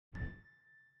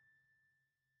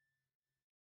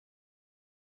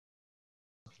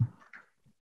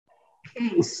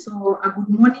Okay, so good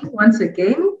morning once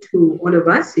again to all of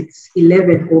us. It's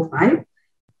 11:05,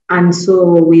 and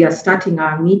so we are starting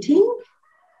our meeting,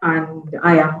 and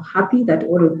I am happy that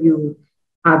all of you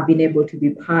have been able to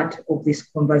be part of this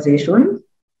conversation.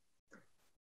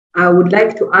 I would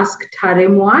like to ask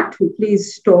Taremwa to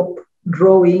please stop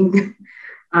drawing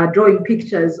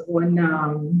pictures on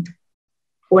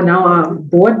our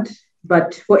board.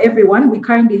 But for everyone, we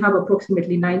currently have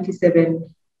approximately 97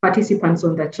 participants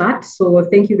on the chat. So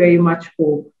thank you very much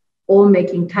for all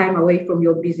making time away from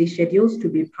your busy schedules to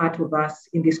be part of us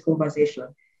in this conversation.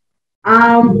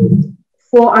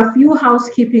 For a few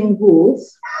housekeeping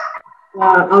rules,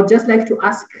 I would just like to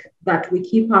ask that we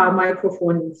keep our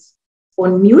microphones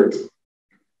on mute.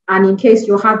 And in case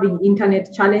you're having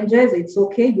internet challenges, it's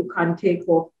okay, you can take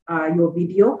off your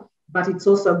video, but it's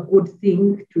also a good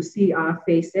thing to see our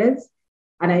faces.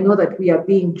 And I know that we are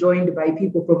being joined by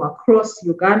people from across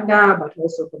Uganda, but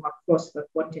also from across the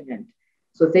continent.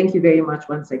 So thank you very much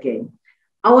once again.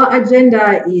 Our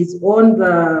agenda is on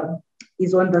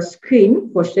the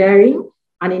screen for sharing.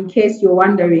 And in case you're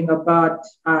wondering about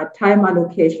time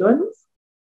allocations,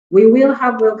 we will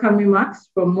have welcome remarks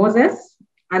from Moses,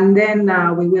 and then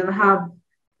we will have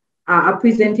a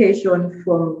presentation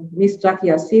from Ms.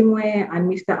 Jacqueline Asiimwe and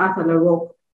Mr. Arthur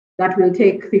Larok that will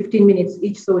take 15 minutes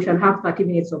each, so we shall have 30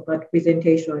 minutes of that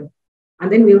presentation.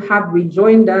 And then we'll have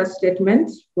rejoinder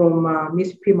statements from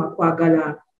Ms. Prima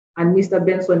Kwagala and Mr.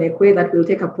 Benson Ekwe that will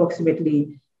take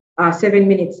approximately 7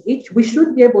 minutes each. We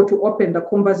should be able to open the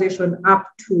conversation up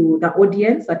to the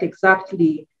audience at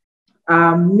exactly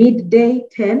midday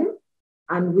 10,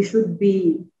 and we should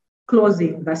be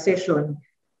closing the session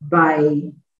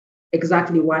by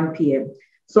exactly 1 p.m.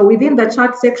 So within the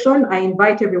chat section, I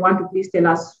invite everyone to please tell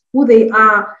us who they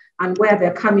are and where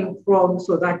they're coming from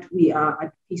so that we are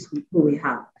at peace with who we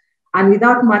have. And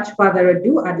without much further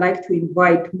ado, I'd like to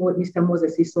invite Mr.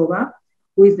 Moses Isoba,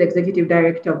 who is the Executive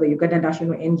Director of the Uganda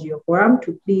National NGO Forum,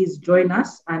 to please join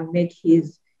us and make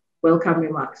his welcome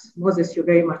remarks. Moses, you're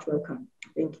very much welcome.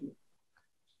 Thank you.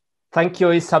 Thank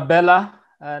you, Isabella,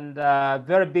 and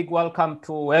very big welcome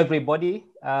to everybody.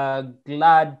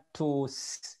 Glad to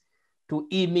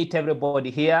meet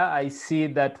everybody here. I see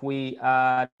that we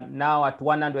are now at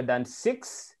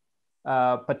 106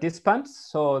 participants.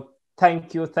 So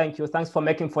thank you. Thanks for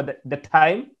making for the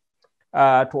time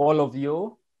to all of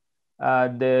you,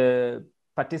 the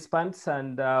participants,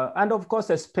 and of course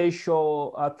a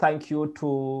special thank you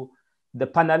to the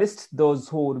panelists, those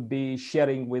who will be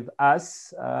sharing with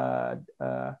us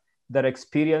their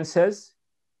experiences.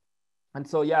 And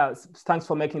so, yeah, thanks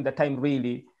for making the time,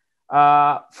 really.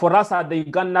 For us at the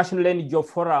Uganda National NGO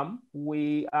Forum,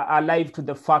 we are alive to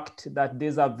the fact that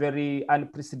these are very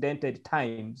unprecedented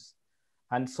times.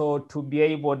 And so to be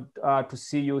able to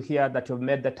see you here, that you've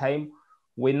made the time,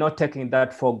 we're not taking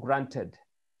that for granted.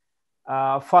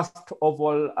 First of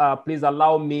all, please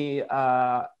allow me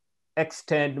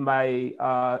extend my,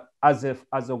 as an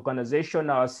organization,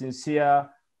 our sincere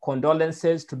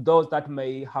condolences to those that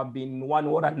may have been one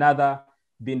or another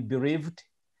been bereaved.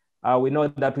 We know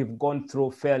that we've gone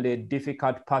through fairly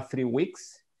difficult past 3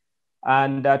 weeks.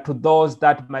 And to those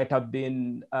that might have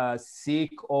been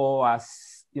sick or,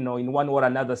 in one or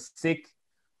another sick,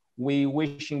 we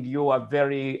wishing you a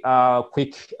very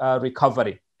quick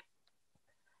recovery.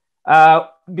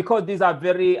 Because these are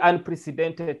very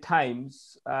unprecedented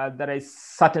times, there is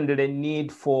certainly a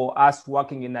need for us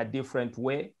working in a different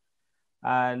way.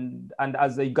 And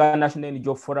as the Uganda National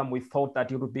NGO Forum, we thought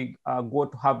that it would be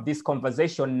good to have this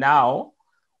conversation now,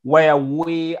 where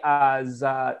we as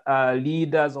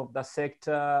leaders of the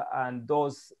sector and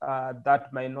those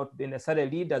that may not be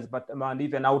necessarily leaders, but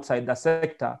even outside the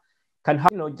sector, can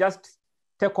have, just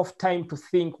take off time to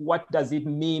think, what does it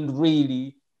mean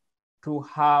really to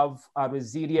have a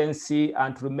resiliency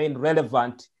and to remain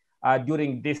relevant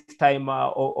during this time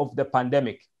of the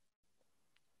pandemic.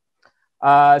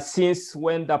 Since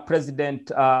when the president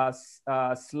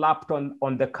slapped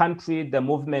on the country the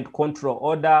movement control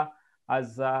order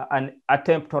as an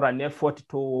attempt or an effort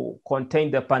to contain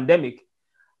the pandemic,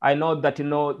 I know that,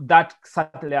 that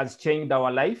certainly has changed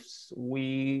our lives.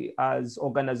 We as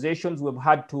organizations, we've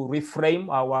had to reframe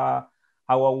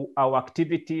our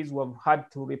activities. We've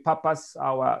had to repurpose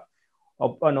our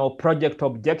project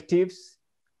objectives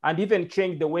and even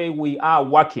change the way we are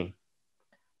working.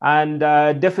 And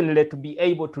definitely to be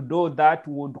able to do that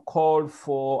would call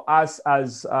for us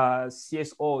as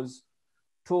CSOs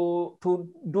to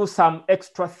do some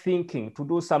extra thinking, to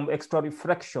do some extra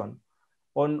reflection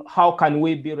on how can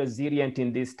we be resilient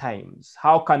in these times?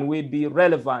 How can we be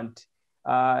relevant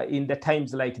in the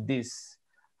times like this?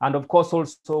 And of course,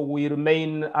 also we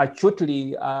remain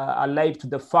acutely alive to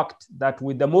the fact that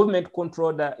with the movement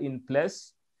control in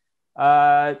place,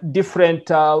 different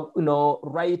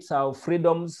rights or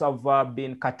freedoms have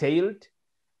been curtailed.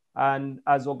 And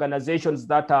as organizations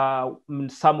that are,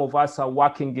 some of us are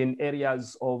working in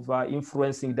areas of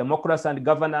influencing democracy and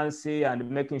governance and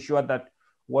making sure that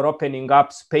we're opening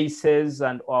up spaces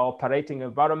and our operating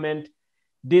environment.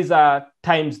 These are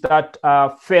times that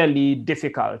are fairly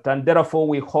difficult, and therefore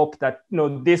we hope that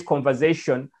this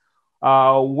conversation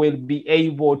will be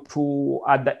able to,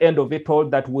 at the end of it all,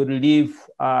 that will live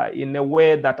in a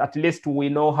way that at least we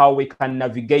know how we can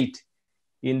navigate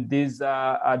in these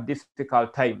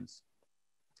difficult times.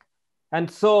 And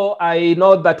so I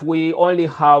know that we only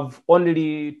have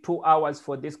 2 hours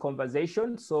for this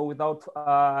conversation. So without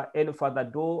any further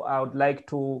ado, I would like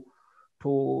to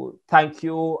thank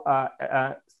you,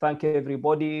 thank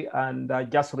everybody, and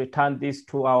just return this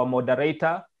to our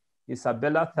moderator,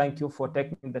 Isabella. Thank you for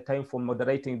taking the time for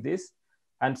moderating this.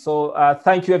 And so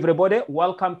thank you, everybody.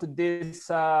 Welcome to this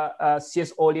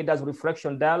CSO Leaders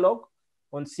Reflection Dialogue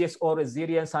on CSO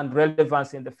resilience and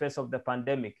relevance in the face of the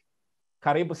pandemic.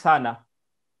 Karibu sana.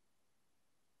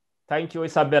 Thank you,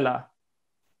 Isabella.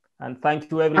 And thank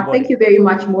you, everybody. Thank you very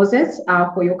much, Moses,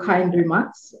 for your kind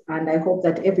remarks. And I hope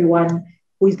that everyone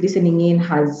who is listening in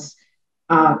has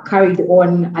carried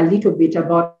on a little bit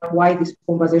about why this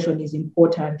conversation is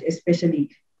important, especially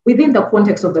within the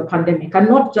context of the pandemic, and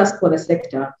not just for the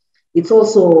sector. It's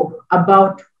also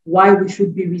about why we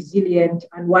should be resilient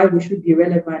and why we should be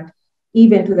relevant,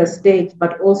 even to the state,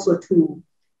 but also to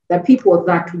the people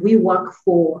that we work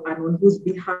for and on whose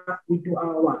behalf we do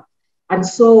our work. And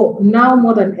so now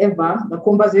more than ever, the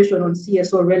conversation on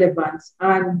CSO relevance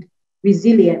and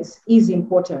resilience is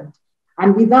important.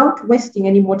 And without wasting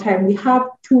any more time, we have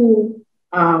two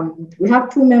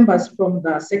members from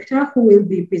the sector who will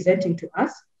be presenting to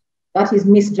us. That is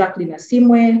Ms. Jacqueline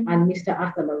Asiimwe and Mr.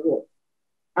 Arthur Larok.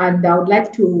 And I would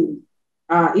like to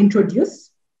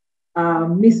introduce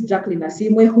Ms. Jacqueline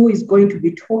Asiimwe, who is going to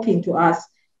be talking to us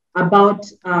about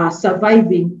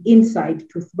surviving inside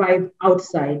to thrive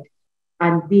outside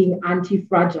and being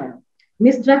anti-fragile.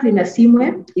 Ms. Jacqueline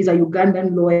Asiimwe is a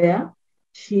Ugandan lawyer.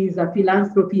 She's a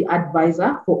philanthropy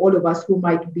advisor for all of us who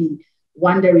might be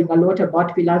wondering a lot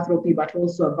about philanthropy, but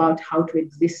also about how to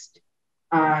exist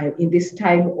in this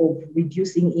time of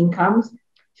reducing incomes.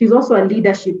 She's also a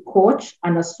leadership coach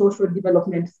and a social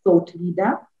development thought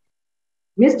leader.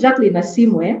 Ms. Jacqueline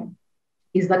Asiimwe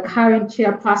is the current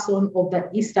chairperson of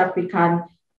the East African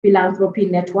Philanthropy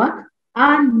Network.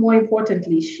 And more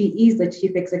importantly, she is the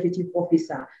chief executive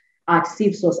officer at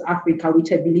CSO Africa,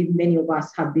 which I believe many of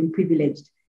us have been privileged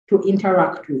to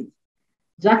interact with.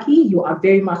 Jackie, you are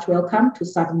very much welcome to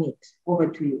submit. Over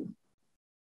to you.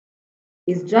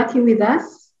 Is Jackie with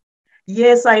us?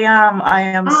 Yes, I am. I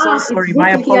am so sorry.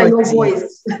 My apologies. Hear your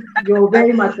voice. You're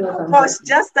very much welcome. Of course,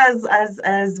 just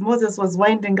as Moses was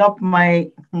winding up my,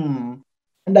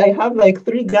 and I have like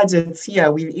 3 gadgets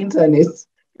here with internet.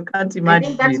 You can't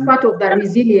imagine. I think that's part of the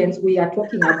resilience we are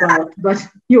talking about, but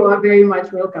you are very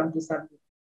much welcome to submit.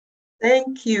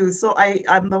 Thank you. So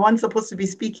I'm the one supposed to be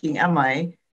speaking, am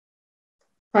I?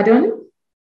 Pardon?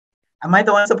 Am I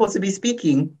the one supposed to be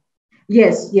speaking?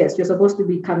 Yes, you're supposed to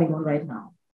be coming on right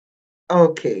now.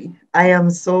 Okay, I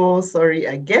am so sorry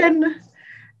again.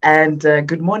 And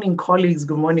good morning, colleagues,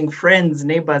 good morning, friends,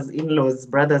 neighbors, in-laws,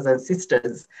 brothers and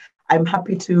sisters. I'm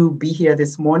happy to be here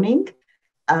this morning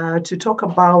to talk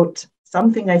about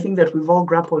something I think that we've all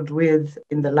grappled with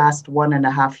in the last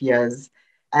 1.5 years.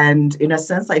 And in a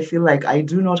sense, I feel like I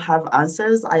do not have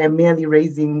answers. I am merely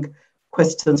raising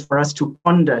questions for us to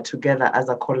ponder together as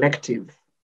a collective.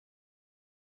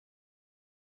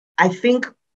 I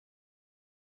think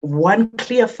one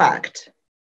clear fact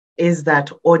is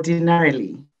that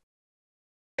ordinarily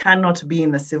cannot be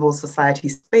in the civil society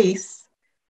space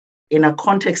in a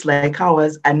context like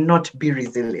ours and not be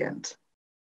resilient.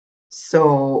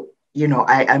 So,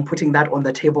 I'm putting that on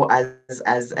the table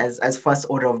as first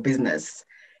order of business.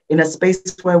 In a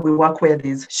space where we work, where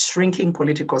there's shrinking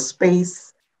political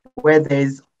space, where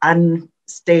there's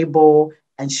unstable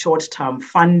and short-term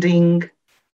funding,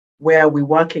 where we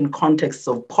work in contexts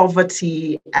of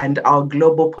poverty and our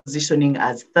global positioning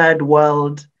as third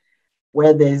world,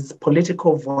 where there's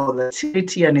political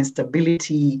volatility and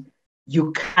instability,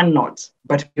 you cannot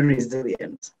but be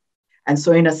resilient. And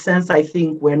so in a sense, I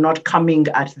think we're not coming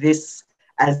at this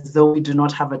as though we do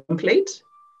not have a template.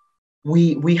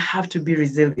 We have to be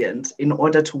resilient in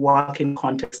order to work in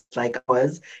contexts like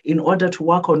ours, in order to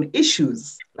work on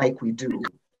issues like we do,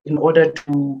 in order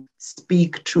to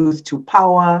speak truth to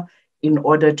power, in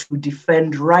order to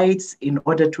defend rights, in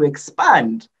order to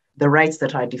expand the rights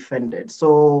that are defended.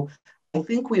 So I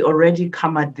think we already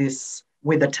come at this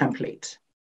with a template.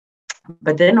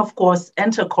 But then, of course,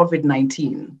 enter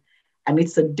COVID-19. And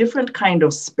it's a different kind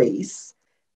of space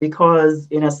because,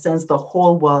 in a sense, the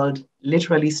whole world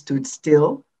literally stood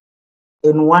still.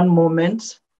 In one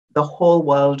moment, the whole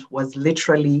world was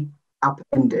literally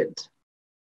upended.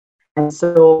 And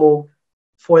so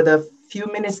for the few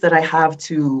minutes that I have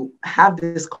to have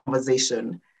this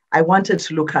conversation, I wanted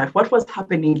to look at what was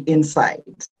happening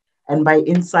inside. And by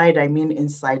inside, I mean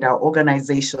inside our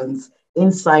organizations,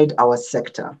 inside our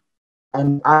sector.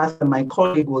 And Arthur, my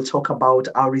colleague, will talk about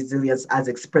our resilience as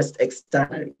expressed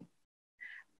externally.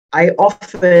 I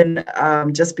often,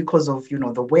 just because of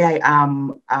the way I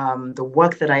am, the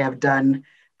work that I have done,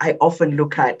 I often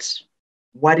look at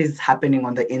what is happening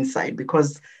on the inside,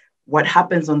 because what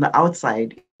happens on the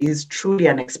outside is truly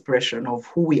an expression of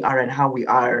who we are and how we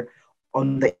are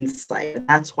on the inside. And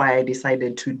that's why I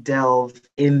decided to delve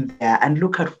in there and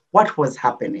look at what was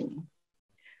happening.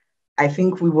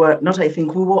 We were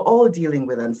all dealing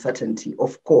with uncertainty,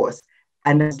 of course.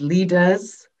 And as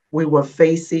leaders, we were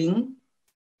facing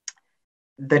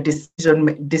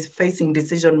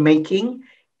decision-making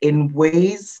in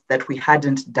ways that we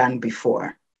hadn't done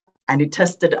before. And it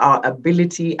tested our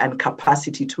ability and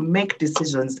capacity to make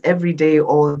decisions every day,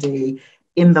 all day,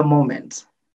 in the moment.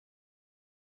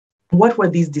 What were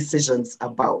these decisions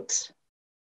about?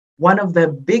 One of the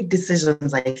big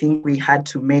decisions I think we had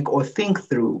to make or think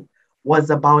through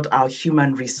was about our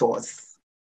human resource.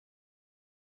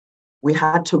 We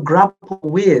had to grapple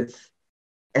with,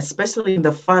 especially in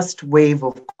the first wave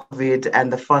of COVID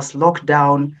and the first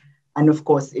lockdown, and of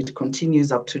course it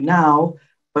continues up to now,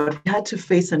 but we had to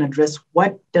face and address,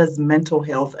 what does mental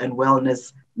health and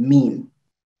wellness mean?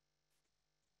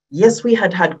 Yes, we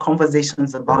had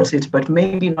conversations about it, but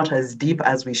maybe not as deep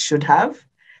as we should have.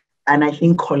 And I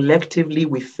think collectively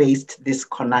we faced this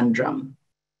conundrum.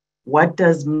 What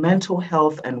does mental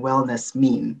health and wellness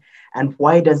mean? And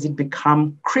why does it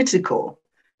become critical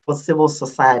for civil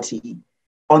society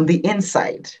on the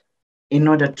inside in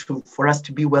order for us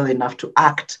to be well enough to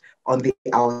act on the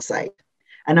outside?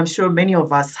 And I'm sure many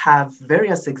of us have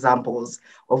various examples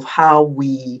of how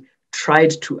we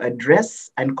tried to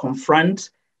address and confront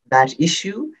that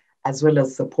issue, as well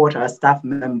as support our staff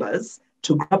members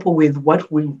to grapple with what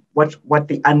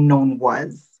the unknown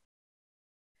was.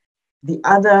 The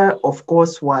other, of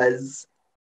course, was,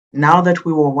 now that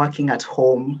we were working at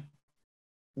home,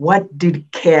 what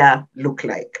did care look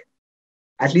like?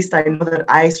 At least I know that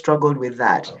I struggled with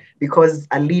that, because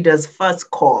a leader's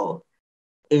first call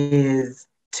is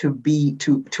to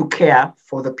care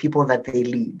for the people that they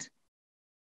lead.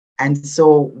 And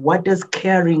so what does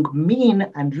caring mean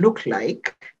and look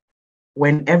like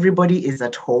when everybody is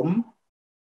at home,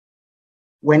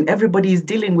 when everybody is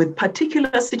dealing with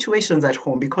particular situations at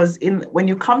home? Because when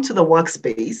you come to the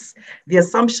workspace, the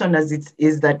assumption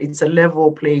is that it's a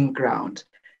level playing ground.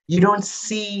 You don't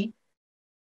see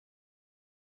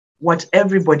what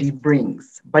everybody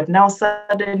brings. But now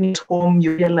suddenly at home,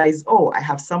 you realize, oh, I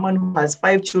have someone who has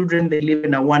 5 children, they live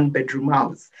in a 1-bedroom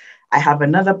house. I have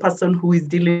another person who is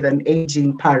dealing with an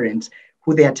aging parent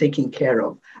who they are taking care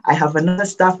of. I have another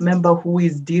staff member who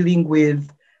is dealing with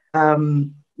so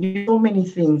many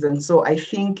things. And so I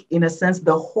think, in a sense,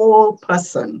 the whole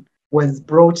person was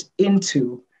brought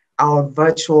into our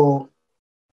virtual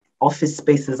office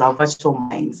spaces, our virtual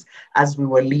minds, as we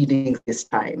were leading this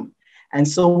time. And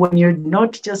so when you're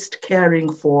not just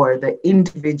caring for the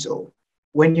individual,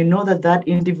 when you know that that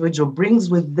individual brings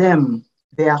with them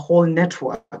their whole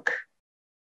network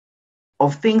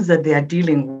of things that they are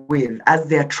dealing with as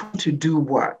they are trying to do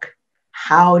work,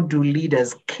 how do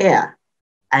leaders care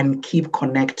and keep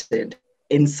connected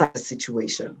in such a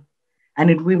situation? And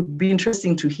it will be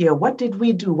interesting to hear, what did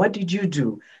we do? What did you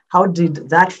do? How did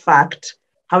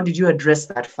you address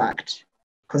that fact?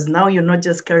 Because now you're not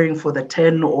just caring for the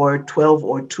 10 or 12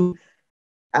 or 2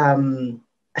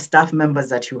 staff members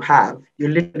that you have. You're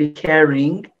literally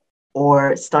caring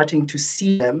or starting to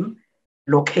see them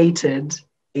located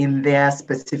in their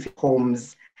specific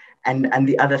homes and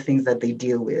the other things that they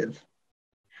deal with.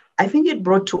 I think it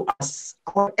brought to us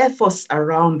our ethos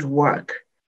around work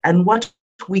and what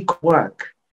we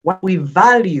work, what we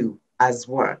value as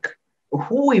work,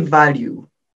 who we value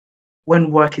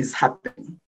when work is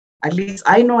happening. At least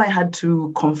I know I had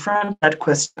to confront that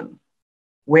question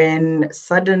when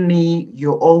suddenly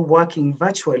you're all working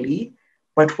virtually,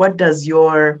 but what does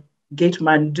your gate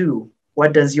man do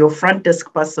What does your front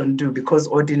desk person do? Because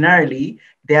ordinarily,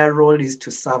 their role is to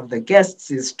serve the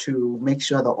guests, is to make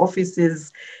sure the office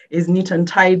is neat and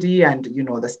tidy, and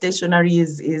the stationery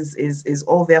is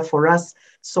all there for us.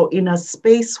 So in a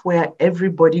space where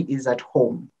everybody is at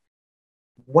home,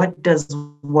 what does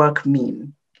work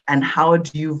mean? And how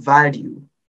do you value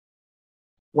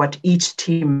what each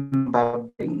team member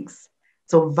brings?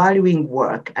 So valuing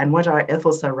work and what our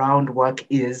ethos around work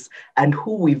is, and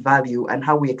who we value and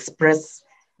how we express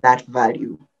that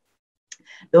value.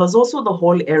 There was also the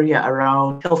whole area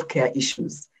around healthcare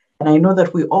issues. And I know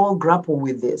that we all grapple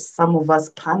with this. Some of us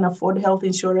can afford health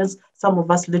insurance. Some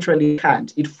of us literally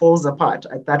can't. It falls apart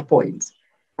at that point.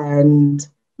 And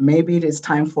maybe it is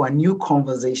time for a new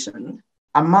conversation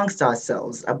amongst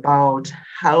ourselves about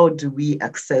how do we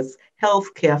access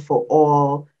healthcare for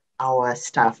all our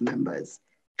staff members.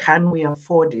 Can we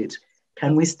afford it?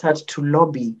 Can we start to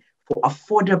lobby for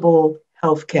affordable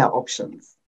healthcare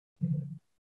options?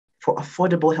 For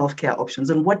affordable healthcare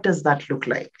options. And what does that look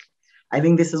like? I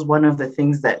think this is one of the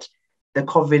things that the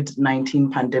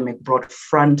COVID-19 pandemic brought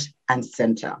front and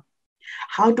center.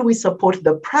 How do we support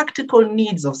the practical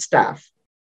needs of staff?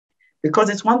 Because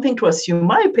it's one thing to assume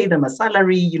I pay them a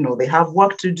salary, they have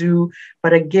work to do.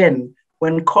 But again,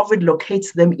 when COVID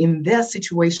locates them in their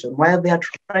situation while they are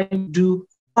trying to do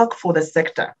work for the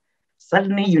sector,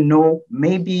 suddenly,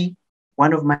 maybe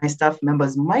one of my staff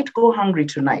members might go hungry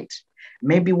tonight.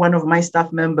 Maybe one of my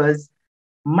staff members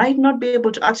might not be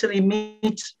able to actually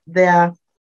meet their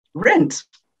rent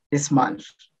this month.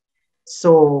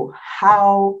 So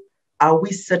how are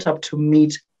we set up to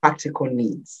meet practical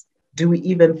needs? Do we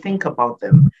even think about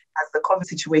them? As the COVID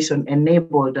situation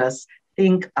enabled us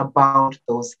think about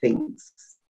those things.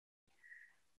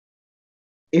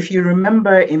 If you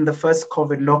remember in the first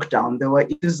COVID lockdown, there were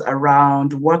issues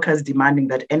around workers demanding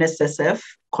that NSSF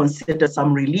consider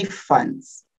some relief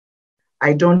funds.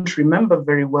 I don't remember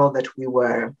very well that we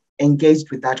were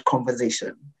engaged with that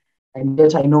conversation. And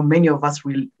yet I know many of us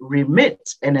will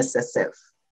remit NSSF.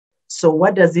 So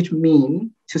what does it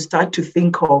mean to start to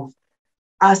think of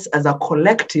us as a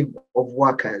collective of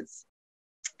workers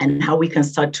and how we can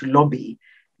start to lobby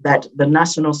that the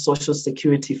National Social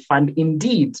Security Fund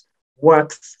indeed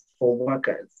works for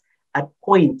workers at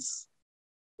points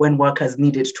when workers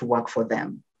need it to work for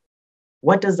them?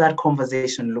 What does that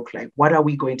conversation look like? What are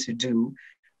we going to do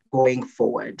going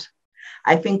forward?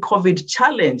 I think COVID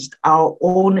challenged our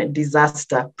own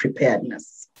disaster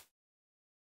preparedness.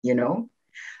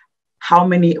 How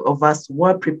many of us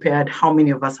were prepared? How many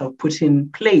of us have put in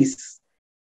place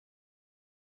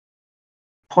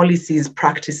policies,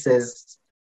 practices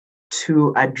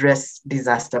to address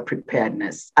disaster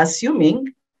preparedness?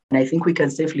 Assuming, and I think we can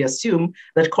safely assume,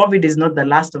 that COVID is not the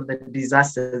last of the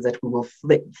disasters that we will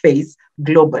face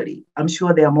globally. I'm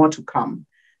sure there are more to come.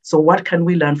 So what can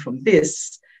we learn from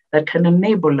this that can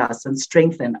enable us and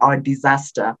strengthen our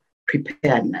disaster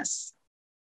preparedness?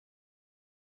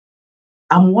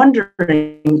 I'm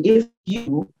wondering if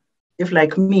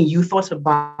like me, you thought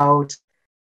about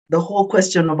the whole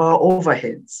question of our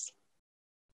overheads.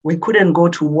 We couldn't go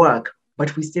to work,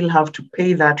 but we still have to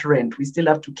pay that rent. We still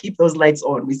have to keep those lights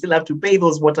on. We still have to pay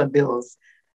those water bills.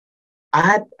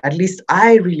 At least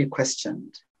I really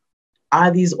questioned,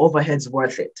 are these overheads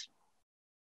worth it?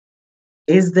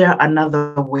 Is there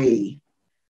another way?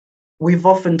 We've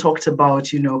often talked about,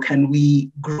 can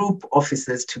we group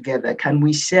offices together? Can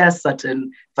we share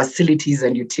certain facilities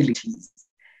and utilities?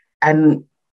 And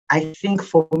I think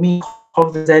for me,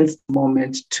 COVID presents the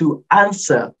moment to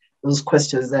answer those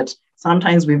questions that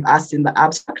sometimes we've asked in the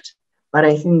abstract, but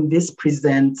I think this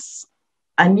presents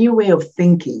a new way of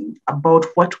thinking about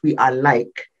what we are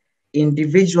like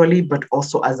individually, but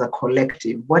also as a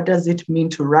collective. What does it mean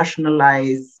to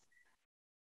rationalize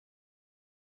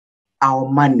our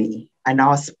money and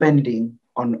our spending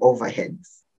on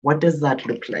overheads? What does that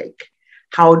look like?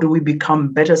 How do we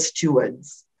become better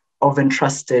stewards of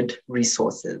entrusted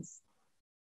resources?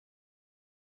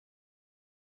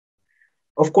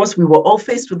 Of course, we were all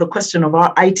faced with the question of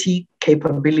our IT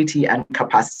capability and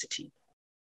capacity.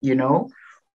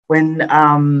 When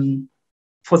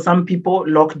for some people,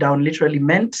 lockdown literally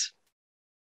meant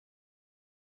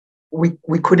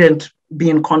we couldn't be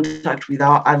in contact with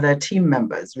our other team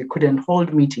members. We couldn't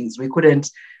hold meetings.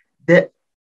 It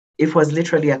was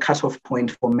literally a cutoff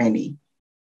point for many.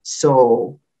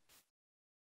 So,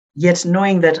 yet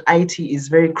knowing that IT is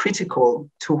very critical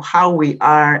to how we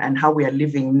are and how we are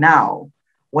living now,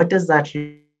 what does that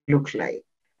look like?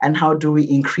 And how do we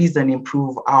increase and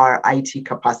improve our IT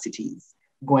capacities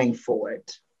going forward?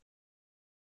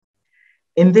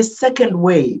 In this second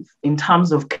wave, in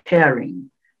terms of caring,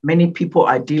 Many people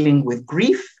are dealing with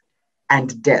grief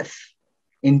and death.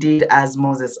 Indeed, as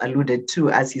Moses alluded to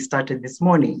as he started this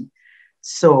morning.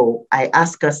 So I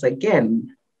ask us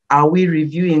again, are we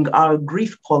reviewing our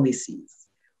grief policies?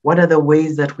 What are the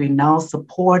ways that we now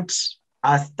support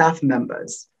our staff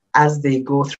members as they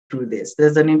go through this?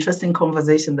 There's an interesting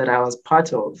conversation that I was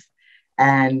part of.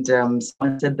 And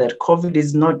someone said that COVID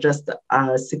is not just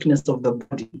a sickness of the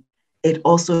body, it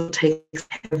also takes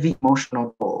heavy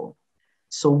emotional toll.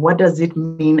 So what does it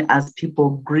mean as people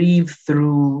grieve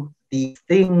through these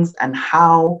things, and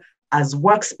how, as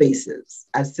workspaces,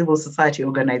 as civil society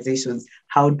organizations,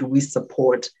 how do we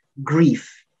support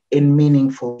grief in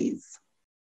meaningful ways?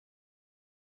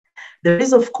 There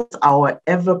is, of course, our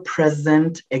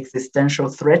ever-present existential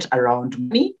threat around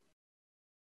money.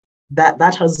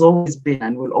 That has always been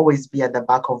and will always be at the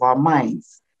back of our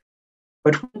minds.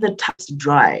 But when the taps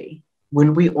dry,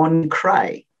 will we only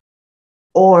cry?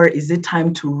 Or is it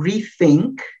time to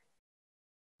rethink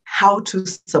how to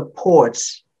support,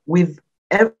 with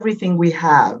everything we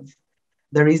have,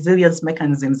 the resilience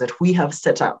mechanisms that we have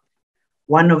set up?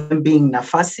 One of them being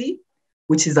Nafasi,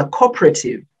 which is a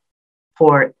cooperative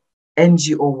for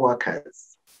NGO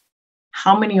workers.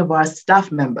 How many of our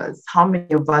staff members, how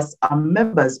many of us are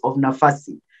members of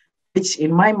Nafasi, which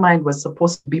in my mind was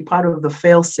supposed to be part of the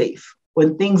fail-safe?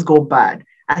 When things go bad,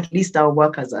 at least our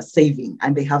workers are saving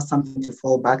and they have something to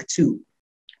fall back to.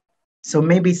 So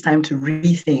maybe it's time to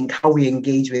rethink how we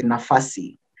engage with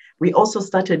Nafasi. We also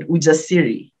started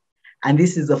Ujasiri, and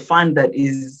this is a fund that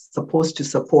is supposed to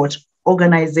support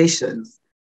organizations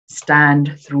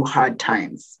stand through hard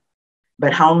times.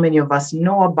 But how many of us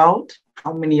know about,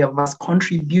 how many of us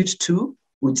contribute to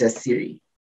Ujasiri?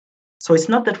 So it's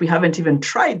not that we haven't even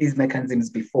tried these mechanisms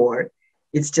before.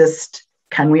 It's just,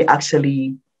 can we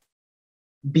actually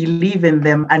believe in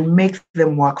them and make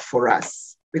them work for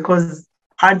us? Because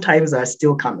hard times are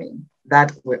still coming.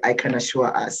 That I can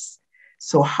assure us.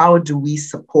 So how do we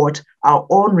support our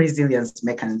own resilience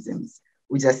mechanisms?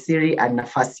 Ujasiri and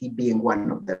Nafasi being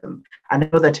one of them. And I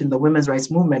know that in the women's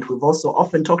rights movement, we've also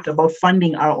often talked about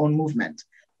funding our own movement.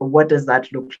 But what does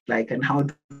that look like, and how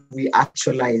do we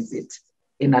actualize it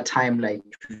in a time like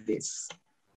this?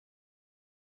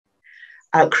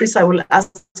 Chris, I will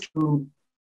ask you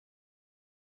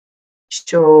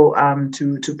show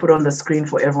to put on the screen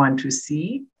for everyone to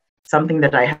see something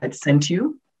that I had sent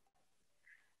you.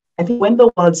 I think when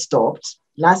the world stopped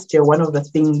last year, one of the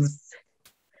things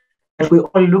that we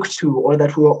all looked to, or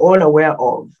that we were all aware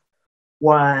of,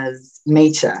 was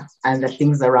nature and the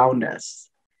things around us.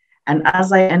 And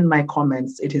as I end my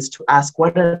comments, it is to ask,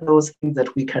 what are those things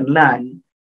that we can learn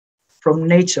from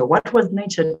nature? What was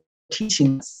nature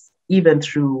teaching us even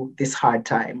through this hard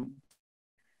time?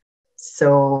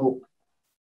 So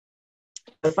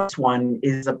the first one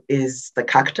is the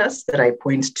cactus that I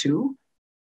point to.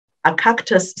 A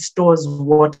cactus stores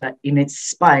water in its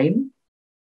spine.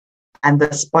 And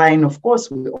the spine, of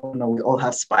course, we all know, we all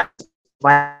have spines.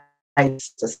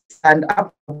 To stand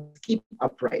up, keep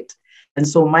upright. And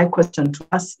so my question to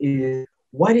us is,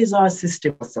 what is our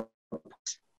system of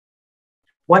support?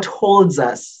 What holds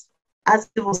us as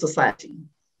civil society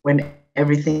when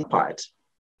everything is apart?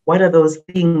 What are those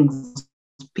things,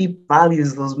 people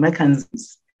values, those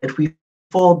mechanisms that we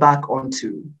fall back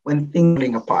onto when things are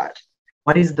falling apart?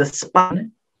 What is the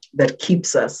spine that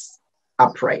keeps us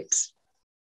upright?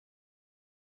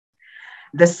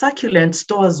 The succulent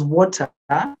stores water.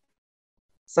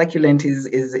 Succulent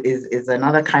is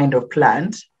another kind of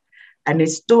plant, and it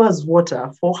stores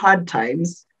water for hard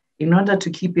times in order to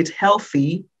keep it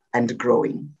healthy and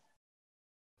growing.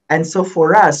 And so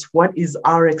for us, what is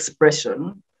our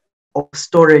expression of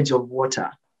storage of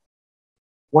water?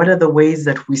 What are the ways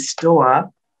that we store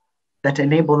that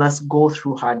enable us go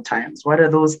through hard times? What are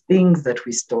those things that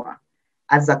we store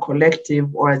as a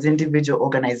collective or as individual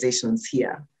organizations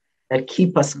here that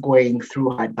keep us going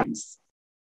through hard times?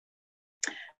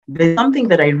 There's something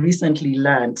that I recently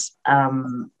learned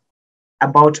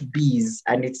about bees,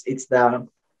 and it's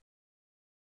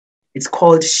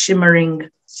called shimmering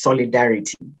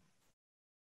solidarity.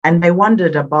 And I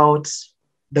wondered about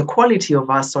the quality of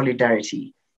our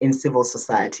solidarity in civil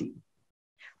society.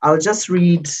 I'll just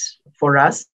read for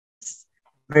us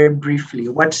very briefly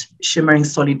what shimmering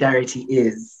solidarity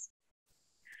is.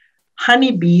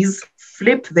 Honeybees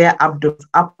flip their abdomens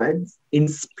upwards in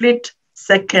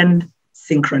split-second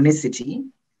synchronicity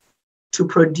to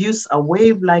produce a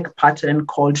wave-like pattern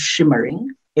called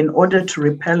shimmering in order to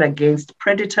repel against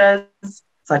predators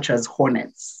such as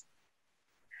hornets.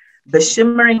 The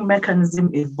shimmering mechanism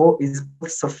is both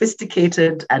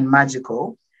sophisticated and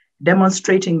magical,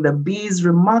 demonstrating the bee's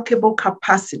remarkable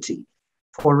capacity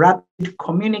for rapid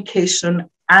communication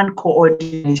and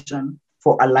coordination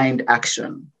for aligned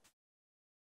action.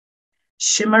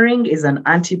 Shimmering is an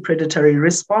anti-predatory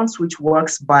response which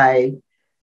works by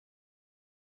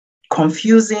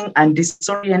confusing and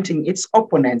disorienting its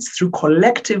opponents through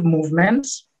collective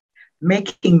movements,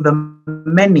 making the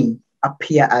many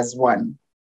appear as one.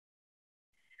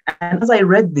 And as I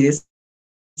read this,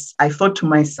 I thought to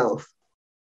myself,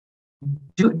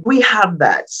 do we have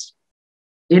that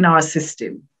in our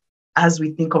system as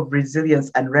we think of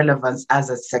resilience and relevance as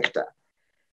a sector?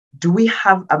 Do we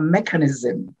have a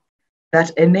mechanism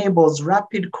that enables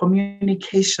rapid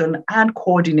communication and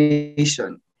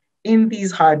coordination in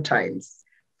these hard times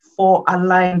for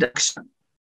aligned action?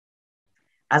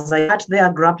 As I sat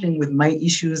there grappling with my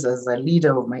issues as a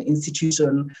leader of my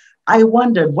institution, I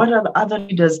wondered, what are the other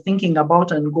leaders thinking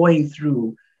about and going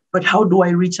through? But how do I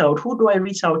reach out? Who do I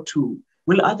reach out to?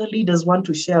 Will other leaders want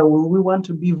to share? Will we want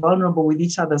to be vulnerable with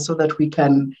each other so that we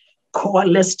can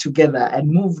coalesce together and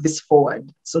move this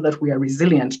forward so that we are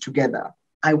resilient together?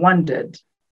 I wondered.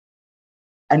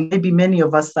 And maybe many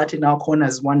of us sat in our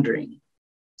corners wondering.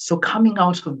 So coming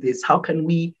out of this, how can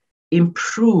we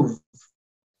improve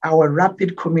our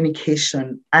rapid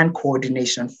communication and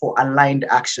coordination for aligned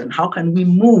action? How can we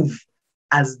move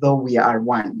as though we are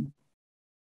one?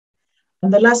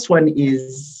 And the last one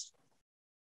is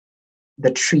the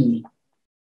tree.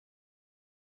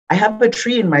 I have a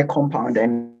tree in my compound,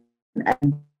 and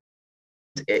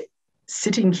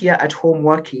sitting here at home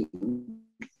working,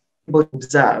 able to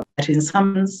observe that in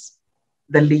some months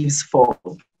the leaves fall,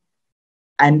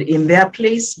 and in their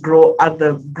place grow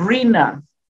other greener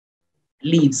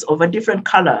leaves of a different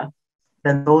color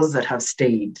than those that have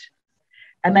stayed.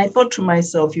 And I thought to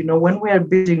myself, when we are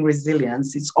building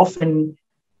resilience, it's often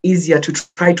easier to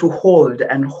try to hold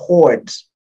and hoard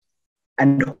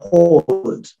and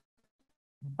hold.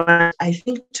 But I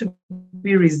think to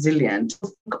be resilient,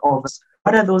 think of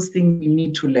what are those things we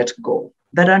need to let go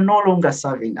that are no longer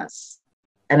serving us.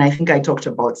 And I think I talked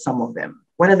about some of them.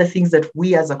 What are the things that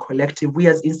we as a collective, we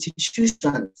as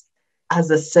institutions, as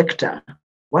a sector,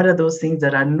 what are those things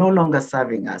that are no longer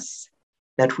serving us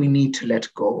that we need to let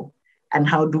go? And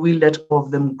how do we let go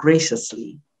of them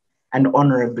graciously and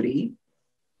honorably,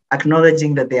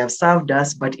 acknowledging that they have served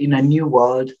us, but in a new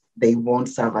world, they won't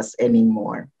serve us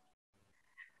anymore?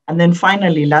 And then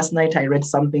finally, last night, I read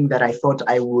something that I thought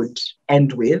I would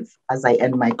end with as I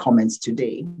end my comments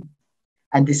today.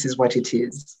 And this is what it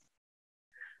is.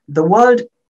 The world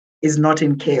is not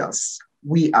in chaos.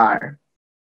 We are.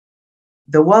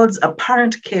 The world's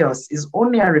apparent chaos is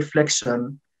only a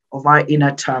reflection of our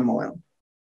inner turmoil.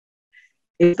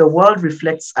 If the world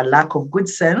reflects a lack of good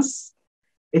sense,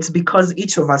 it's because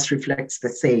each of us reflects the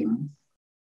same.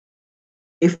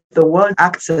 If the world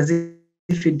acts as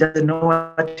if it doesn't know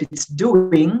what it's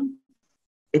doing,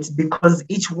 it's because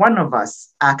each one of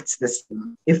us acts the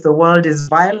same. If the world is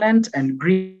violent and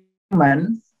greedy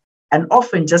and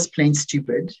often just plain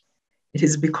stupid, it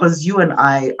is because you and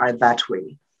I are that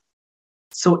way.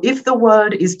 So if the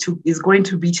world is going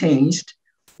to be changed,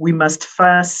 we must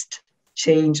first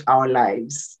change our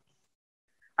lives.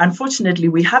 Unfortunately,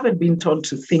 we haven't been taught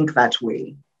to think that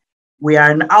way. We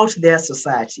are an out there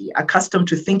society, accustomed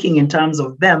to thinking in terms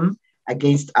of them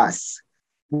against us.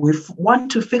 We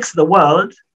want to fix the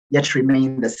world, yet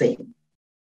remain the same.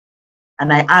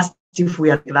 And I asked if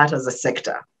we are that as a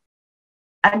sector.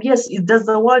 And yes, does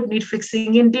the world need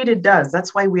fixing? Indeed it does.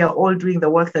 That's why we are all doing the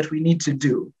work that we need to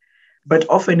do. But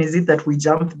often is it that we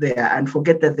jump there and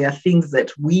forget that there are things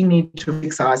that we need to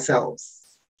fix ourselves.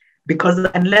 Because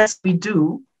unless we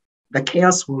do, the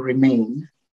chaos will remain.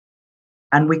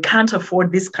 And we can't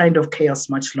afford this kind of chaos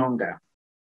much longer.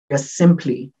 We're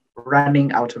simply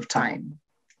running out of time.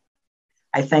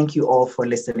 I thank you all for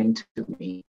listening to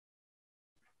me.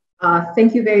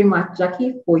 Thank you very much,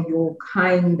 Jackie, for your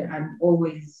kind and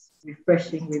always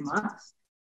refreshing remarks.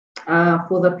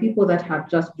 For the people that have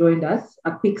just joined us,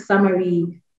 a quick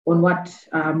summary on what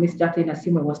Ms. Jacqueline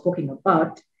Asiimwe was talking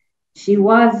about. She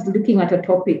was looking at a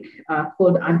topic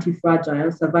called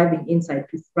anti-fragile, surviving inside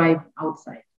to thrive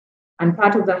outside. And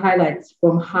part of the highlights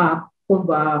from her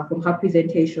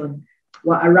presentation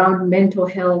were around mental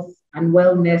health and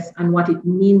wellness and what it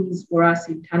means for us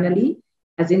internally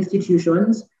as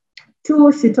institutions.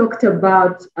 Two, she talked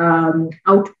about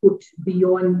output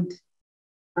beyond,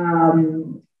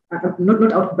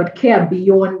 not output, but care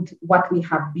beyond what we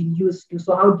have been used to.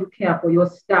 So how do you care for your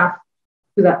staff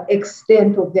to the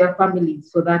extent of their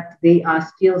families so that they are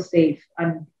still safe?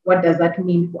 And what does that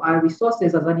mean for our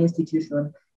resources as an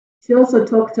institution? She also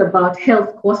talked about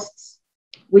health costs,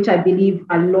 which I believe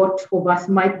a lot of us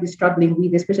might be struggling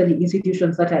with, especially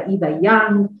institutions that are either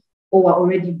young or are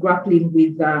already grappling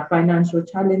with financial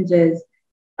challenges.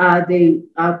 She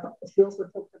also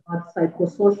talked about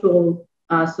psychosocial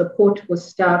support for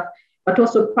staff, but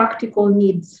also practical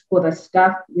needs for the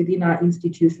staff within our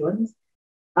institutions.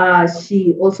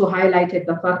 She also highlighted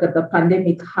the fact that the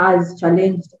pandemic has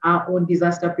challenged our own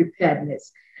disaster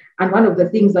preparedness. And one of the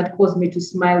things that caused me to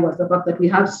smile was the fact that we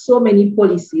have so many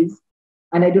policies,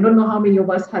 and I do not know how many of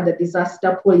us had a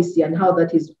disaster policy and how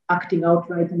that is acting out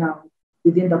right now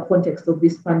within the context of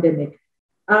this pandemic.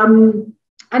 An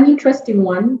interesting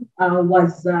one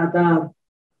was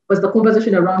the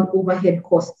conversation around overhead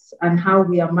costs and how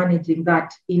we are managing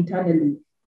that internally.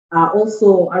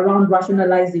 Also around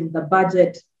rationalizing the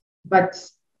budget, but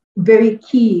very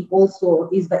key also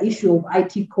is the issue of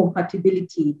IT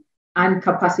compatibility and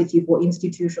capacity for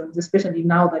institutions, especially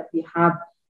now that we have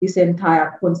this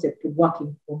entire concept of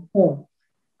working from home.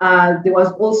 There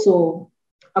was also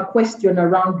a question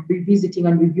around revisiting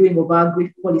and reviewing of our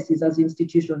grief policies as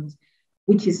institutions,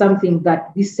 which is something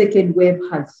that this second wave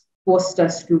has forced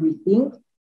us to rethink.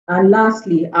 And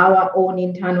lastly, our own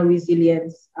internal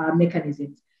resilience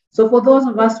mechanisms. So for those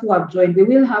of us who have joined, we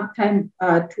will have time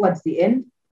towards the end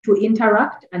to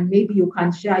interact, and maybe you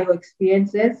can share your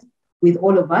experiences with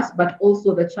all of us, but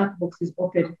also the chat box is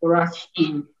open for us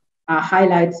to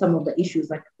highlight some of the issues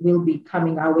that will be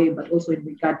coming our way, but also in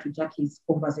regard to Jackie's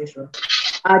conversation.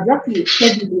 Jackie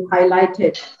heavily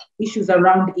highlighted issues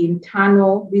around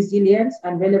internal resilience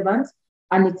and relevance,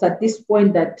 and it's at this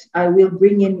point that I will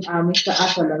bring in Mr.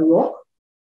 Arthur Larok.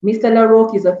 Mr.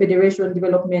 Larok is a Federation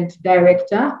Development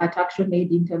Director at ActionAid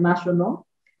International.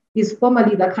 He's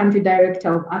formerly the Country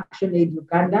Director of ActionAid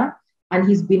Uganda, and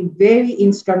he's been very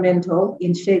instrumental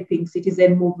in shaping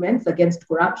citizen movements against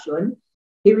corruption.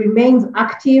 He remains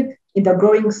active in the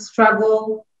growing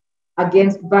struggle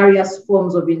against various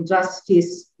forms of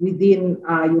injustice within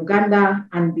Uganda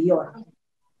and beyond.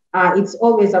 It's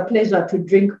always a pleasure to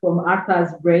drink from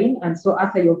Arthur's brain, and so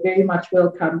Arthur, you're very much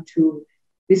welcome to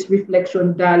this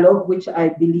reflection dialogue, which I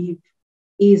believe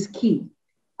is key.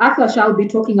 Arthur shall be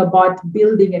talking about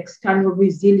building external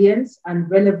resilience and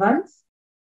relevance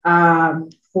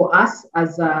for us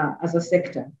as a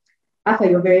sector. Arthur,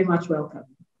 you're very much welcome.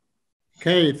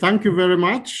 Okay, thank you very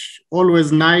much.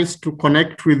 Always nice to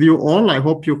connect with you all. I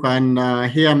hope you can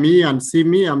hear me and see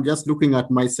me. I'm just looking at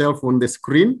myself on the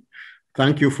screen.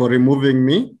 Thank you for removing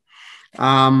me.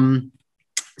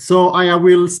 So I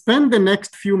will spend the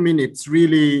next few minutes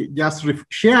really just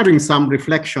sharing some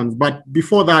reflections. But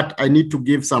before that, I need to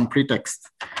give some pretext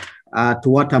to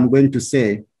what I'm going to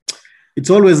say.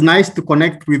 It's always nice to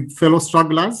connect with fellow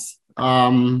strugglers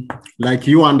like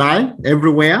you and I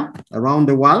everywhere around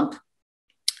the world,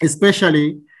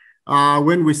 especially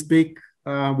when we speak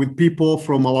with people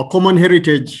from our common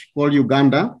heritage called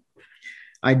Uganda.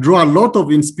 I draw a lot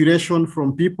of inspiration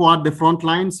from people at the front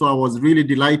line, so I was really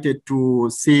delighted to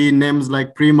see names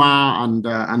like Prima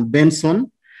and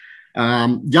Benson,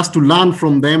 just to learn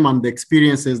from them and the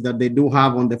experiences that they do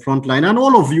have on the front line. And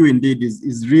all of you indeed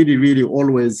is really, really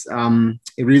always a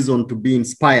reason to be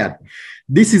inspired.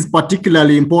 This is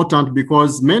particularly important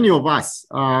because many of us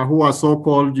who are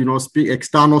so-called,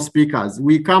 external speakers,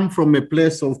 we come from a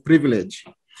place of privilege.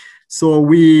 So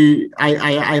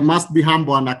I must be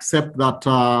humble and accept that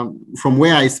from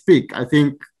where I speak, I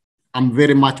think I'm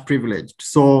very much privileged.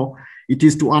 So it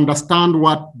is to understand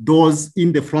what those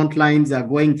in the front lines are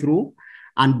going through,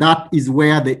 and that is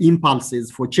where the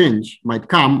impulses for change might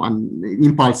come, and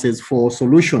impulses for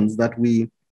solutions that we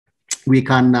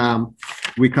can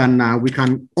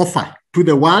offer to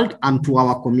the world and to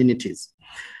our communities.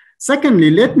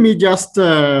 Secondly, let me just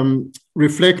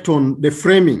reflect on the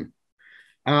framing.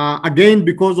 Again,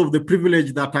 because of the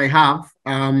privilege that I have,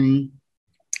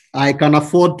 I can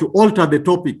afford to alter the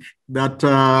topic that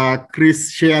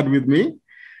Chris shared with me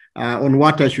on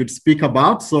what I should speak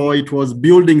about. So it was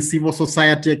building civil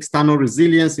society external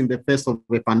resilience in the face of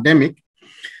a pandemic.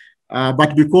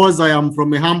 But because I am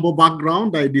from a humble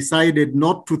background, I decided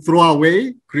not to throw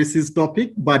away Chris's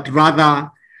topic, but rather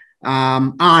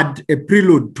add a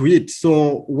prelude to it.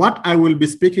 So what I will be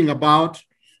speaking about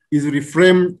is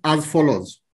reframed as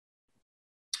follows.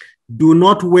 Do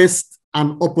not waste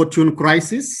an opportune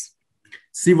crisis,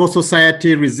 civil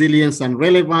society resilience and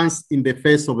relevance in the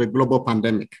face of a global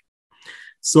pandemic.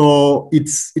 So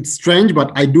it's strange,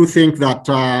 but I do think that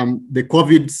the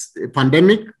COVID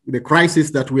pandemic, the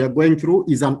crisis that we are going through,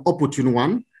 is an opportune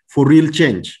one for real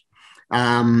change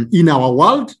in our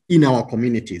world, in our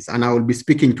communities. And I will be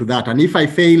speaking to that. And if I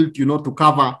failed, to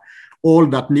cover all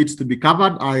that needs to be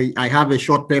covered. I have a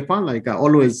short paper, like I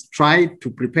always try to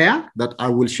prepare, that I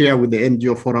will share with the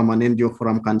NGO Forum, and NGO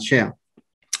Forum can share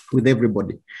with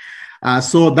everybody.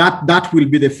 So that will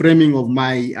be the framing of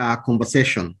my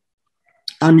conversation.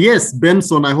 And yes,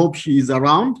 Benson, I hope she is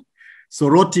around.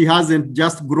 Soroti hasn't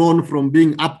just grown from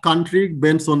being upcountry.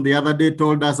 Benson the other day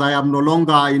told us I am no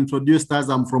longer introduced as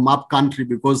I'm from upcountry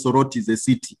because Soroti is a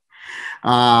city.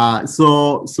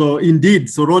 So indeed,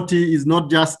 Soroti is not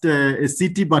just a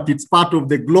city, but it's part of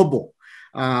the global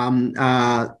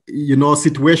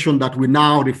situation that we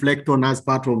now reflect on as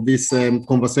part of this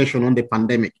conversation on the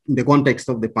pandemic, in the context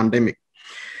of the pandemic.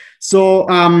 So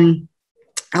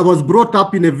I was brought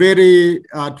up in a very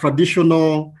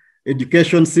traditional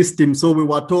education system. So we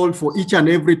were told for each and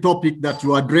every topic that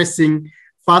you are addressing,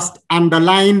 first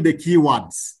underline the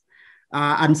keywords.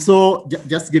 And so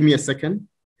just give me a second.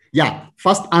 Yeah,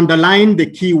 first underline the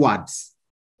keywords.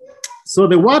 So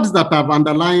the words that I've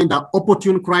underlined are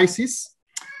opportune crisis,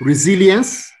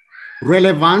 resilience,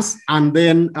 relevance, and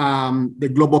then the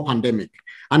global pandemic.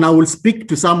 And I will speak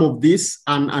to some of this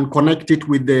and connect it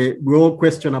with the real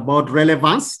question about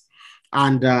relevance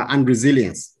and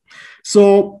resilience.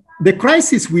 So the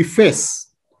crisis we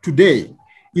face today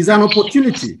is an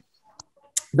opportunity.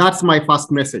 That's my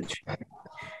first message.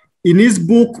 In his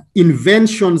book,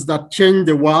 Inventions That Change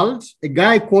the World, a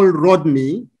guy called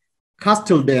Rodney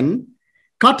Castledon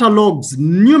catalogs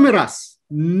numerous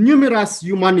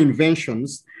human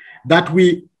inventions that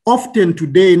we often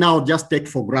today now just take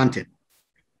for granted.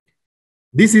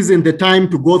 This isn't the time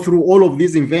to go through all of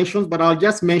these inventions, but I'll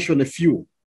just mention a few.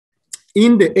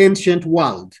 In the ancient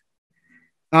world,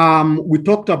 we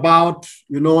talked about,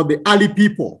 the early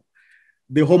people,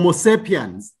 the Homo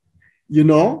sapiens,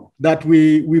 that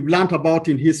we've learned about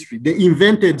in history. They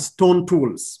invented stone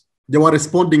tools. They were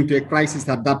responding to a crisis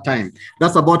at that time.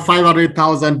 That's about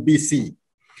 500,000 BC,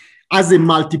 as a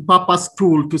multi-purpose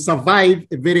tool to survive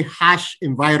a very harsh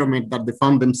environment that they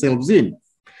found themselves in.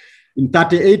 In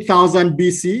 38,000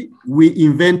 BC, we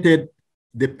invented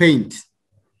the painting,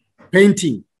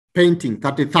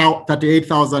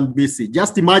 38,000 BC.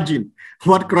 Just imagine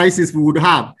what crisis we would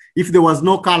have if there was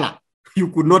no color. You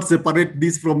could not separate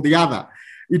this from the other.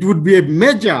 It would be a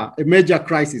major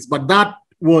crisis, but that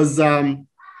was an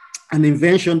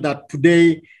invention that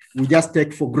today we just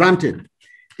take for granted.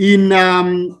 In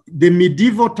the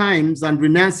medieval times and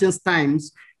Renaissance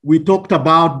times, we talked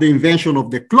about the invention of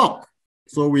the clock.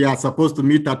 So we are supposed to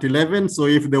meet at 11. So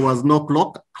if there was no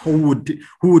clock, who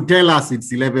would tell us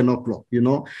it's 11 o'clock,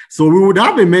 So we would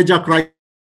have a major crisis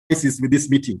with this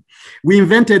meeting. We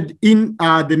invented in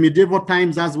the medieval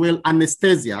times as well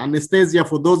anesthesia. Anesthesia,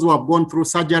 for those who have gone through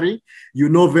surgery, you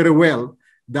know very well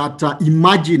that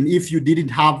imagine if you didn't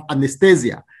have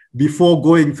anesthesia before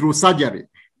going through surgery.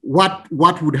 What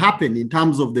would happen in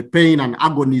terms of the pain and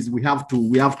agonies we have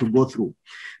to go through.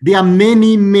 There are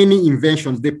many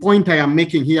inventions. The point I am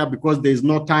making here, because there is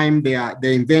no time, there are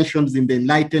the inventions in the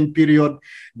Enlightened period,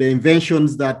 the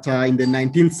inventions that in the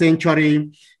 19th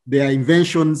century, there are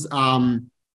inventions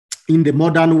in the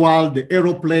modern world, the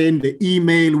aeroplane, the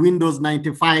email, Windows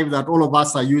 95 that all of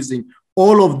us are using.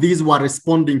 All of these were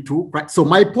responding to. So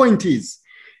my point is,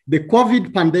 the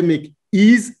COVID pandemic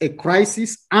is a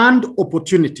crisis and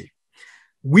opportunity,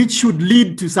 which should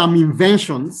lead to some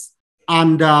inventions,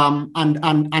 and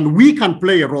we can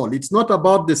play a role. It's not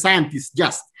about the scientists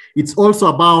just, it's also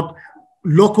about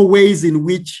local ways in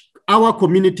which our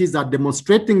communities are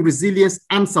demonstrating resilience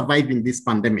and surviving this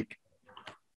pandemic.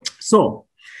 So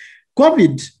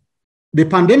COVID, the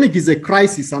pandemic, is a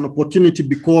crisis and opportunity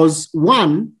because,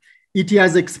 one, it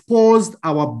has exposed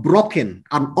our broken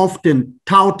and often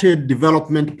touted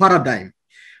development paradigm,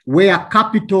 where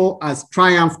capital has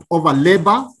triumphed over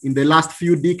labor in the last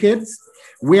few decades,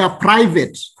 where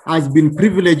private has been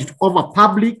privileged over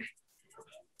public.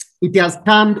 It has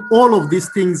turned all of these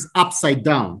things upside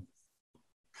down.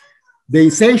 The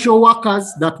essential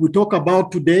workers that we talk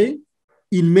about today,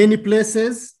 in many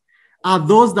places, are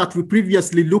those that we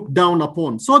previously looked down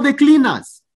upon. So the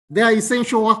cleaners, they are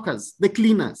essential workers, the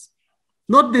cleaners,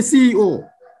 not the CEO.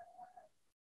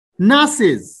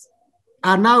 Nurses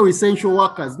are now essential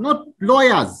workers, not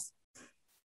lawyers,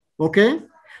 okay?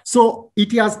 So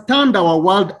it has turned our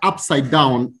world upside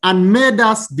down and made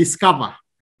us discover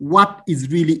what is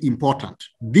really important.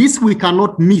 This we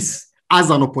cannot miss as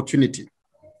an opportunity.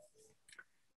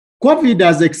 COVID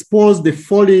has exposed the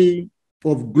folly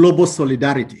of global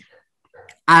solidarity,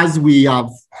 as we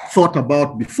have thought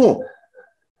about before.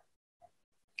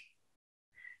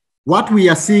 What we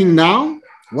are seeing now,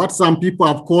 what some people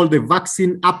have called the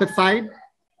vaccine appetite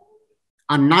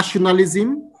and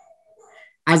nationalism,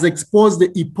 has exposed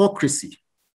the hypocrisy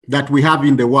that we have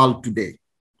in the world today.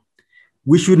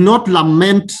 We should not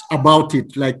lament about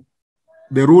it like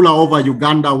the ruler over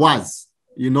Uganda was,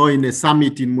 in a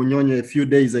summit in Munyonyo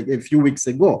a few weeks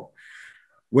ago,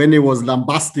 when he was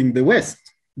lambasting the West.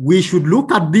 We should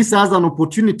look at this as an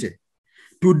opportunity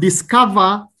to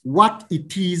discover what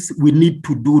it is we need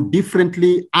to do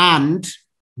differently and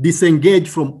disengage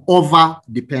from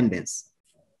over-dependence.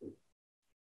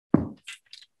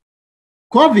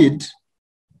 COVID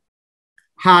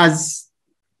has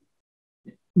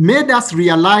made us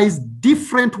realize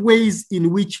different ways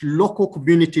in which local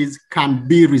communities can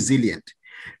be resilient.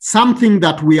 Something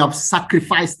that we have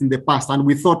sacrificed in the past, and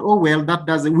we thought, oh, well,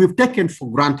 we've taken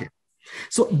for granted.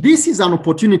 So this is an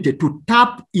opportunity to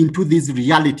tap into these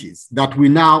realities that we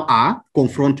now are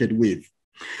confronted with.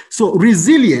 So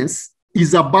resilience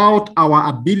is about our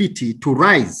ability to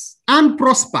rise and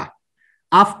prosper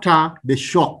after the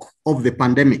shock of the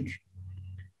pandemic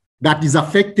that is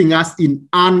affecting us in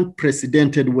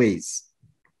unprecedented ways.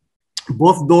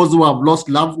 Both those who have lost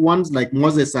loved ones, like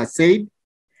Moses has said,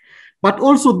 but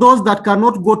also those that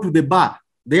cannot go to the bar.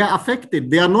 They are affected.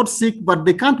 They are not sick, but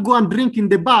they can't go and drink in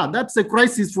the bar. That's a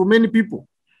crisis for many people.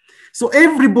 So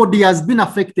everybody has been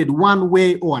affected one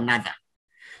way or another.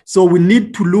 So we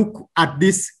need to look at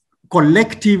this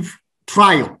collective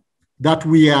trial that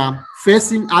we are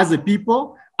facing as a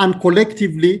people and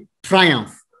collectively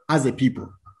triumph as a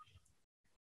people.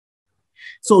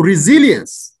 So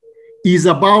resilience is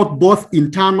about both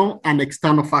internal and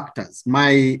external factors.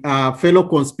 My fellow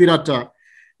conspirator,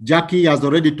 Jackie, has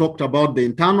already talked about the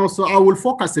internal, so I will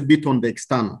focus a bit on the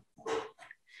external.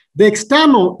 The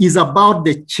external is about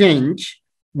the change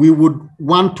we would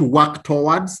want to work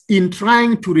towards in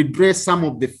trying to redress some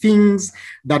of the things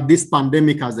that this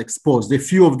pandemic has exposed. A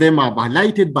few of them are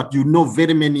highlighted, but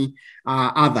very many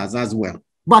others as well.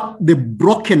 But the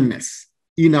brokenness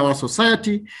in our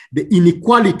society, the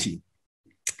inequality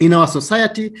in our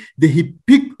society, the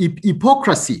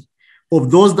hypocrisy of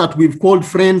those that we've called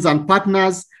friends and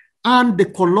partners, and the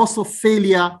colossal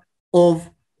failure of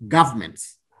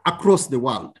governments across the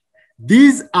world.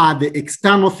 These are the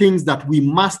external things that we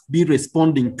must be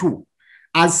responding to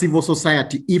as civil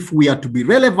society if we are to be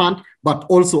relevant, but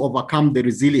also overcome the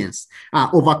resilience,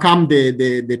 overcome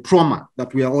the trauma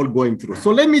that we are all going through.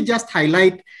 So let me just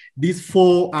highlight these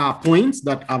 4 points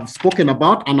that I've spoken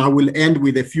about, and I will end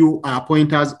with a few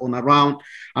pointers on around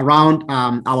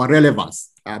our relevance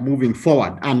moving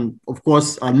forward. And of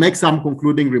course, I'll make some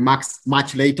concluding remarks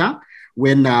much later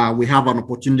when we have an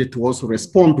opportunity to also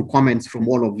respond to comments from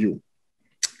all of you.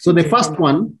 So the first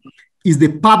one is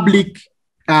the public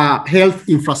health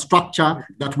infrastructure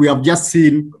that we have just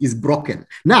seen is broken.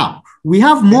 Now, we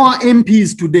have more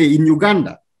MPs today in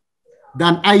Uganda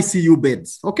than ICU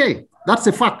beds. Okay, that's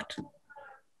a fact.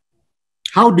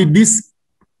 How did this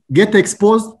get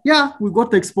exposed? Yeah, we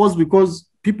got exposed because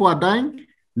people are dying,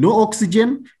 no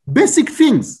oxygen, basic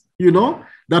things,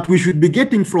 that we should be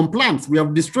getting from plants. We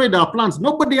have destroyed our plants.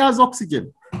 Nobody has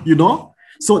oxygen,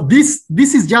 So this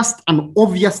is just an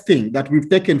obvious thing that we've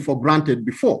taken for granted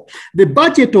before. The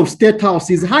budget of State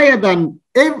House is higher than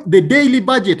the daily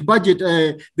budget.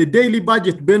 The daily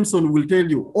budget, Benson will tell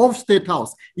you, of State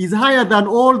House is higher than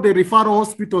all the referral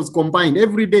hospitals combined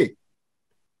every day.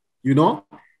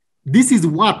 This is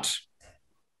what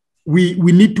we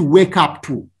need to wake up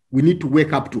to. We need to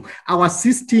wake up to. Our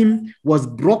system was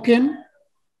broken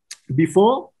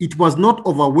before. It was not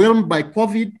overwhelmed by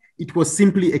COVID. It was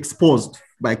simply exposed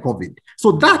by COVID.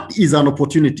 So that is an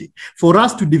opportunity for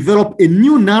us to develop a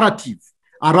new narrative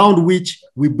around which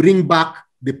we bring back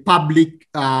the public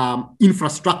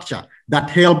infrastructure that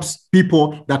helps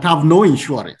people that have no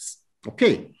insurance.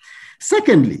 Okay.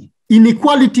 Secondly,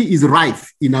 inequality is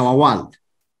rife in our world.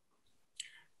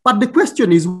 But the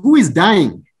question is, who is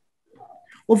dying?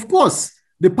 Of course,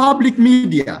 the public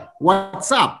media,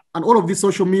 WhatsApp, and all of these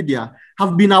social media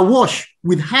have been awash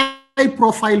with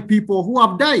high-profile people who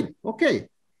have died. Okay,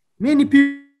 many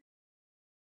people,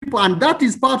 and that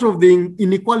is part of the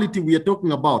inequality we are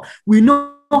talking about. We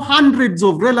know hundreds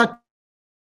of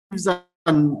relatives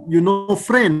and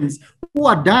friends who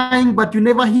are dying, but you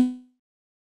never hear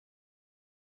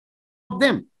of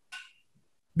them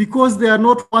because they are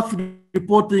not worth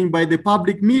reporting by the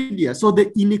public media. So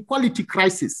the inequality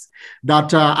crisis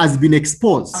that has been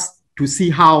exposed to see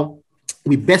how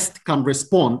we best can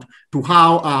respond to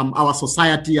how our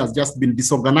society has just been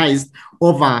disorganized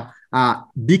over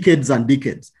decades and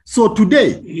decades. So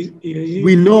today,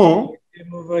 we know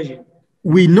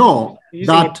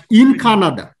that in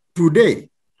Canada today,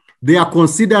 they are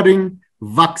considering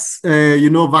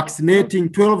vaccinating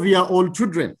 12-year-old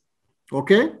children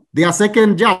okay? They are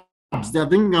second jabs. They are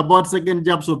thinking about second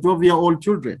jabs of 12-year-old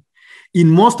children. In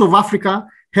most of Africa,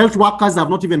 health workers have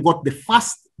not even got the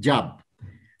first jab.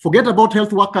 Forget about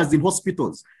health workers in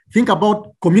hospitals. Think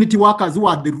about community workers who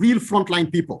are the real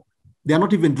frontline people. They are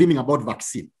not even dreaming about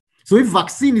vaccine. So if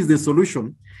vaccine is the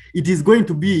solution, it is going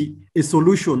to be a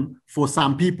solution for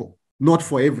some people, not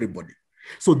for everybody.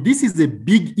 So this is a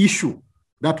big issue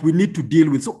that we need to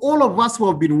deal with. So all of us who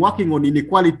have been working on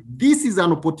inequality, this is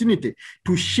an opportunity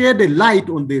to shed a light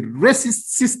on the racist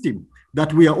system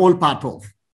that we are all part of.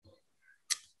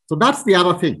 So that's the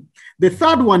other thing. The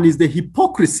third one is the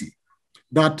hypocrisy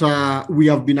that we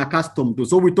have been accustomed to.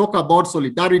 So we talk about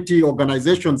solidarity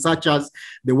organizations such as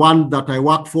the one that I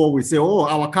work for. We say, oh,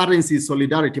 our currency is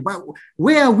solidarity. But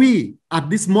where are we at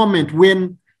this moment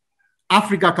when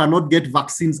Africa cannot get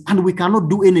vaccines and we cannot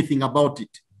do anything about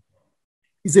it?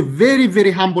 It's a very,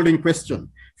 very humbling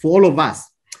question for all of us.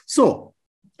 So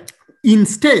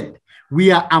instead,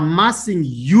 we are amassing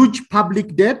huge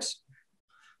public debt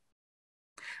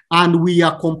and we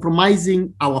are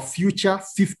compromising our future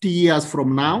 50 years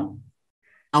from now.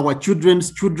 Our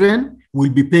children's children will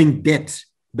be paying debt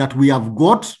that we have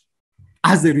got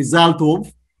as a result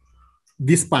of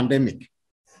this pandemic.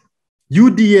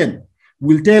 UDN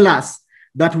will tell us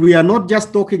that we are not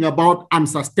just talking about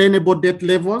unsustainable debt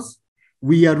levels,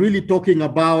 we are really talking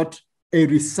about a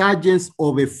resurgence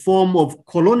of a form of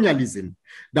colonialism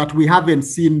that we haven't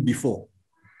seen before.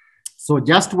 So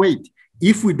just wait.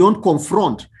 If we don't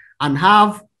confront and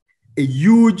have a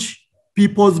huge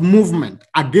people's movement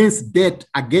against debt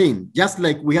again, just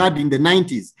like we had in the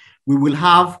 90s, we will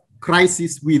have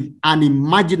crisis with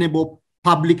unimaginable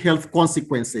public health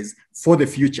consequences for the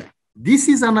future. This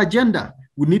is an agenda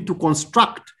we need to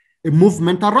construct a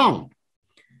movement around.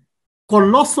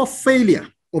 Colossal failure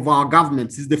of our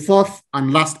governments is the fourth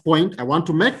and last point I want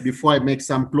to make before I make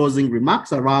some closing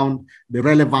remarks around the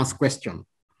relevance question.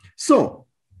 So,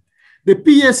 the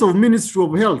PS of Ministry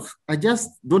of Health, I just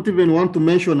don't even want to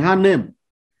mention her name.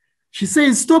 She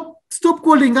says, stop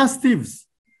calling us thieves.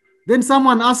 Then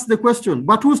someone asks the question,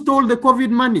 but who stole the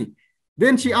COVID money?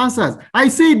 Then she answers, I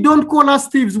say, don't call us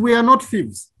thieves. We are not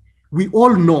thieves. We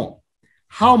all know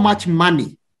how much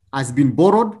money has been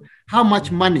borrowed, how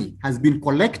much money has been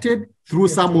collected through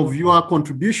some of your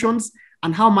contributions,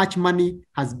 and how much money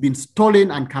has been stolen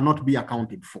and cannot be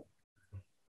accounted for.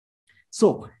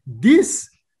 So this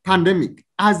pandemic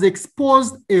has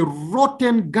exposed a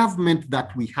rotten government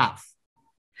that we have.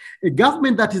 A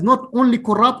government that is not only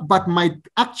corrupt, but might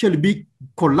actually be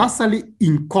colossally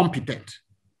incompetent.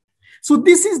 So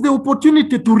this is the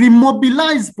opportunity to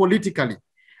remobilize politically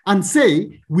and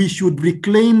say we should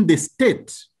reclaim the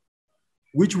state,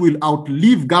 which will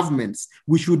outlive governments.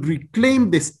 We should reclaim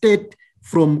the state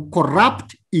from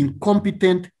corrupt,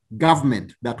 incompetent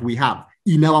government that we have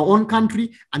in our own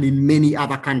country and in many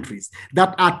other countries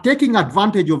that are taking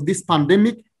advantage of this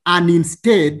pandemic and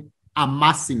instead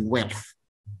amassing wealth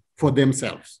for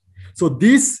themselves. So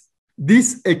this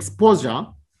exposure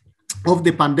of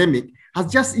the pandemic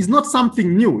is not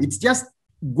something new. It's just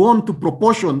gone to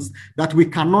proportions that we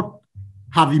cannot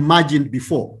have imagined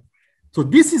before. So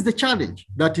this is the challenge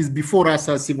that is before us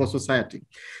as civil society.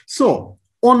 So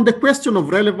on the question of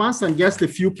relevance, and just a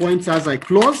few points as I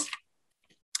close.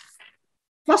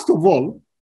 First of all,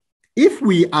 if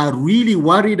we are really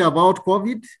worried about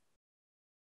COVID,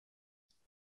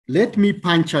 let me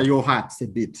puncture your hearts a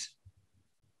bit.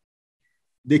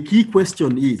 The key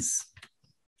question is,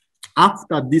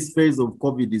 after this phase of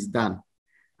COVID is done,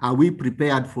 are we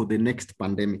prepared for the next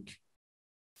pandemic?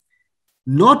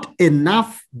 Not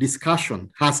enough discussion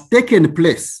has taken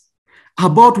place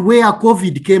about where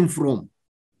COVID came from.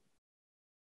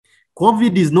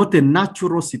 COVID is not a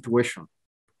natural situation.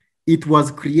 It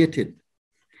was created.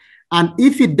 And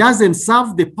if it doesn't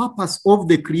serve the purpose of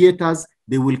the creators,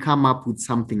 they will come up with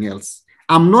something else.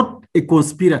 I'm not a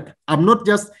conspirator. I'm not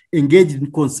just engaged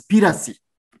in conspiracy.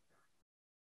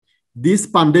 This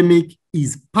pandemic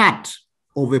is part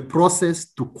of a process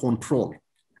to control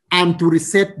and to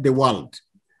reset the world.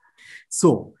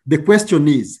 So the question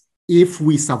is, if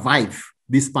we survive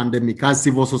this pandemic as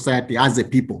civil society, as a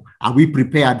people, are we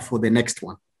prepared for the next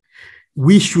one?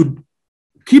 We should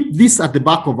keep this at the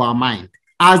back of our mind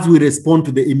as we respond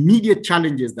to the immediate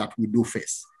challenges that we do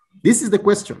face. This is the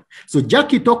question. So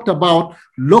Jackie talked about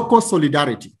local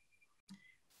solidarity.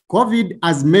 COVID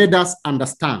has made us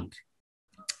understand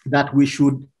that we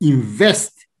should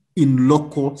invest in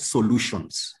local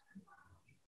solutions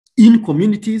in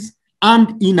communities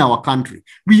and in our country.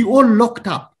 We all locked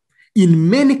up. In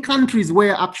many countries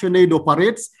where ActionAid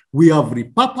operates, we have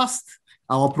repurposed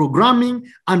our programming,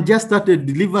 and just started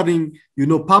delivering,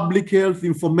 public health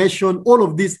information, all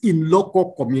of this in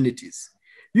local communities.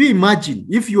 You imagine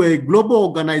if you are a global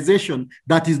organization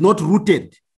that is not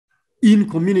rooted in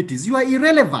communities, you are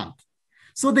irrelevant.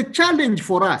 So the challenge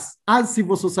for us as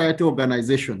civil society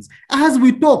organizations, as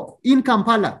we talk in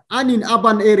Kampala and in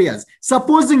urban areas,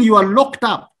 supposing you are locked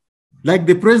up, like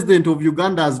the president of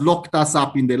Uganda has locked us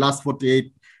up in the last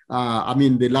 48, I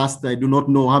do not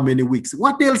know how many weeks.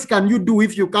 What else can you do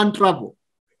if you can't travel?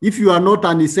 If you are not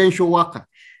an essential worker?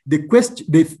 The question,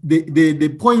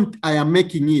 the point I am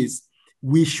making is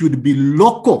we should be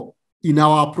local in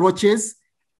our approaches,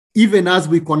 even as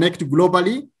we connect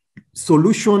globally.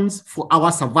 Solutions for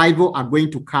our survival are going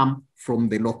to come from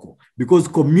the local, because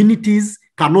communities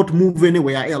cannot move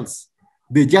anywhere else.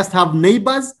 They just have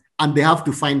neighbors and they have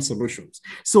to find solutions.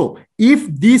 So if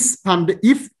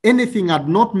anything had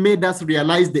not made us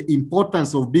realize the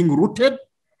importance of being rooted,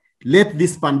 let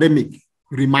this pandemic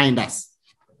remind us.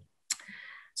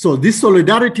 So this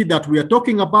solidarity that we are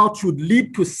talking about should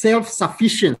lead to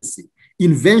self-sufficiency,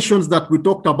 inventions that we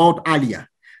talked about earlier,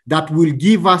 that will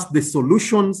give us the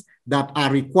solutions that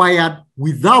are required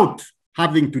without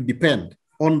having to depend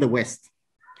on the West.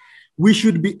 We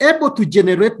should be able to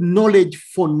generate knowledge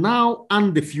for now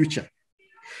and the future.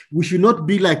 We should not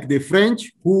be like the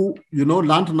French who,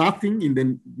 learned nothing in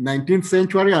the 19th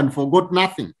century and forgot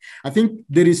nothing. I think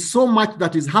there is so much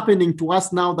that is happening to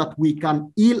us now that we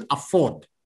can ill afford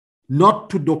not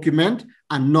to document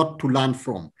and not to learn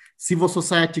from. Civil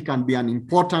society can be an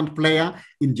important player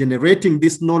in generating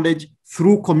this knowledge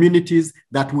through communities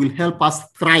that will help us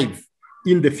thrive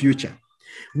in the future.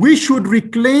 We should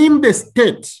reclaim the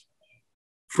state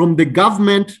from the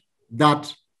government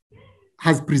that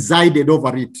has presided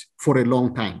over it for a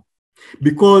long time,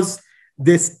 because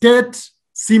the state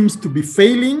seems to be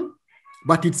failing,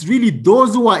 but it's really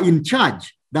those who are in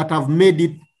charge that have made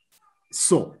it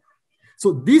so.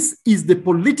 So this is the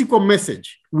political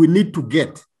message we need to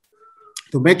get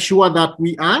to make sure that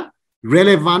we are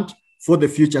relevant for the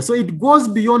future. So it goes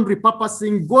beyond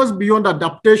repurposing, goes beyond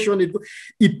adaptation.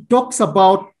 It talks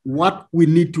about what we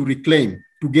need to reclaim,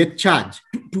 to get charge,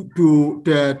 to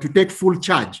take full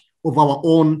charge of our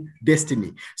own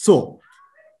destiny. So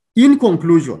in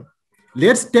conclusion,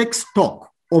 let's take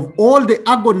stock of all the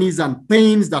agonies and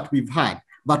pains that we've had,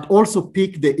 but also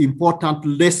pick the important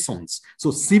lessons.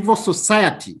 So civil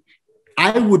society,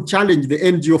 I would challenge the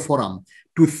NGO Forum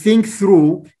to think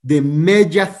through the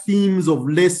major themes of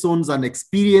lessons and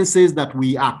experiences that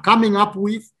we are coming up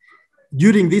with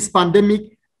during this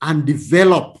pandemic, and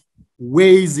develop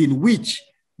ways in which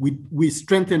we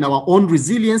strengthen our own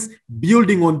resilience,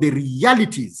 building on the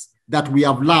realities that we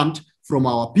have learned from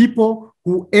our people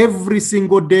who every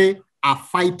single day are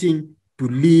fighting to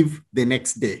live the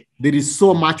next day. There is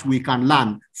so much we can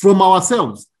learn from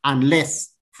ourselves and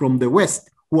less from the West,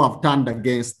 who have turned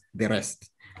against the rest.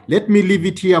 Let me leave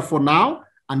it here for now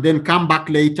and then come back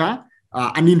later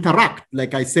and interact,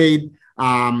 like I said,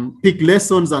 pick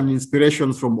lessons and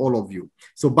inspirations from all of you.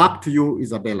 So back to you,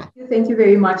 Isabella. Thank you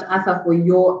very much, Arthur, for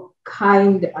your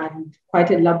kind and quite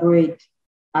elaborate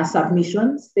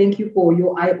submissions. Thank you for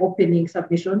your eye-opening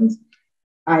submissions.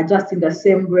 Just in the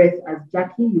same breath as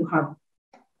Jackie, you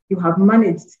have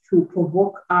managed to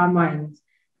provoke our minds.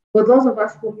 For those of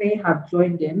us who may have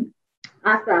joined in,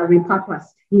 Arthur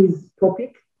repurposed his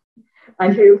topic,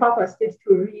 and he repurposed it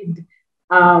to read,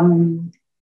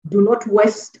 Do Not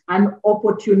Waste an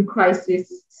Opportune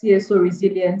Crisis, CSO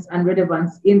Resilience and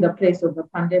Relevance in the Place of the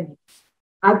Pandemic.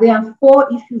 There are 4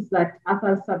 issues that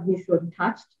Arthur's submission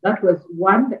touched. That was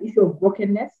 1, the issue of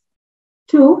brokenness;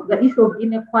 2, the issue of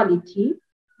inequality;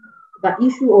 the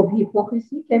issue of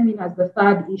hypocrisy came in as the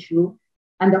 3rd issue;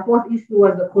 and the 4th issue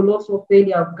was the colossal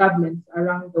failure of governments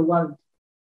around the world.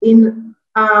 In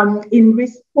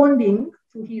responding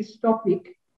to his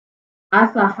topic,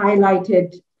 Arthur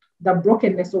highlighted the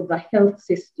brokenness of the health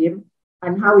system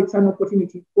and how it's an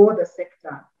opportunity for the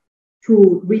sector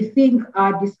to rethink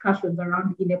our discussions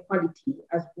around inequality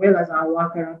as well as our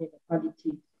work around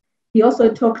inequality. He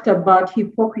also talked about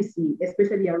hypocrisy,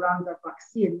 especially around the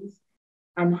vaccines,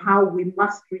 and how we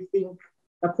must rethink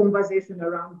the conversation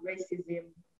around racism,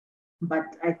 but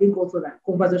I think also that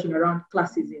conversation around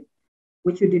classism,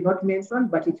 which you did not mention,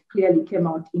 but it clearly came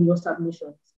out in your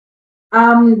submissions.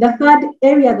 The 3rd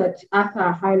area that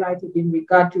Arthur highlighted in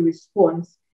regard to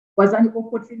response was an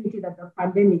opportunity that the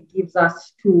pandemic gives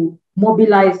us to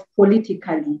mobilize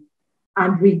politically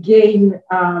and regain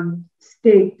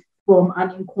state from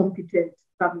an incompetent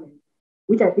government,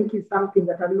 which I think is something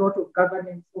that a lot of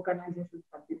governance organizations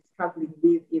have been struggling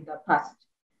with in the past.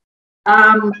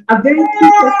 A very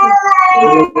key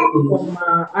question from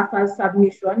Arthur's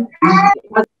submission.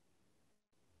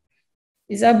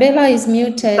 Isabella is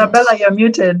muted. Isabella, you're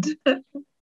muted. But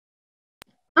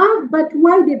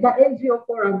why did the NGO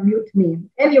forum mute me?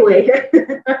 Anyway,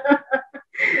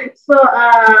 so,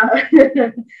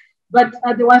 but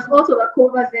there was also a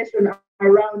conversation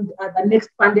around the next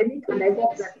pandemic, and I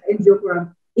hope that the NGO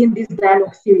forum in this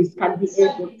dialogue series can be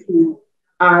able to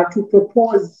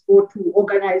propose or to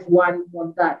organize one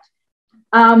on that.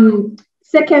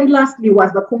 Second, lastly,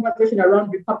 was the conversation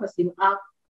around repurposing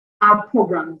our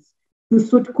programs to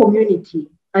suit community.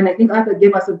 And I think Arthur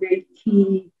gave us a very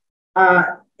key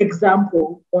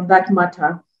example on that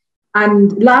matter.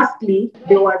 And lastly,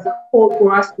 there was a call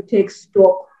for us to take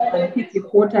stock and pick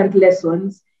important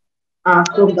lessons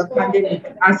from the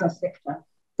pandemic as a sector.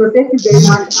 So thank you very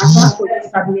much, Arthur, for your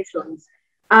submissions.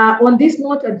 On this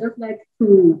note, I'd just like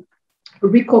to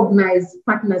recognize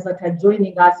partners that are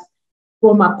joining us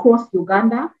from across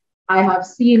Uganda. I have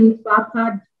seen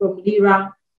FAPAD from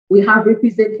Lira. We have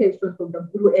representation from the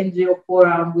Blue NGO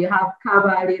Forum. We have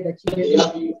Kabale, the chief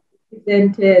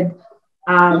represented.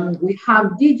 We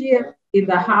have DGF in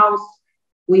the house.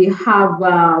 We have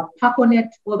Paconet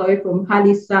all the way from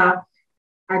Halisa.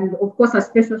 And of course, a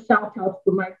special shout out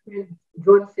to my friend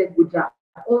John Seguja,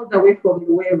 all the way from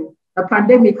Luweru. The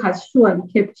pandemic has surely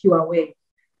kept you away,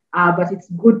 but it's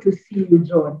good to see you,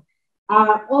 John.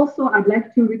 Also, I'd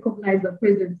like to recognize the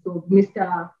presence of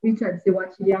Mr. Richard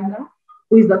Sewachiyanga,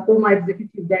 who is the former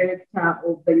executive director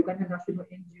of the Uganda National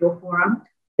NGO Forum.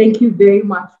 Thank you very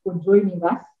much for joining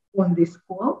us on this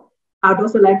call. I'd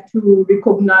also like to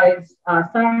recognize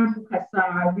Sarah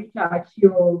Mukasa, Rita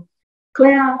Achio,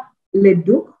 Claire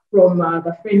Leduc from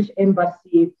the French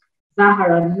Embassy,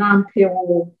 Zahara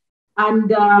Nampeo, and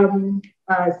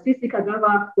Sisi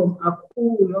Kagaba from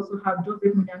Aku. We also have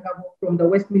Joseph Munyangabo from the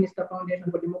Westminster Foundation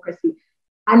for Democracy.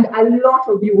 And a lot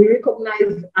of you, we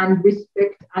recognize and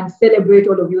respect and celebrate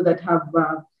all of you that have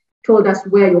told us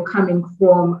where you're coming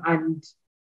from and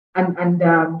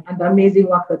the amazing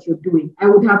work that you're doing. I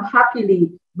would have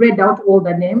happily read out all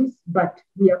the names, but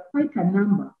we are quite a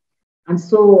number. And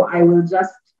so I will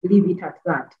just leave it at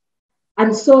that.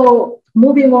 And so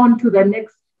moving on to the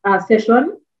next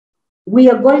session, we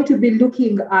are going to be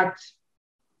looking at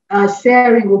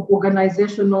sharing of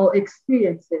organizational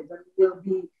experiences, and we'll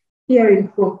be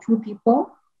hearing from two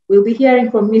people. We'll be hearing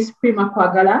from Ms. Prima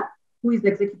Kwagala, who is the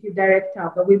Executive Director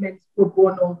of the Women's Pro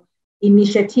Bono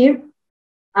Initiative.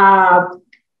 I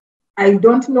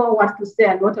don't know what to say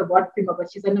a lot about Prima,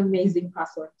 but she's an amazing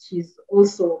person. She's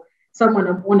also someone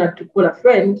I'm honored to call a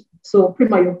friend. So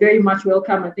Prima, you're very much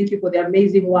welcome, and thank you for the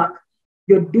amazing work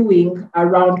you're doing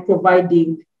around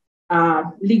providing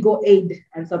legal aid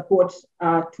and support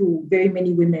to very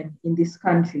many women in this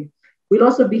country. We'll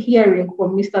also be hearing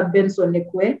from Mr. Benson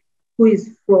Nekwe, who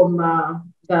is from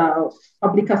the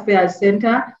Public Affairs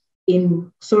Center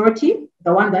in Soroti,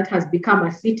 the one that has become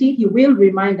a city. He will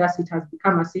remind us it has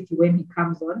become a city when he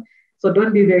comes on. So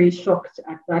don't be very shocked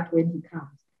at that when he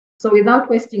comes. So without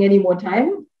wasting any more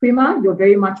time, Prima, you're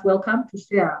very much welcome to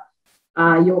share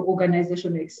your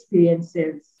organizational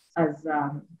experiences as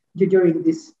during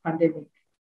this pandemic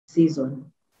season.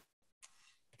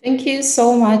 Thank you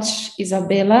so much,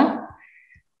 Isabella.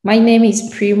 My name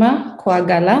is Prima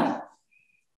Kwagala.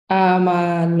 I'm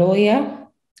a lawyer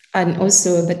and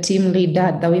also the team leader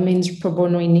at the Women's Pro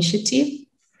Bono Initiative.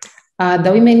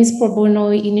 The Women's Pro Bono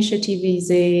Initiative is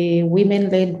a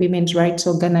women-led women's rights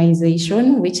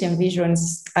organization which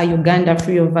envisions a Uganda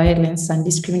free of violence and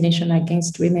discrimination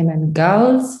against women and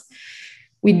girls.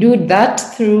 We do that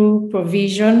through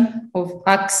provision of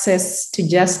access to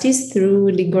justice through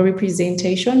legal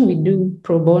representation. We do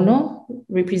pro bono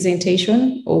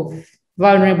representation of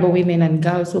vulnerable women and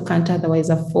girls who can't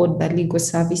otherwise afford the legal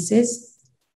services.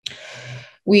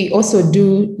 We also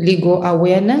do legal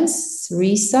awareness,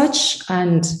 research,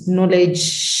 and knowledge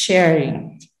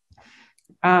sharing.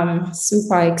 I'm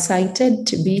super excited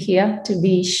to be here, to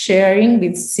be sharing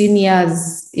with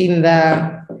seniors in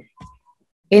the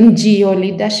NGO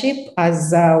leadership,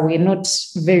 as we're not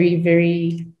very,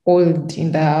 very old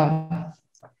in the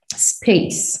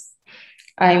space.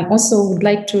 I also would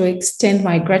like to extend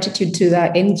my gratitude to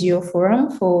the NGO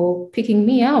Forum for picking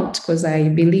me out, because I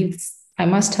believe I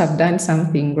must have done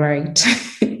something right.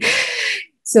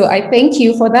 So I thank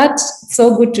you for that.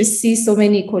 So good to see so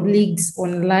many colleagues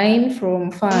online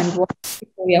from far and wide.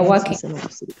 We are working in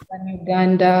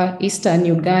Uganda, Eastern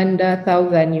Uganda,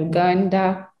 Southern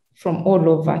Uganda, from all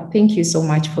over. Thank you so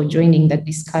much for joining the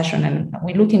discussion, and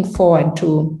we're looking forward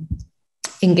to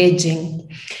engaging.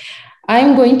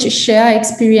 I'm going to share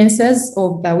experiences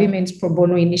of the Women's Pro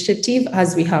Bono Initiative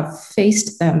as we have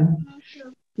faced them.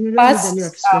 First,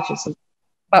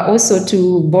 but also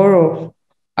to borrow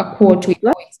a quote we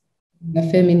know in the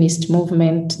feminist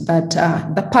movement, that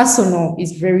the personal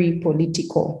is very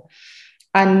political.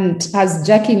 And as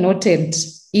Jackie noted,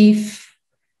 if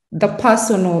the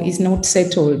personal is not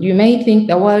settled, you may think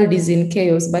the world is in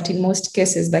chaos, but in most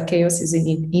cases, the chaos is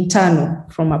internal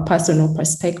from a personal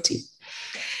perspective.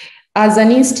 As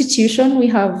an institution, we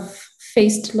have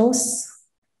faced loss.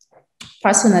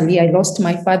 Personally, I lost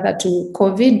my father to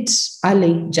COVID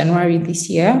early January this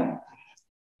year.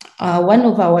 One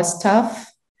of our staff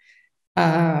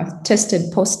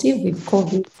tested positive with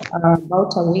COVID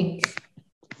about 2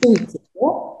 weeks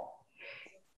ago.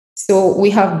 So we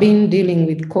have been dealing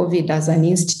with COVID as an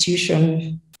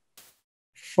institution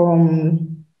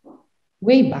from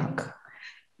way back.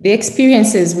 The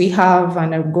experiences we have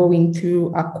and are going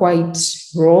through are quite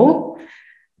raw.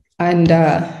 And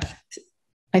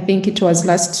I think it was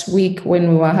last week when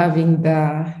we were having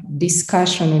the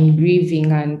discussion on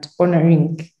grieving and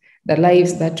honoring the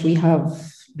lives that we have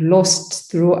lost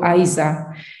through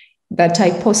ISA, that I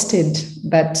posted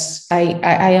that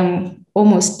I am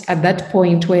almost at that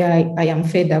point where I am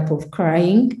fed up of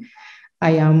crying.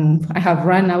 I have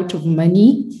run out of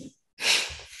money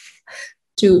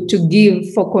to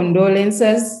give for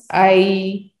condolences.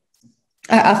 I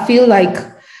feel like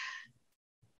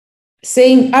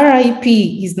saying RIP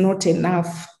is not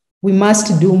enough. We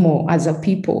must do more as a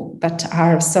people that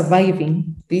are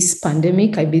surviving this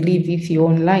pandemic. I believe if you're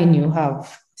online, you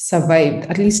have survived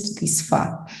at least this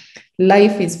far.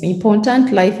 Life is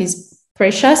important, life is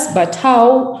precious, but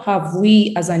how have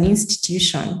we as an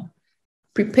institution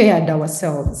prepared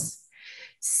ourselves?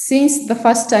 Since the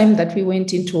first time that we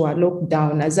went into a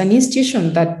lockdown, as an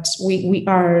institution that we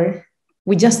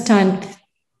just turned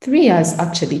 3 years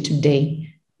actually today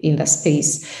in the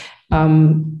space.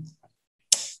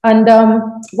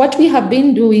 What we have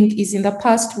been doing is, in the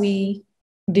past, we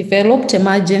developed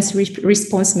emergency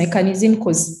response mechanism,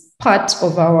 because part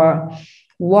of our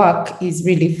work is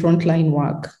really frontline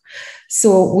work.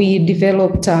 So we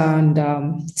developed and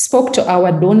spoke to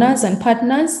our donors and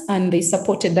partners, and they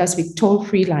supported us with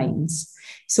toll-free lines.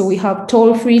 So we have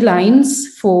toll-free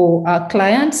lines for our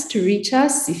clients to reach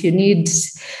us if you need.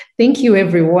 Thank you,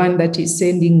 everyone that is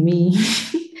sending me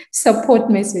support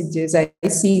messages. I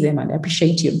see them and I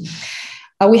appreciate you.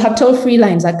 We have toll-free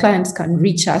lines. Our clients can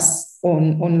reach us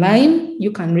online.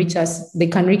 You can reach us. They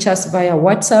can reach us via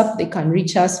WhatsApp. They can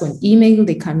reach us on email.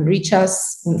 They can reach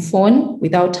us on phone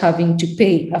without having to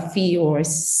pay a fee or a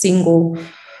single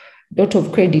dot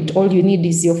of credit. All you need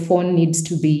is your phone needs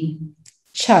to be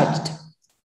charged.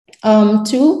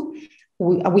 Two,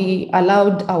 we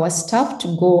allowed our staff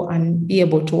to go and be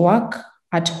able to work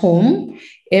at home.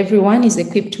 Everyone is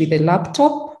equipped with a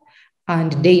laptop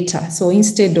and data. So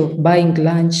instead of buying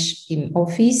lunch in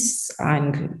office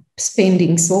and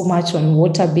spending so much on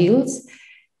water bills,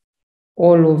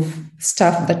 all of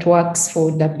staff that works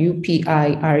for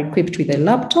WPI are equipped with a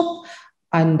laptop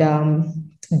and a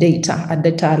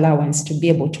data allowance to be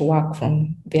able to work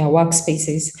from their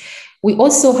workspaces. We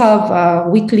also have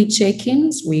weekly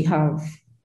check-ins. We have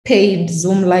paid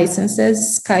Zoom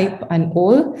licenses, Skype and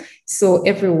all. So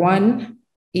everyone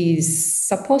is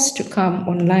supposed to come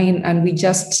online, and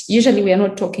usually we are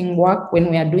not talking work when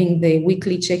we are doing the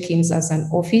weekly check-ins as an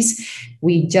office.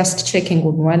 We just checking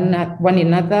on one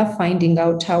another, finding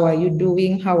out how are you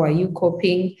doing, how are you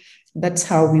coping. That's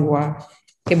how we were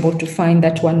able to find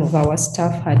that one of our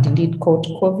staff had indeed caught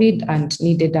COVID and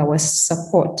needed our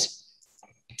support.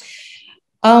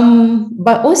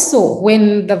 But also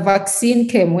when the vaccine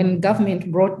came, when government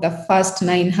brought the first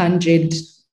 900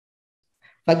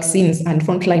 vaccines, and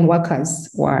frontline workers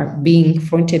were being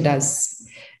fronted as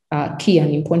key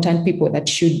and important people that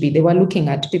should be. They were looking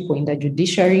at people in the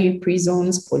judiciary,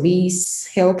 prisons, police,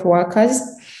 health workers.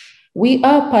 We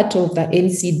are part of the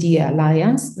NCD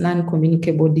Alliance,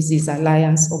 Non-Communicable Disease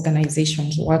Alliance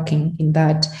organizations working in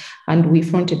that. And we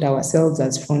fronted ourselves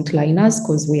as frontliners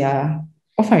because we are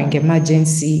offering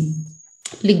emergency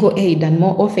legal aid. And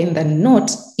more often than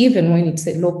not, even when it's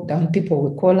a lockdown, people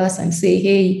will call us and say,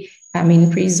 hey, I'm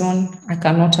in prison, I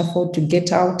cannot afford to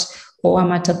get out, or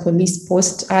I'm at a police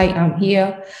post, I am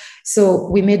here. So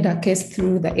we made a case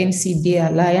through the NCD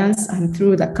Alliance and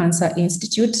through the Cancer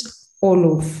Institute.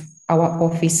 All of our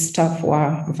office staff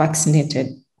were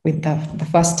vaccinated with the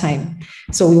first time.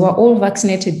 So we were all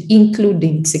vaccinated,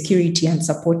 including security and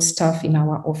support staff in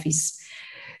our office.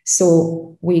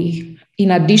 So we,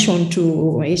 in addition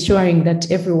to ensuring that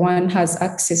everyone has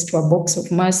access to a box of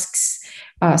masks,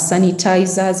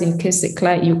 sanitizers in case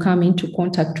you come into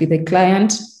contact with a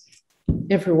client.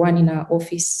 Everyone in our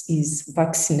office is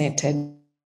vaccinated.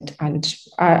 And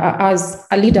as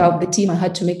a leader of the team, I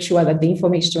had to make sure that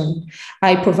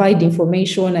I provide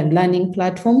information and learning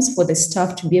platforms for the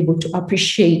staff to be able to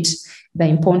appreciate the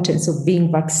importance of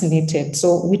being vaccinated.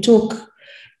 So we took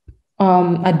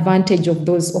advantage of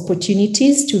those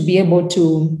opportunities to be able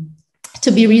to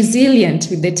be resilient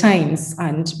with the times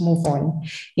and move on.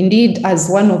 Indeed, as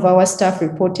one of our staff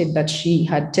reported that she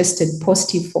had tested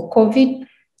positive for COVID,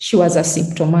 she was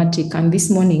asymptomatic. And this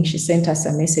morning she sent us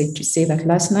a message to say that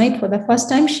last night, for the first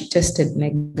time, she tested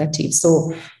negative.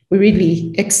 So we're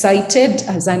really excited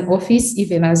as an office,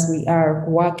 even as we are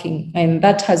working. And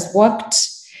that has worked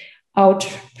out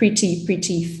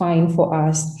pretty fine for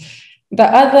us. The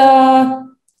other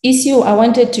issue I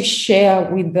wanted to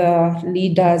share with the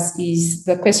leaders is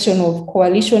the question of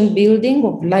coalition building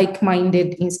of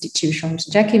like-minded institutions.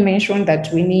 Jackie mentioned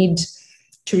that we need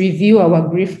to review our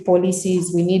grief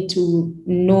policies. We need to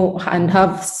know and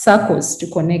have circles to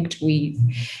connect with.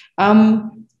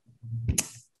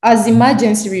 As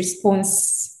emergency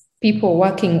response people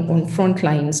working on front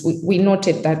lines, we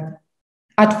noted that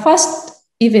at first,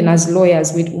 even as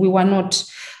lawyers, we were not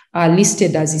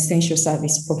listed as essential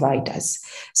service providers.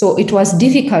 So it was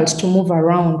difficult to move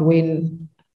around when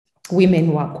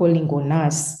women were calling on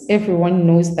us. Everyone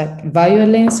knows that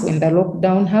violence, when the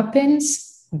lockdown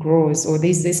happens, grows, or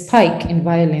there's a spike in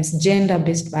violence,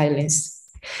 gender-based violence.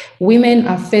 Women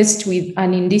are faced with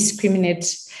an indiscriminate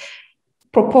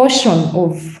proportion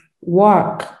of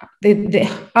work, the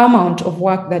amount of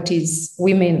work that is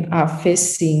women are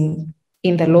facing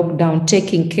in the lockdown,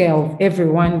 taking care of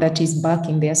everyone that is back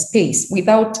in their space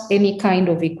without any kind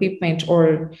of equipment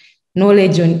or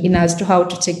knowledge in as to how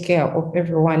to take care of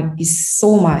everyone is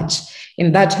so much.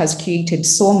 And that has created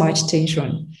so much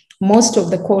tension. Most of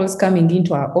the calls coming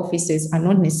into our offices are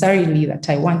not necessarily that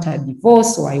I want a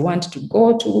divorce or I want to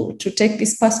go to take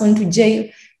this person to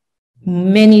jail.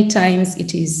 Many times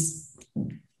it is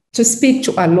to speak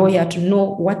to a lawyer to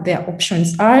know what their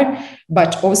options are,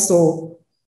 but also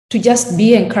to just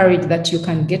be encouraged that you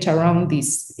can get around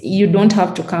this. You don't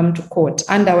have to come to court.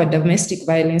 Under our Domestic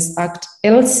Violence Act,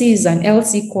 LCs and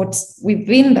LC courts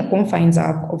within the confines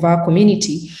of our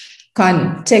community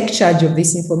can take charge of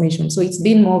this information. So it's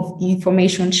been more of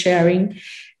information sharing,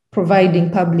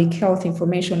 providing public health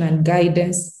information and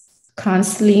guidance,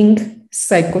 counseling,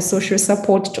 psychosocial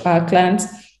support to our clients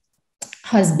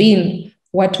has been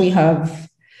what we have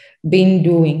been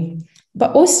doing.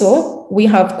 But also we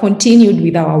have continued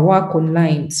with our work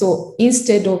online. So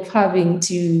instead of having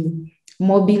to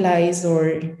mobilize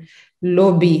or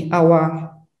lobby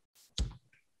our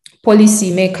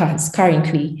policymakers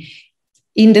currently,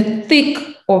 in the thick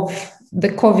of the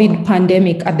COVID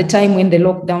pandemic, at the time when the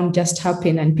lockdown just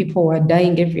happened and people were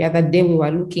dying every other day, we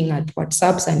were looking at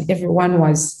WhatsApps and everyone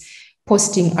was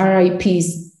posting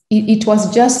RIPs. It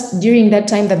was just during that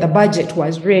time that the budget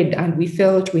was read and we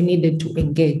felt we needed to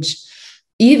engage.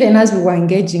 Even as we were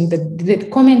engaging, the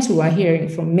comments we were hearing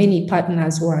from many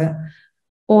partners were,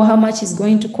 oh, how much is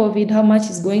going to COVID? How much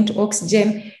is going to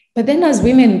oxygen? But then as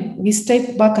women, we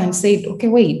stepped back and said, okay,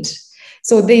 wait.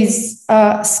 So there's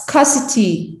a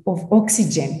scarcity of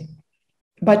oxygen,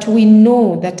 but we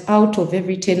know that out of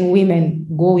every 10 women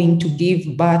going to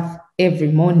give birth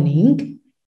every morning,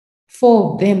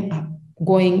 4 of them are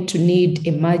going to need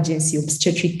emergency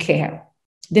obstetric care.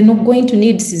 They're not going to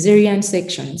need cesarean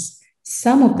sections.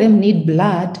 Some of them need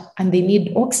blood and they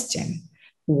need oxygen.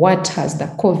 What has the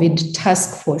COVID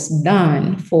task force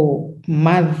done for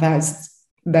mothers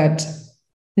that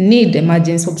need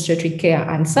emergency obstetric care,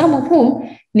 and some of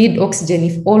whom need oxygen,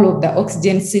 if all of the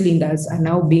oxygen cylinders are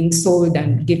now being sold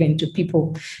and given to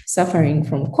people suffering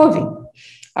from COVID?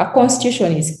 Our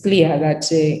constitution is clear that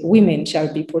women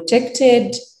shall be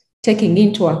protected, taking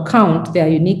into account their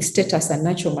unique status and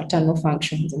natural maternal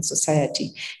functions in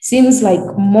society. Seems like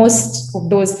most of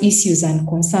those issues and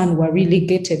concerns were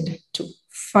relegated to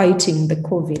fighting the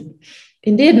COVID.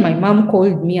 Indeed, my mom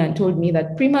called me and told me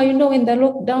that, Prima, you know, when the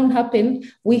lockdown happened,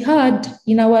 we heard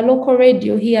in our local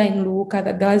radio here in Luuka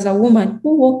that there was a woman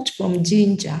who walked from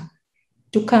Jinja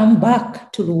to come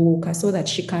back to Luuka so that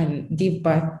she can give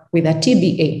birth with a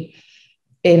TBA.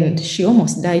 And she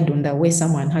almost died on the way.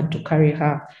 Someone had to carry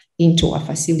her into a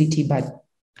facility. But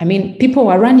I mean, people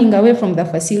were running away from the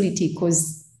facility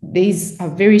because there is a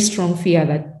very strong fear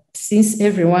that since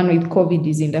everyone with COVID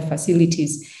is in the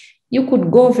facilities, you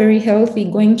could go very healthy,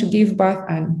 going to give birth,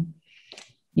 and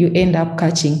you end up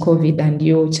catching COVID, and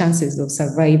your chances of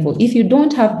survival, if you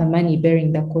don't have the money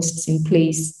bearing the costs in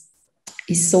place,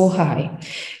 is so high.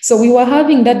 So we were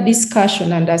having that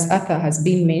discussion, and as Arthur has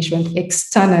been mentioned,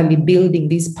 externally building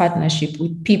this partnership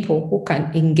with people who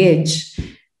can engage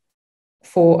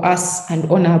for us and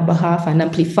on our behalf, and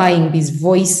amplifying these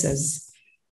voices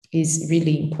is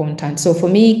really important. So for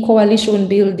me, coalition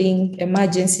building,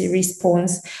 emergency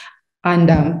response, and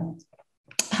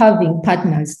having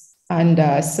partners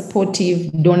and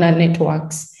supportive donor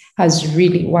networks has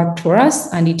really worked for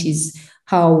us, and it is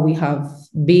how we have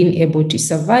been able to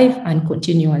survive and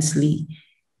continuously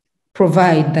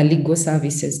provide the legal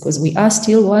services, because we are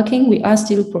still working, we are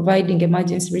still providing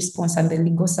emergency response and the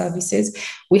legal services.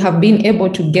 We have been able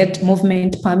to get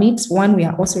movement permits. One, we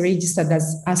are also registered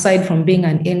as, aside from being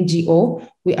an NGO,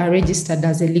 we are registered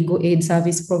as a legal aid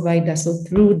service provider. So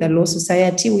through the Law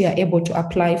Society, we are able to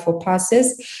apply for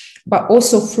passes, but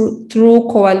also through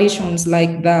coalitions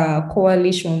like the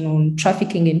Coalition on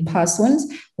Trafficking in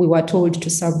Persons. We were told to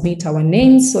submit our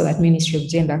names so that Ministry of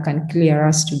Gender can clear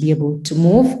us to be able to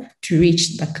move to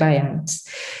reach the clients.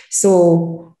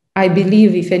 So I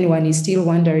believe if anyone is still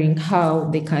wondering how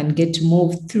they can get to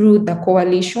move through the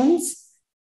coalitions,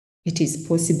 it is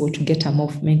possible to get a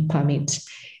movement permit.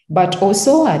 But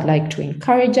also I'd like to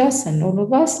encourage us and all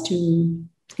of us to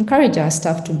encourage our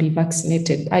staff to be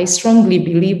vaccinated. I strongly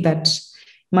believe that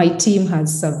my team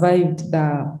has survived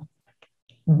the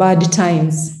bad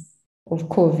times of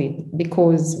COVID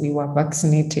because we were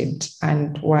vaccinated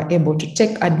and were able to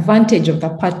take advantage of the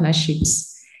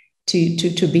partnerships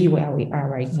to be where we are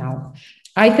right now.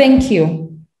 I thank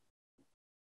you.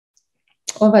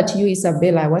 Over to you,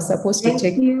 Isabella. I was supposed to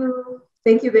take.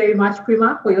 Thank you very much,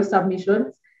 Prima, for your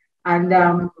submissions. And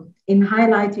in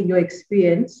highlighting your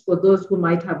experience for those who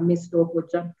might have missed off or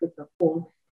jumped with the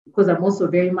call, because I'm also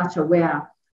very much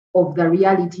aware of the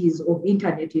realities of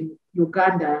internet in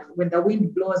Uganda. When the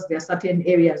wind blows, there are certain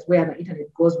areas where the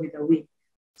internet goes with the wind.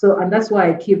 So, and that's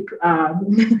why I keep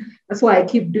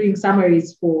doing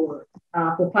summaries for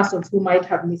persons who might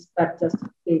have missed that just in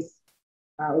case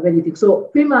of anything. So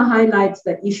Prima highlights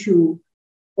the issue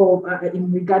of,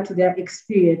 in regard to their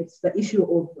experience, the issue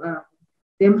of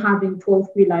them having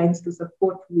 12 free lines to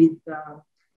support with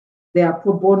their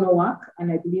pro bono work. And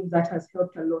I believe that has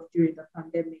helped a lot during the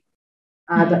pandemic.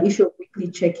 The issue of weekly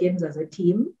check-ins as a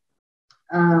team,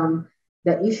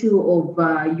 the issue of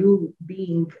you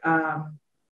being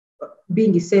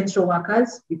essential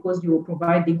workers because you were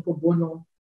providing pro bono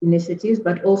initiatives,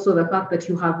 but also the fact that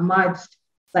you have merged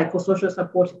psychosocial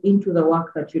support into the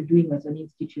work that you're doing as an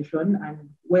institution, and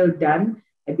well done.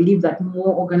 I believe that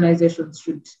more organizations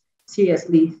should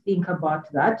seriously think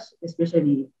about that,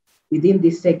 especially within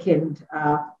the second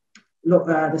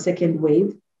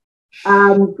wave.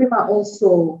 Prima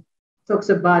also talks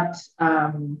about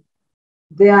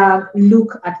their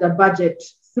look at the budget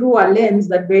through a lens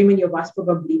that very many of us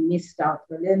probably missed out,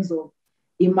 the lens of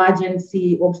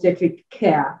emergency obstetric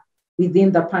care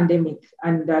within the pandemic,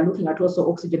 and looking at also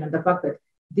oxygen and the fact that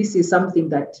this is something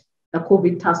that the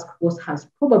COVID task force has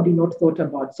probably not thought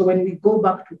about. So when we go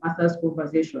back to Arthur's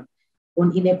conversation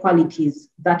on inequalities,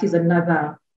 that is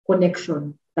another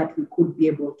connection that we could be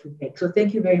able to make. So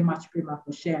thank you very much, Prima,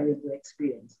 for sharing your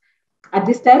experience. At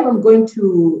this time, I'm going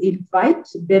to invite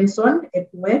Benson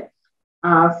Ekwe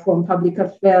from Public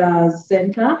Affairs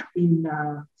Center in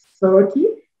Soroti.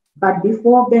 But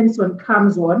before Benson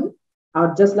comes on, I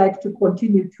would just like to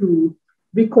continue to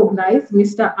recognize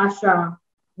Mr. Asha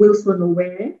Wilson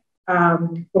Owere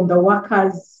from the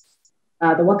Workers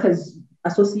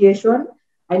Association.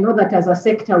 I know that as a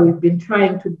sector, we've been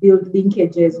trying to build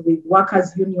linkages with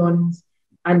workers' unions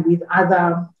and with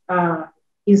other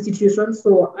institutions.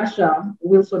 So Asha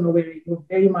Wilson Owere, you're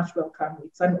very much welcome.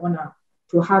 It's an honor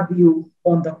to have you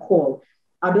on the call.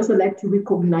 I'd also like to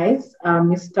recognize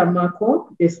Mr. Marco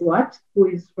Deswat, who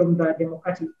is from the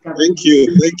Democratic Government.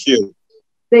 Thank you.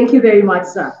 Thank you very much,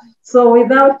 sir. So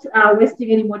without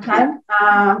wasting any more time,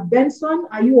 Benson,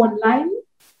 are you online?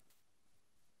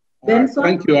 Benson?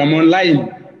 Thank you, I'm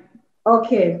online.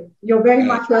 Okay, you're very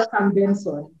much welcome,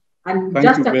 Benson. And Thank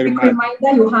just you a very quick much.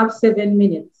 reminder, you have 7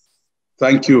 minutes.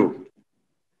 Thank you.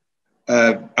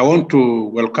 I want to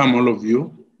welcome all of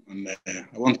you, and I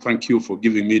want to thank you for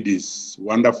giving me this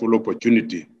wonderful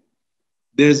opportunity.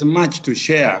 There's much to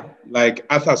share. Like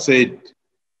Arthur said,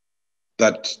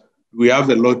 that we have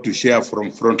a lot to share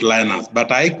from frontliners,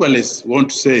 but I equally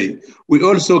want to say, we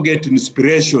also get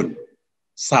inspiration,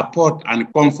 support,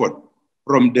 and comfort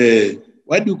from the,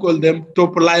 what do you call them,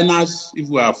 top liners, if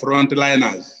we are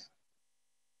frontliners.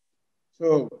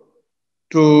 So,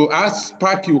 to us,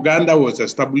 PAC Uganda was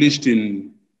established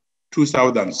in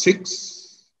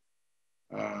 2006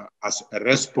 as a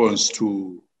response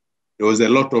to, there was a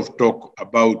lot of talk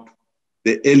about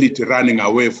the elite running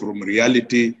away from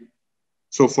reality.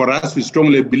 So for us, we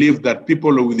strongly believe that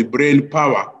people with the brain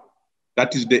power,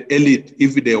 that is the elite,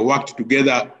 if they work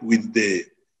together with the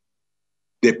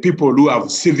people who have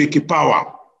civic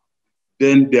power,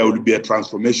 then there will be a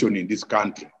transformation in this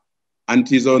country. And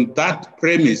it is on that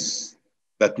premise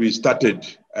that we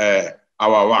started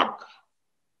our work.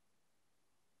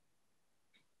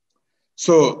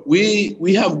 So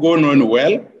we have gone on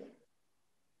well,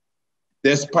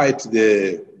 despite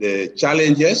the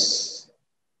challenges.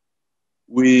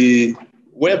 We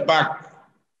were back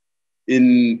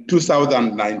in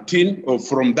 2019, or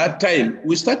from that time,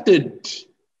 we started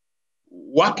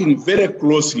working very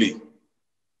closely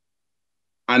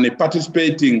and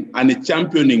participating and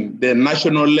championing the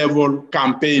national level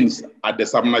campaigns at the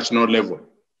subnational level.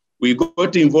 We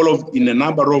got involved in a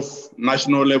number of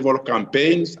national level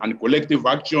campaigns and collective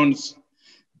actions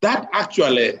that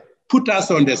actually put us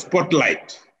on the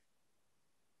spotlight.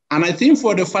 And I think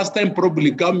for the first time,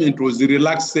 probably government was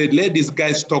relaxed, said, let these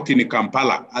guys talk in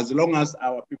Kampala, as long as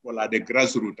our people at the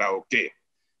grassroots are okay.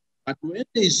 But when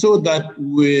they saw that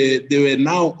there were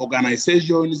now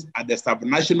organizations at the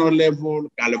subnational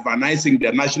level, galvanizing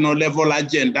the national level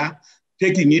agenda,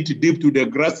 taking it deep to the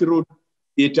grassroots,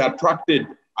 it attracted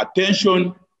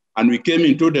attention and we came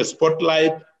into the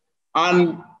spotlight.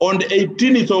 And on the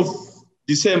 18th of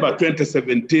December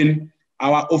 2017,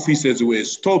 our offices were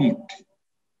stormed.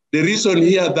 The reason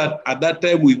here that at that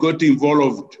time we got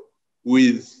involved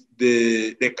with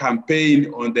the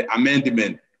campaign on the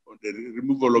amendment, on the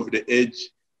removal of the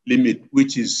age limit,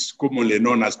 which is commonly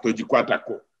known as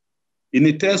Tojikwatako. In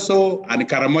Iteso and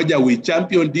Karamoja, we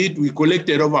championed it. We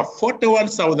collected over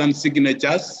 41,000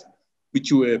 signatures,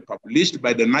 which were published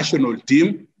by the national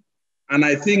team. And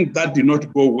I think that did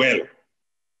not go well.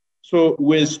 So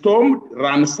we stormed,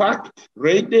 ransacked,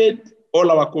 raided, all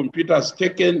our computers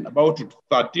taken, about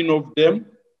 13 of them,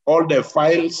 all the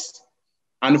files.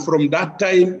 And from that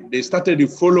time, they started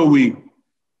following.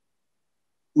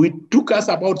 It took us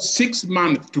about 6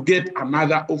 months to get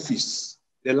another office.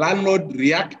 The landlord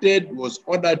reacted, was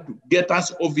ordered to get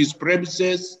us off his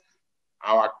premises.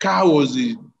 Our car was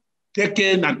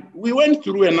taken, and we went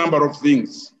through a number of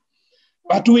things.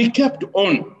 But we kept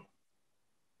on.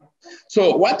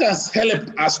 So what has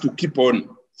helped us to keep on?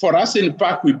 For us in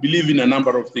PAC, we believe in a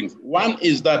number of things. One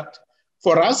is that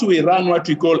for us, we run what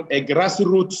we call a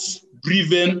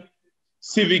grassroots-driven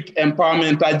civic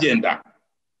empowerment agenda.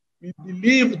 We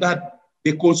believe that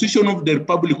the Constitution of the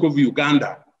Republic of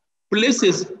Uganda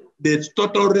places the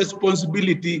total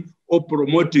responsibility of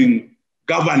promoting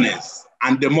governance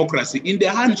and democracy in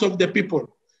the hands of the people.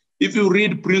 If you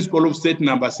read Principle of State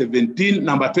number 17,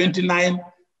 number 29,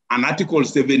 and Article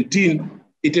 17,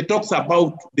 it talks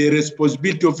about the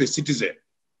responsibility of a citizen.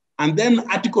 And then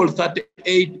Article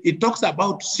 38, it talks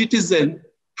about citizens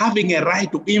having a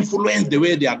right to influence the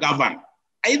way they are governed,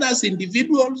 either as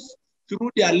individuals,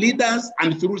 through their leaders,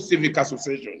 and through civic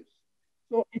associations.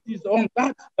 So it is on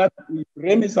that that we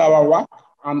premise our work,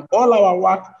 and all our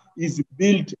work is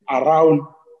built around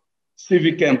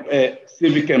civic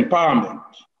empowerment,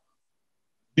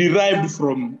 derived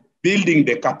from building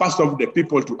the capacity of the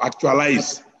people to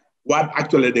actualize what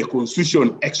actually the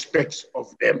Constitution expects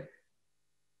of them.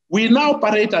 We now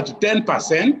operate at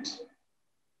 10%.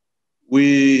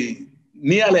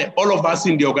 Nearly all of us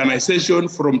in the organization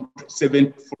from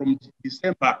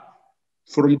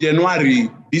January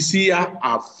this year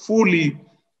are fully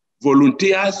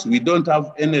volunteers. We don't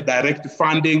have any direct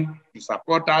funding to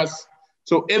support us.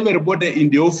 So everybody in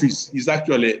the office is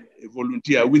actually a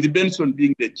volunteer, with Benson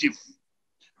being the chief.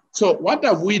 So what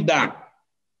have we done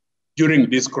during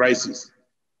this crisis?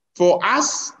 For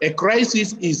us, a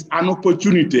crisis is an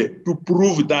opportunity to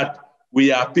prove that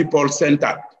we are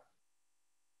people-centered.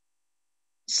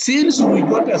 Since we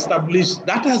got established,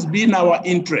 that has been our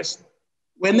interest.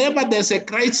 Whenever there's a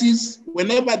crisis,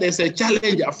 whenever there's a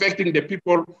challenge affecting the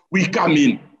people, we come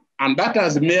in. And that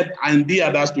has made and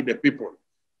endeared us to the people.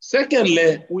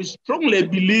 Secondly, we strongly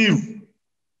believe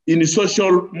in a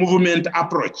social movement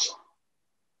approach.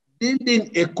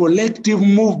 Building a collective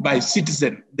move by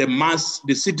citizen,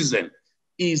 the citizen,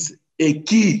 is a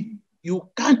key. You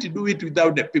can't do it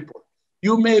without the people.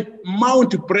 You may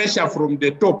mount pressure from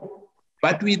the top,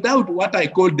 but without what I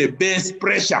call the base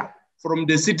pressure from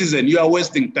the citizen, you are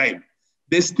wasting time.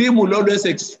 The steam will always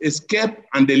escape,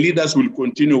 and the leaders will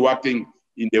continue working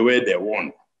in the way they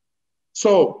want.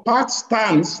 So PAC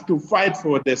stands to fight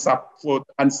for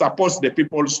and supports the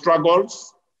people's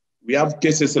struggles. We have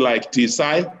cases like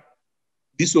Tisai.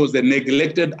 This was a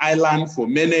neglected island for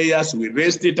many years. We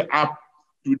raised it up.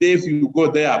 Today, if you go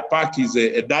there, PAC is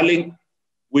a darling.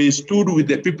 We stood with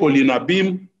the people in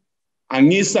Abim,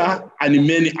 Angisa, and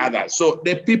many others. So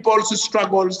the people's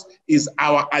struggles is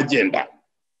our agenda.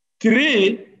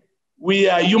 3, we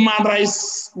are human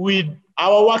rights.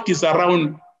 Our work is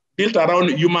built around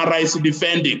human rights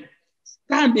defending,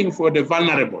 standing for the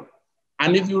vulnerable.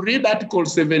 And if you read Article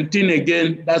 17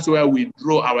 again, that's where we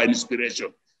draw our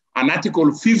inspiration. And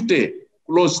Article 50,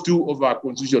 Clause 2 of our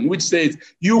Constitution, which says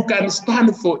you can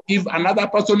stand for if another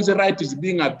person's right is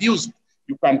being abused,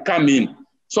 you can come in.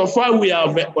 So far, we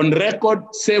have on record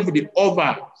saved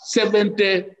over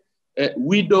 70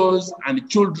 widows and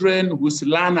children whose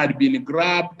land had been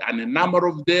grabbed, and a number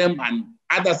of them and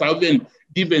others have even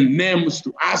given names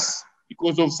to us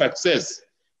because of success.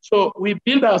 So we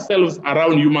build ourselves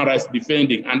around human rights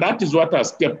defending, and that is what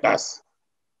has kept us.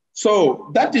 So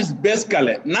that is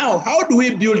basically, now how do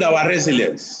we build our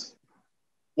resilience?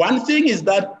 One thing is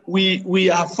that we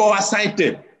are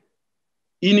foresighted.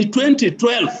 In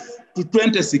 2012 to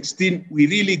 2016, we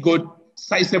really got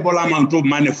sizable amount of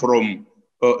money from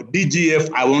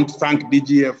DGF. I want to thank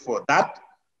DGF for that.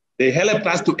 They helped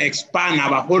us to expand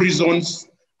our horizons,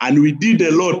 and we did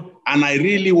a lot, and I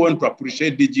really want to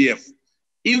appreciate DGF.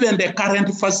 Even the current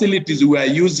facilities we are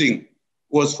using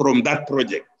was from that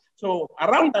project. So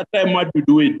around that time, what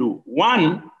do we do?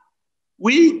 One,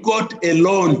 we got a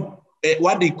loan,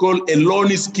 what they call a loan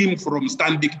scheme from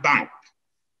Stanbic Bank.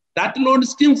 That loan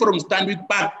scheme from Stanbic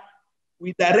Bank,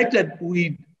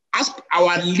 we asked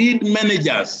our lead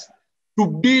managers to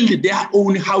build their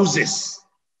own houses.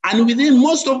 And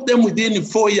most of them within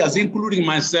 4 years, including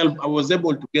myself, I was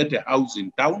able to get a house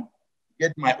in town,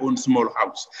 get my own small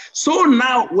house. So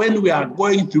now when we are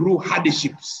going through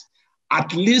hardships,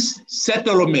 at least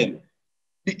settlement,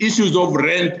 the issues of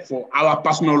rent for our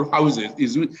personal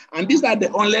houses and these are the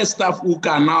only staff who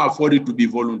can now afford it to be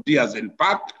volunteers in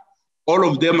fact. All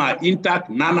of them are intact,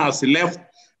 none has left,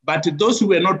 but those who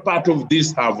were not part of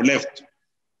this have left.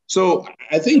 So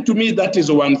I think to me that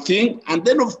is one thing. And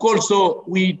then of course, so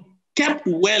we kept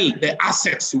well the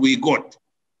assets we got.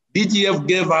 DGF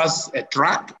gave us a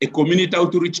truck, a community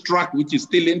outreach truck, which is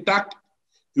still intact.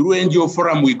 Through NGO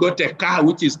Forum, we got a car,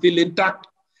 which is still intact.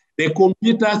 The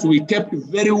computers we kept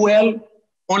very well,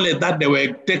 only that they were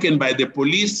taken by the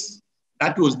police.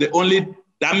 That was the only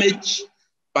damage.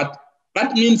 But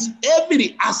that means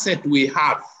every asset we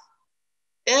have,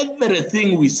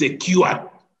 everything we secured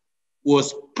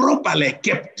was properly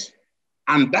kept.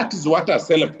 And that is what has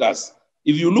helped us.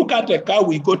 If you look at a car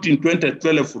we got in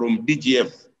 2012 from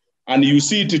DGF, and you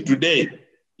see it today,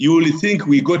 you will think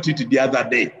we got it the other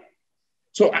day.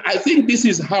 So I think this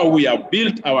is how we have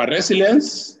built our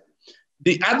resilience.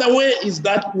 The other way is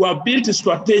that we have built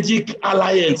strategic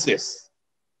alliances.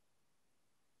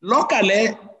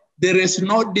 Locally, there is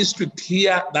no district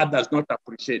here that does not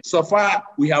appreciate. So far,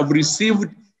 we have received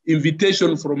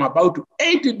invitation from about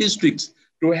 80 districts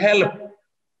to help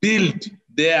build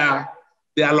their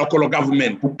local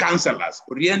government, to council us,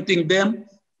 orienting them.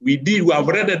 We have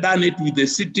already done it with the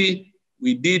city.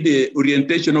 We did the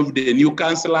orientation of the new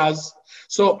councillors.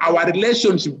 So our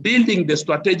relationship, building the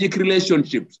strategic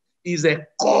relationships, is a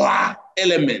core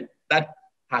element that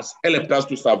has helped us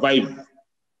to survive.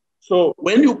 So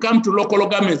when you come to local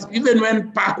governments, even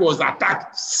when Park was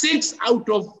attacked, 6 out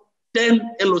of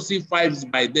 10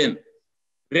 LOC5s by then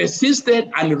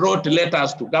resisted and wrote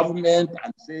letters to government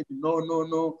and said,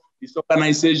 no, this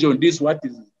organization, this is what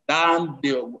is done,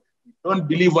 they don't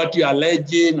believe what you are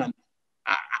alleging,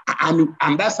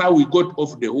 and that's how we got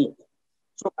off the hook.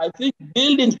 So I think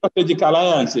building strategic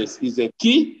alliances is a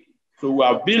key. So we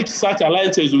have built such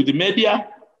alliances with the media.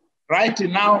 Right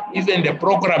now, even the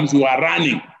programs we are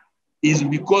running is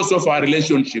because of our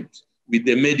relationships with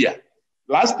the media.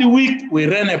 Last week, we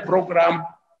ran a program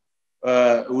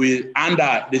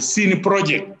under the Scene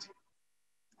Project,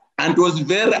 and it was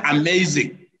very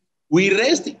amazing. We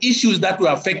raised issues that were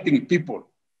affecting people.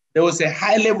 There was a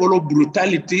high level of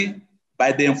brutality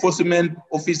by the enforcement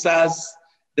officers.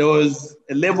 There was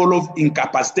a level of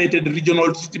incapacitated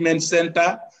regional treatment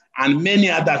center and many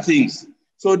other things.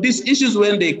 So these issues,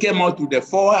 when they came out to the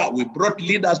fore, we brought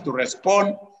leaders to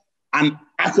respond. And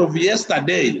as of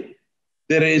yesterday,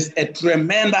 there is a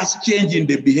tremendous change in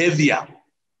the behavior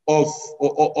of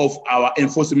our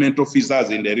enforcement officers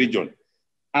in the region.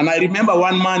 And I remember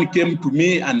one man came to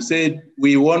me and said,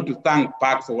 we want to thank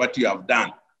Park for what you have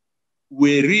done.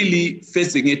 We're really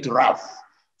facing it rough.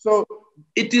 So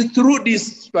it is through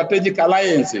these strategic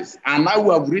alliances, and now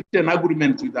we have written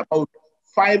agreements with about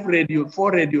 4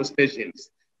 radio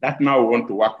stations that now want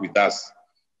to work with us.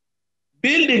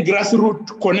 Building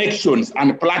grassroots connections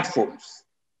and platforms.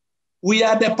 We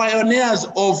are the pioneers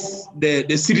of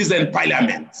the citizen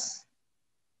parliaments.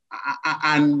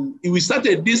 And we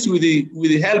started this with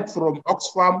the help from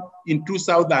Oxfam in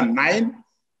 2009.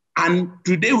 And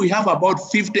today we have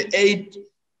about 58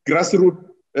 grassroots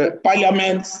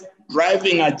parliaments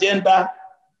driving agenda,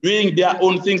 doing their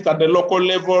own things at the local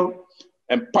level,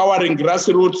 empowering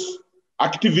grassroots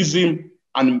activism,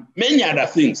 and many other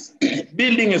things,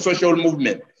 building a social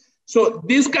movement. So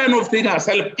this kind of thing has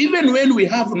helped. Even when we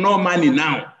have no money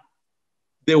now,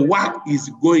 the work is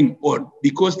going on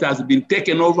because it has been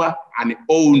taken over and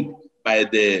owned by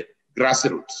the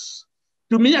grassroots.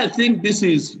 To me, I think this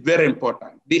is very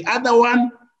important. The other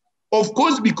one, of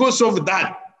course, because of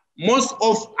that, most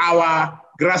of our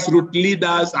grassroots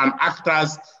leaders and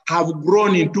actors have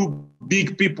grown into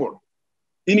big people.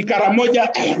 In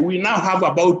Karamoja, we now have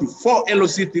about 4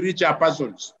 LOC3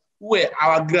 chairpersons who are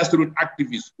our grassroots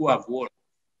activists who have won.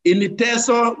 In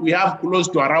Teso, we have close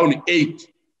to around 8.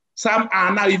 Some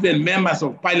are now even members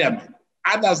of parliament.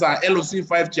 Others are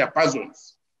LOC5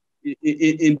 chairpersons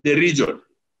in the region.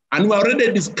 And we're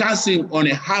already discussing on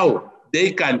how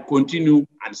they can continue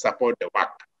and support the work.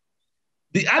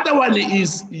 The other one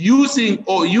is use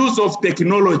of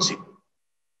technology.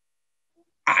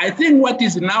 I think what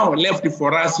is now left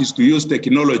for us is to use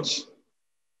technology.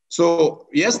 So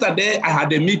yesterday I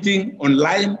had a meeting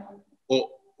online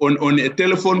on a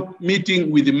telephone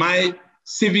meeting with my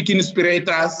civic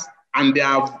inspirators, and they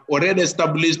have already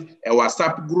established a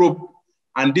WhatsApp group.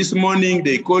 And this morning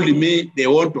they called me, they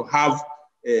want to have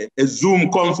a Zoom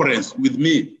conference with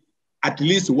me at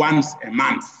least once a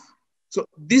month. So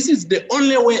this is the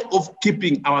only way of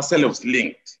keeping ourselves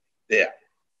linked there.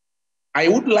 I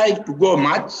would like to go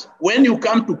much. When you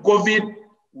come to COVID,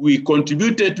 we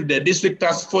contributed to the district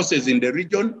task forces in the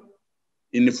region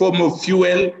in the form of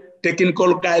fuel,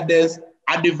 technical guidance,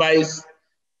 advice,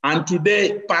 and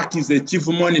today PAC is the chief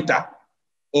monitor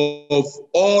of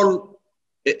all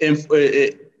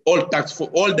the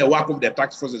work of the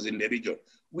task forces in the region.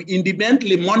 We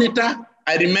independently monitor.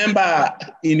 I remember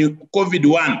in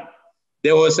COVID-1,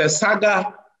 there was a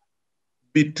saga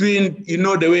between, you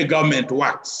know, the way government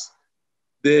works.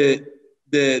 The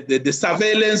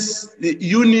surveillance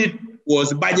unit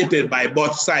was budgeted by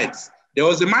both sides. There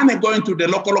was money going to the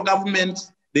local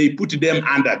governments, they put them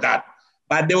under that.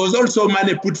 But there was also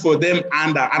money put for them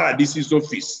under RDC's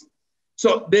office.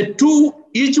 So the two,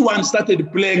 each one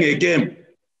started playing a game.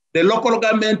 The local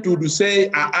government would say,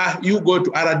 you go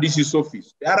to RDC's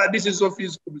office. The RDC's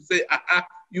office would say,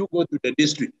 you go to the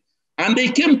district. And they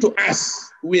came to us.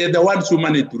 We are the ones who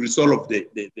managed to resolve the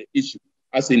issue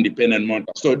as independent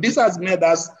monitor. So this has made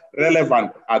us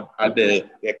relevant at the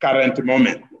current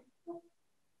moment.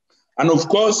 And of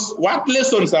course, what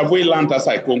lessons have we learned as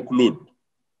I conclude?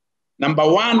 Number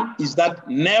one is that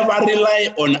never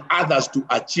rely on others to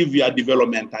achieve your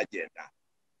development agenda.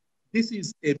 This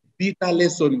is a bitter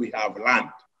lesson we have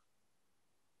learned.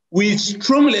 We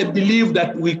strongly believe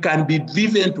that we can be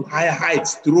driven to higher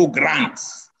heights through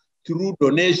grants, through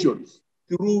donations,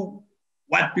 through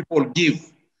what people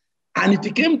give. And it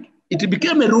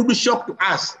became a rude shock to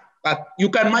us that you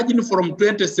can imagine from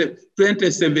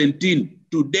 2017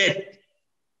 to date,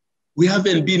 we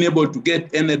haven't been able to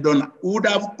get any donor. We would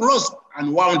have closed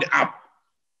and wound up.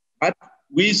 But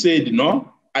we said,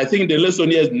 no, I think the lesson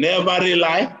here is never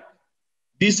rely.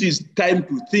 This is time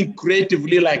to think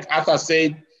creatively, like Arthur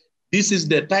said. This is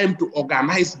the time to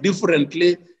organize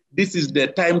differently. This is the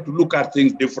time to look at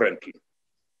things differently.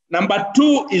 Number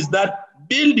two is that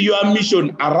build your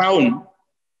mission around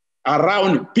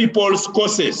people's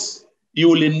causes. You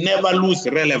will never lose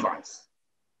relevance.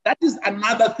 That is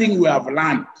another thing we have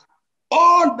learned.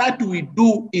 All that we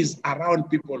do is around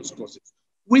people's causes.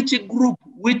 Which group,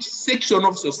 which section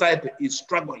of society is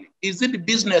struggling? Is it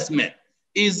businessmen?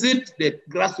 Is it the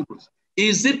grassroots?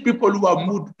 Is it people who are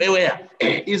moved away?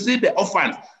 Is it the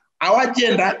orphans? Our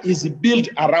agenda is built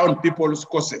around people's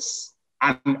causes.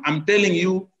 And I'm telling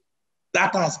you,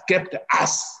 that has kept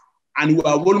us, and we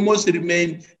have almost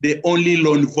remained the only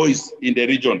lone voice in the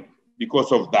region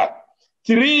because of that.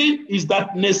 Three is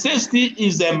that necessity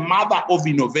is the mother of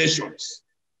innovations.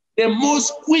 The more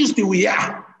squeezed we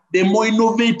are, the more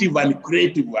innovative and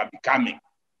creative we are becoming.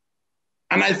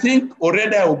 And I think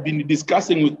already I've been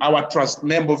discussing with our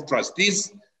member of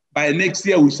trustees. By next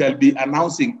year, we shall be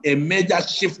announcing a major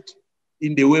shift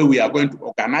in the way we are going to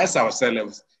organize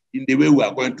ourselves, in the way we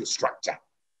are going to structure.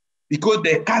 Because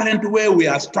the current way we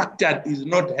are structured is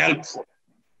not helpful.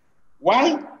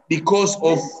 Why? Because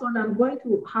of... So I'm going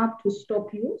to have to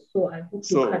stop you, so I hope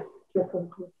you cut your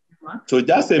conclusion. So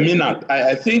just a minute.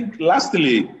 I think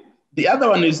lastly, the other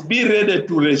one is be ready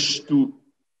to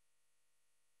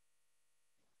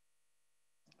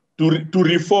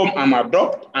reform and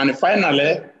adopt. And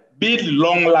finally, build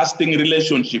long-lasting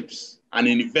relationships, and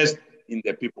invest in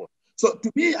the people. So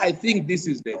to me, I think this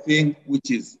is the thing which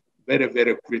is very,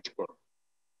 very critical.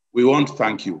 We want to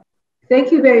thank you.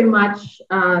 Thank you very much.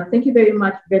 Thank you very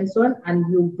much, Benson.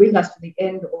 And you bring us to the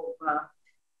end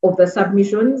of the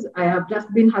submissions. I have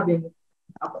just been having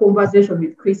a conversation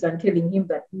with Chris and telling him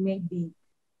that maybe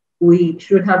we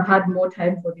should have had more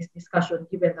time for this discussion,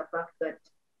 given the fact that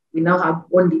we now have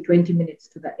only 20 minutes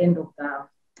to the end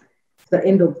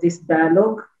of this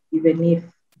dialogue, even if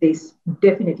there's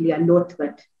definitely a lot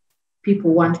that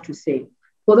people want to say.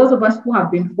 For those of us who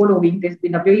have been following, there's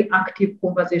been a very active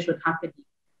conversation happening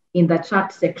in the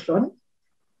chat section.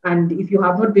 And if you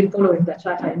have not been following the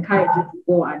chat, I encourage you to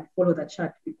go and follow the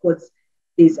chat, because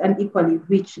there's an equally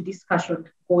rich discussion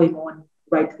going on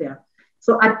right there.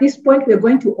 So at this point, we're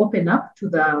going to open up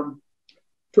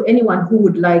to anyone who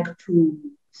would like to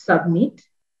submit.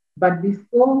 But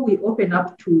before we open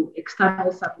up to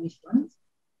external submissions,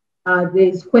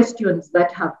 there's questions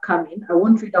that have come in. I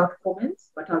won't read out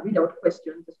comments, but I'll read out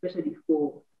questions, especially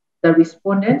for the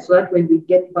respondents, so that when we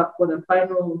get back for the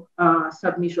final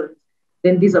submissions,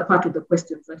 then these are part of the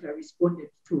questions that I responded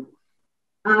to.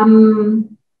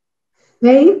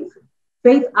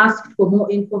 Faith asked for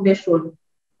more information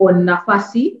on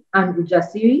Nafasi and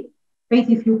Ujasiri. Faith,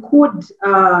 if you could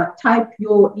type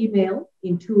your email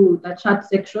into the chat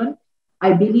section,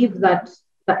 I believe that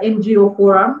the NGO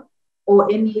forum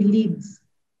or any leads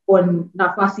on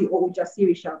Nafasi or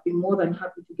Ujasiri shall be more than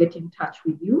happy to get in touch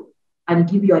with you and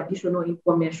give you additional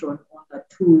information on the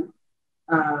two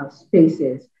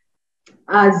spaces.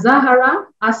 Zahara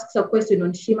asks a question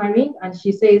on shimmering, and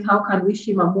she says, how can we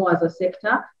shimmer more as a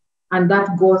sector? And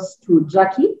that goes to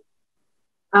Jackie.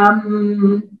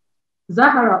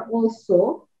 Zahara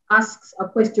also asks a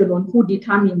question on who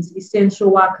determines essential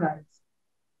workers,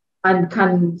 and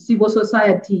can civil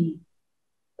society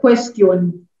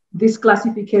question this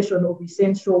classification of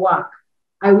essential work?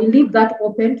 I will leave that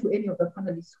open to any of the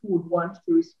panelists who would want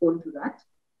to respond to that.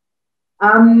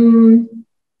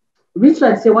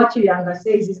 Richard Sewachirianga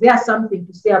says, is there something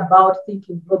to say about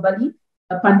thinking globally?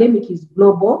 The pandemic is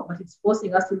global, but it's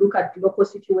forcing us to look at local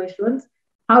situations.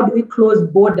 How do we close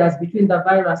borders between the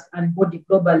virus and body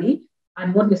globally,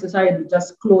 and not necessarily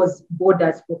just close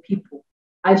borders for people?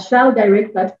 I shall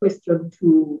direct that question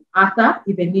to Arthur,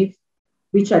 even if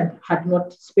Richard had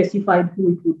not specified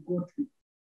who it would go to.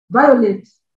 Violet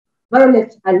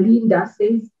Alinda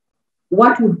says,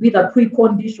 what would be the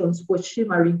preconditions for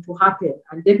shimmering to happen?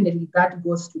 And definitely that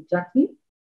goes to Jackie.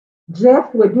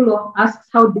 Jeff Wedulo asks,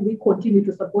 how do we continue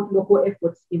to support local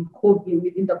efforts in COVID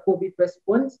within the COVID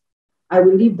response? I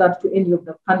will leave that to any of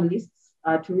the panelists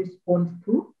to respond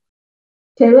to.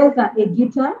 Teresa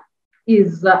Egita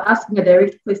is asking a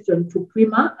direct question to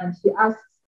Prima, and she asks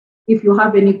if you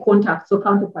have any contacts or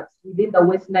counterparts within the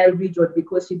West Nile region,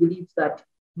 because she believes that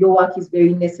your work is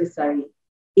very necessary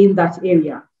in that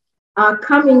area.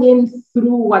 Coming in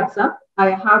through WhatsApp,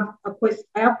 I have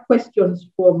questions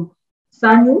from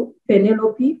Sanyu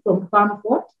Penelope from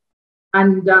Farmfort.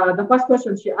 And the first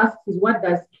question she asks is, what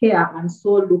does care and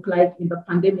soul look like in the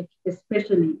pandemic,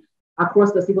 especially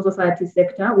across the civil society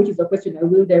sector, which is a question I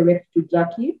will direct to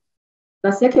Jackie.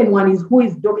 The second one is, who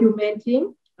is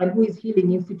documenting and who is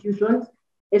healing institutions,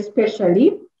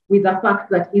 especially with the fact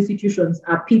that institutions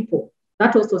are people.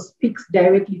 That also speaks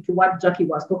directly to what Jackie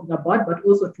was talking about, but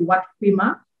also to what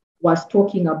Prima was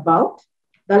talking about.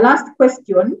 The last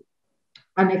question,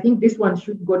 and I think this one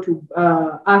should go to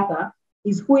Arthur,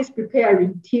 is who is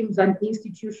preparing teams and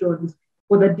institutions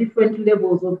for the different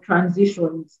levels of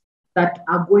transitions that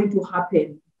are going to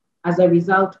happen as a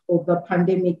result of the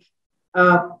pandemic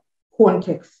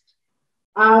context.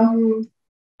 The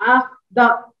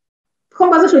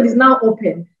conversation is now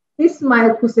open.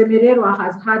 Ismail Kusemererwa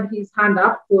has had his hand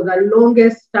up for the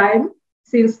longest time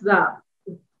since the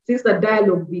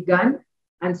dialogue began.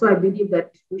 And so I believe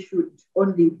that we should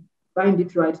only find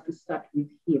it right to start with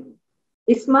him.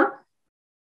 Isma?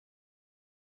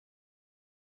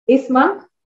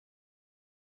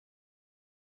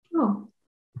 Oh,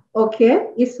 okay.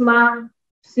 Isma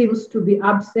seems to be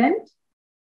absent.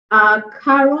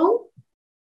 Carol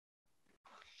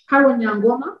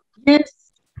Nyangoma?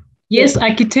 Yes,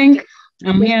 Akiteng,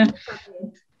 I'm here.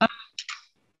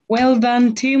 Well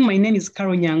done, team. My name is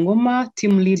Carol Nyangoma,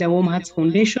 team leader, Warm Hearts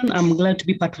Foundation. I'm glad to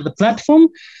be part of the platform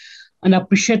and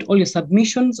appreciate all your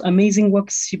submissions. Amazing work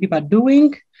you people are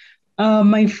doing.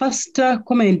 My first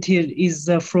comment here is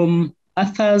from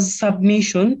Arthur's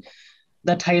submission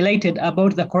that highlighted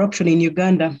about the corruption in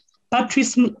Uganda.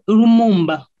 Patrice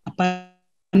Lumumba, a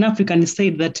Pan-African,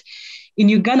 said that in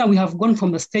Uganda, we have gone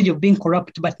from the stage of being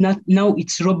corrupt, but now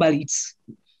it's robbery, it's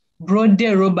broad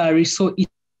day robbery, so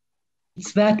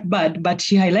it's that bad. But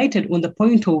she highlighted on the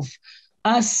point of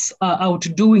us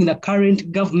outdoing the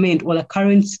current government or the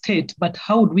current state, but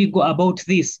how do we go about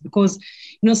this? Because,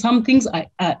 some things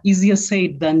are easier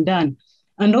said than done.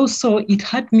 And also it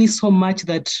hurt me so much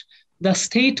that the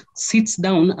state sits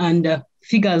down and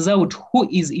figures out who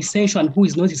is essential and who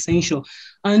is not essential.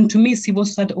 And to me, civil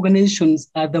society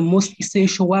organizations are the most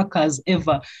essential workers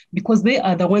ever, because they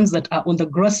are the ones that are on the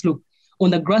grassroots.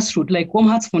 Like Warm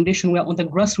Hearts Foundation, we're on the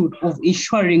grassroots of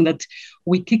ensuring that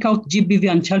we kick out GBV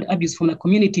and child abuse from the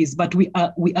communities, but we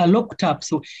are locked up.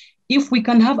 So if we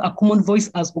can have a common voice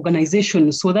as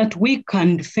organizations so that we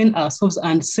can defend ourselves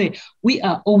and say we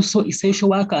are also essential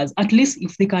workers, at least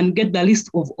if they can get the list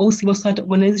of all civil society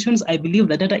organizations, I believe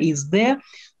the data is there,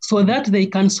 so that they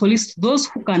can solicit those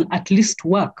who can at least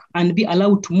work and be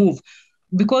allowed to move.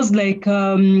 Because like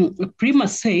Prima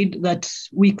said, that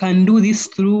we can do this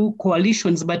through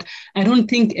coalitions, but I don't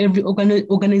think every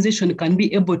organization can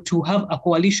be able to have a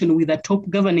coalition with a top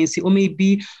governance or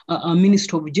maybe a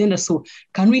minister of gender. So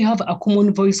can we have a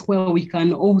common voice where we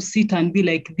can all sit and be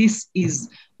like, this is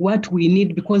what we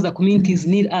need because the communities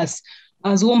need us?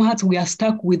 As Warm Hearts, we are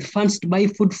stuck with funds to buy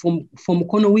food from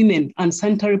Kono women and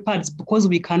sanitary pads because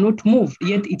we cannot move.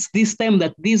 Yet it's this time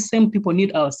that these same people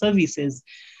need our services.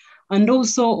 And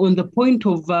also on the point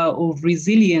of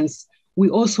resilience, we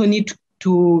also need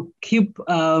to keep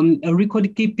a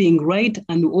record keeping, right?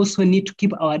 And we also need to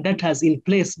keep our data in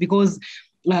place because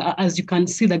as you can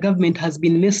see, the government has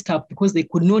been messed up because they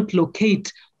could not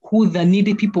locate who the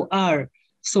needy people are.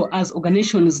 So as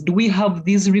organizations, do we have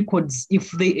these records? If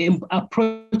they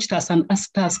approached us and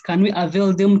asked us, can we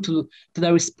avail them to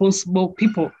the responsible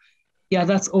people? Yeah,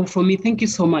 that's all from me. Thank you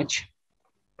so much.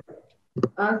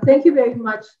 Thank you very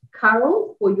much,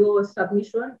 Carol, for your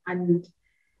submission. And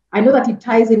I know that it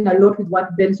ties in a lot with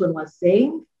what Benson was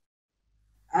saying.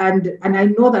 And I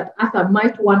know that Arthur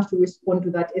might want to respond to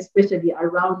that, especially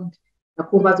around the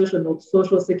conversation of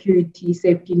social security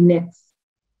safety nets.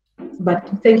 But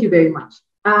thank you very much.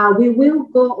 We will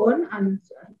go on and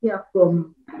hear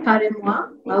from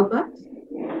Karemwa Albert.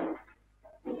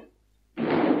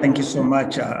 Thank you so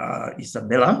much,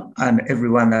 Isabella, and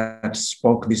everyone that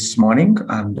spoke this morning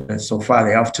and so far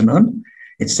the afternoon.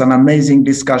 It's an amazing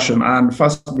discussion. And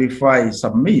first, before I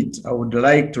submit, I would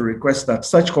like to request that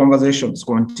such conversations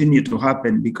continue to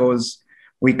happen because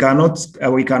we cannot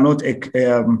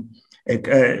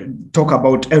talk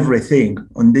about everything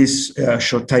on this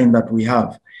short time that we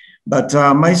have. But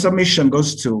my submission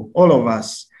goes to all of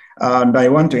us. And I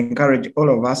want to encourage all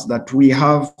of us that we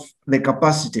have the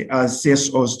capacity as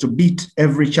CSOs to beat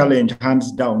every challenge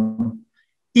hands down,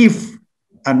 if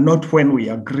and not when we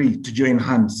agree to join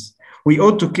hands. We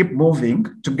ought to keep moving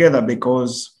together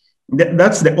because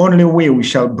that's the only way we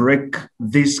shall break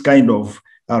this kind of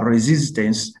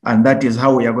resistance, and that is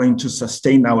how we are going to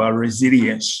sustain our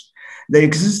resilience. The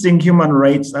existing human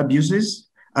rights abuses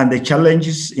and the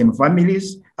challenges in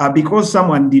families are because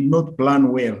someone did not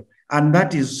plan well. And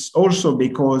that is also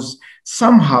because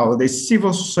somehow the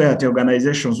civil society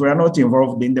organizations were not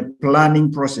involved in the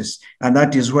planning process. And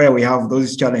that is where we have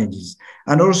those challenges.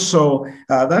 And also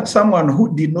that someone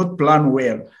who did not plan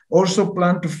well also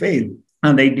planned to fail.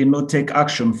 And they did not take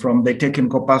action from the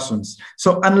technical persons.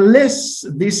 So unless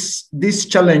this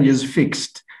challenge is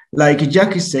fixed, like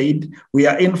Jackie said, we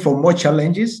are in for more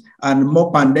challenges and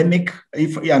more pandemic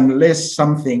unless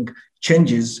something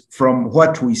changes from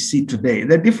what we see today.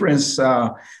 The difference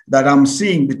that I'm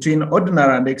seeing between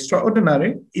ordinary and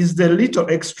extraordinary is the little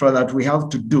extra that we have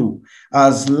to do,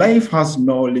 as life has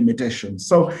no limitations.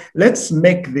 So let's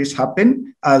make this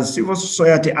happen. As civil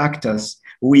society actors,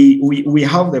 we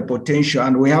have the potential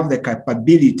and we have the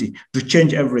capability to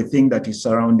change everything that is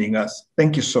surrounding us.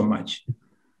 Thank you so much.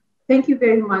 Thank you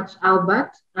very much,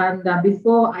 Albert. And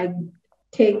before I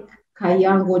take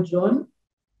Kayango John,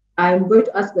 I'm going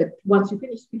to ask that once you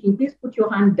finish speaking, please put your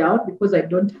hand down because I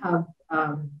don't have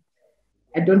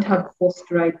forced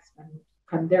rights and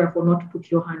can therefore not put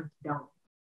your hand down.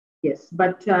 Yes,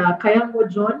 but Kayango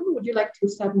John, would you like to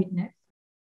submit next?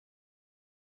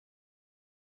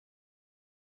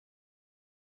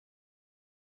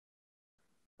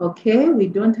 Okay, we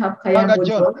don't have Kayango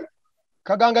John.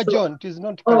 Kaganga So, John, it is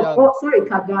not Kaganga. Oh, sorry,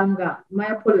 Kaganga. My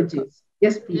apologies.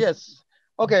 Yes, please. Yes.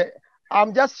 Okay.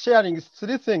 I'm just sharing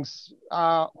three things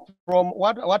from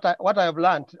what I have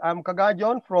learned. I'm Kaganga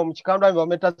John from Chikandwa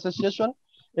Environmental Association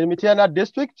in Mitiana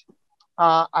District.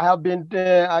 I have been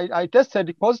I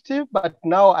tested positive, but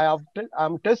now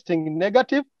I'm testing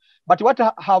negative. But what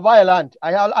have I learned?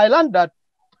 I learned that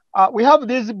we have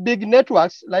these big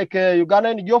networks like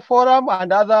Uganda NGO Forum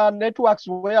and other networks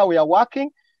where we are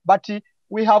working. but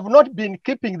we have not been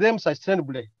keeping them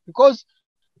sustainably, because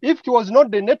if it was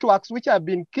not the networks which have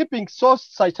been keeping so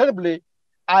sustainably,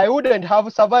 I wouldn't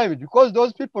have survived, because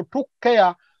those people took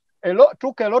a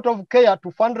lot of care to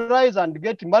fundraise and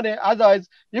get money. Otherwise,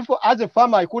 if as a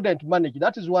farmer I couldn't manage.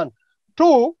 That is one.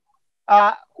 Two,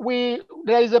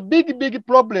 there is a big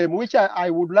problem which I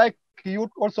would like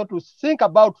you also to think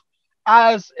about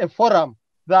as a forum,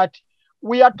 that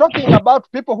we are talking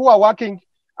about people who are working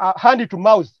hand to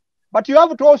mouth, but you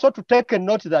have to also to take a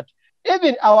note that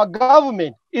even our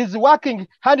government is working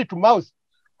hand to mouth.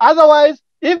 Otherwise,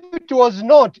 if it was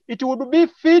not, it would be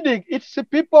feeding its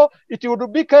people, it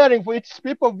would be caring for its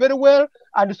people very well,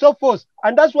 and so forth.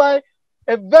 And that's why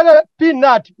a very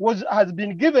peanut has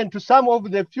been given to some of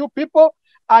the few people,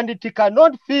 and it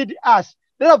cannot feed us.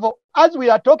 Therefore, as we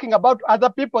are talking about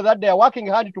other people that they are working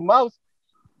hand to mouth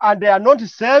and they are not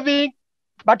serving,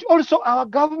 but also our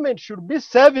government should be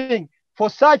serving for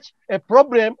such a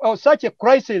problem or such a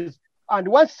crisis. And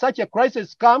once such a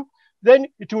crisis comes, then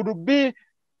it would be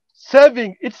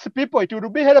serving its people, it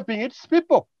would be helping its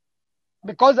people.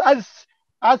 Because as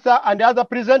Arthur and the other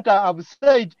presenter have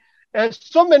said,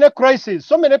 so many crises,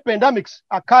 so many pandemics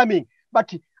are coming,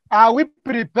 but are we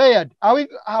prepared?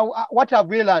 What have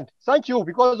we learned? Thank you.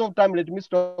 Because of time, let me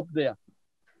stop there.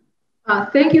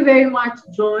 Thank you very much,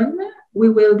 John. We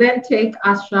will then take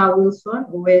Asha Wilson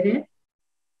Owere.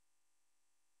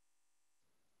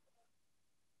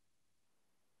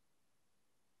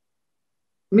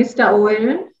 Mr.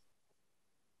 Owere.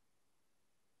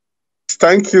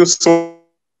 Thank you so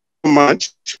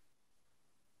much.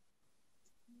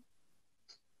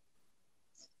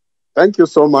 Thank you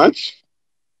so much.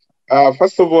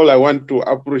 First of all, I want to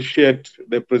appreciate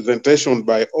the presentation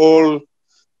by all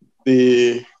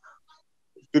the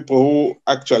people who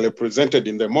actually presented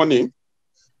in the morning.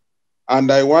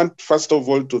 And I want, first of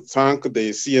all, to thank the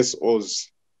CSOs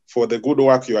for the good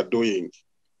work you are doing.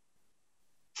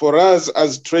 For us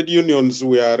as trade unions,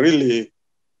 we are really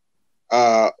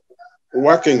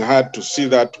working hard to see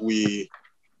that we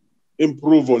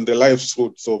improve on the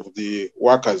livelihoods of the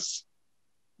workers.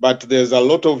 But there's a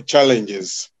lot of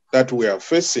challenges that we are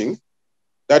facing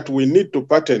that we need to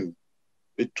pattern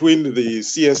between the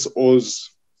CSOs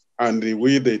and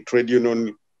the trade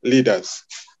union leaders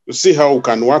to see how we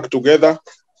can work together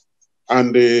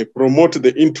and promote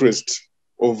the interest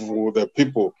of the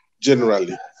people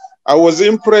generally. I was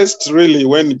impressed really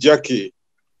when Jackie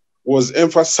was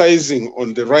emphasizing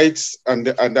on the rights and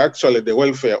actually the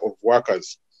welfare of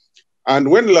workers. And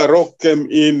when Larok came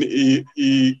in,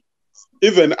 he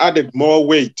even added more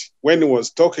weight when he was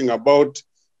talking about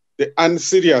the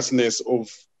unseriousness of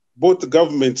both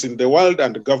governments in the world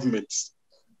and governments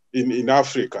in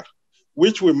Africa,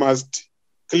 which we must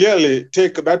clearly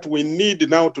take, that we need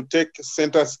now to take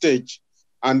center stage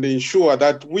and ensure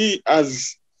that we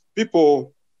as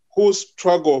people who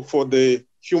struggle for the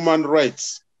human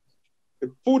rights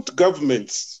put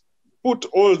governments, put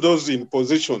all those in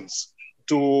positions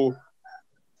to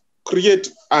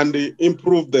create and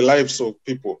improve the lives of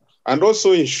people, and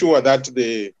also ensure that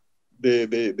the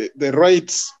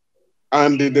rights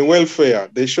and the welfare,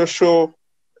 the social,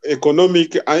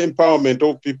 economic empowerment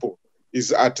of people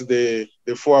is at the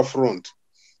forefront.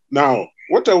 Now,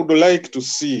 what I would like to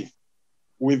see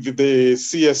with the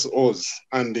CSOs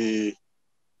and the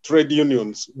trade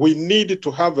unions, we need to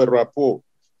have a rapport,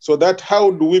 so that how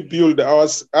do you build the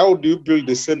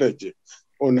synergy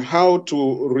on how to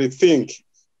rethink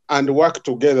and work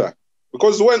together?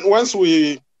 Because once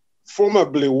we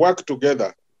formally work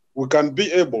together, we can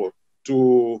be able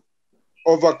to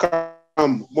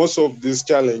overcome most of these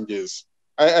challenges.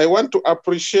 I want to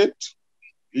appreciate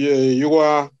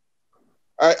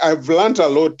I've learned a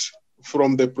lot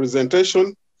from the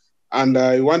presentation, and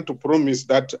I want to promise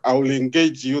that I will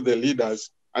engage you, the leaders,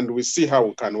 and we see how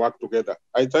we can work together.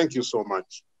 I thank you so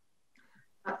much.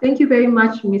 Thank you very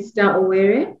much, Mr.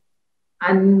 Owere.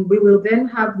 And we will then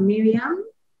have Miriam.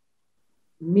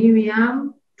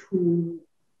 Miriam,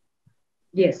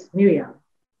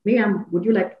 would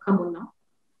you like to come on now?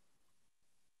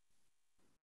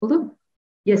 Hold on.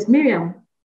 Yes, Miriam.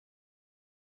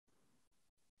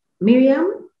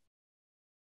 Miriam?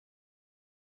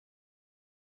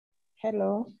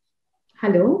 Hello.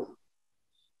 Hello.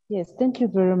 Yes, thank you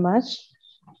very much.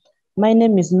 My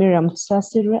name is Miriam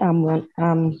Sasiri.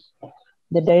 I'm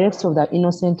the director of the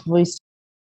Innocent Voice.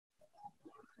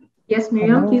 Yes,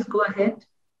 Miriam, please go ahead.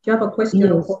 Do you have a question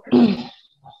or comment?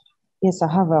 Yes,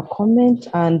 I have a comment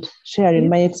and sharing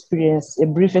my experience, a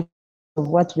brief of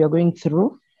what we are going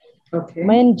through. Okay.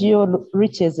 My NGO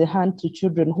reaches a hand to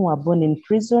children who are born in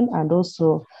prison and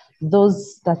also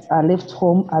those that are left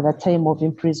home at the time of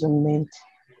imprisonment.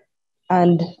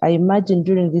 And I imagine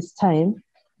during this time,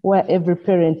 where every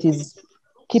parent is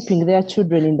keeping their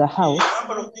children in the house,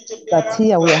 that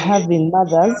here we are having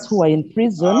mothers who are in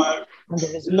prison and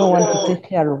there is no one to take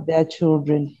care of their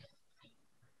children.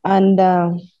 And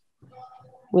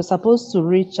we're supposed to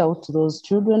reach out to those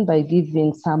children by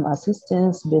giving some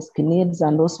assistance, basic needs,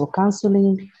 and also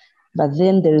counseling. But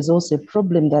then there is also a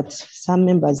problem that some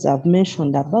members have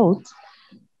mentioned about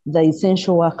the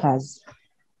essential workers.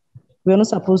 We are not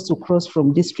supposed to cross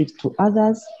from district to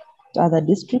other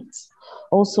districts.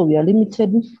 Also, we are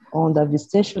limited on the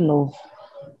visitation of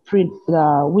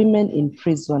the women in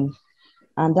prison.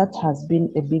 And that has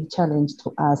been a big challenge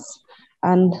to us.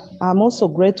 And I'm also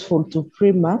grateful to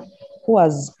Prima, who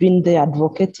has been there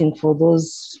advocating for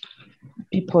those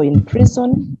people in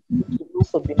prison. We've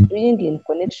also been doing in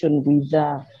connection with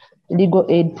the legal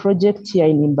aid project here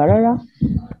in Imbarara.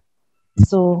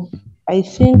 So I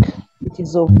think it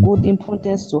is of good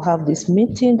importance to have this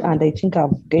meeting, and I think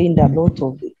I've gained a lot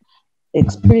of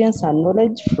experience and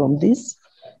knowledge from this.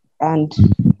 And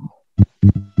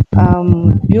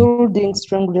building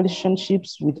strong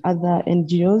relationships with other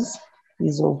NGOs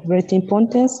is of great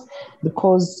importance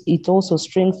because it also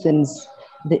strengthens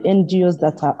the NGOs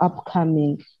that are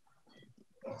upcoming.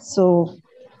 So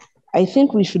I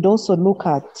think we should also look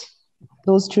at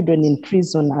those children in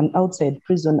prison and outside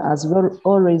prison, as well.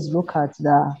 Always look at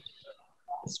the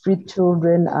street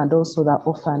children and also the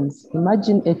orphans.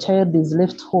 Imagine a child is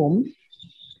left home.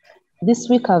 This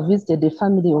week I visited a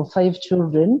family of 5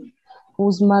 children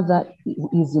whose mother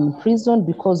is in prison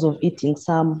because of eating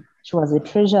some. She was a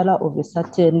treasurer of a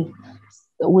certain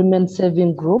women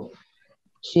saving group.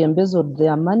 She embezzled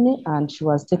their money and she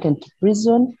was taken to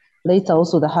prison. Later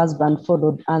also the husband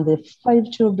followed, and the 5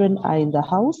 children are in the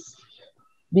house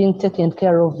being taken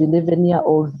care of, the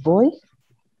 11-year-old boy,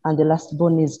 and the last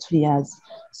born is 2 years.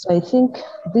 So I think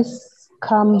this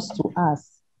comes to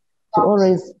us to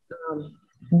always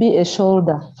be a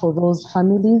shoulder for those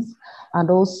families. And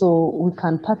also we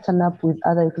can partner up with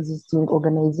other existing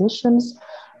organizations,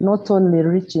 not only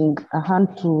reaching a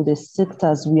hand to the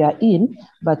sectors we are in,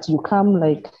 but you come,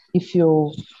 like if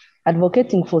you're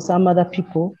advocating for some other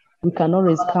people, we can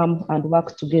always come and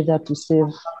work together to save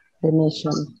the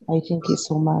nation. I thank you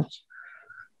so much.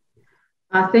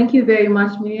 Thank you very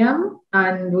much, Miriam.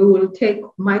 And we will take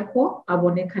Michael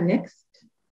Aboneka next.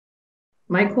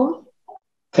 Michael?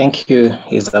 Thank you,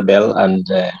 Isabel and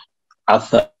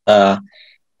Arthur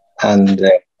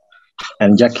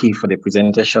and Jackie for the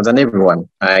presentations, and everyone.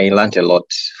 I learned a lot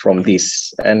from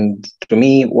this. And to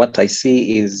me, what I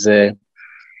see is the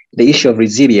issue of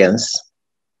resilience,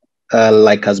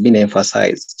 like has been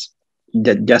emphasized.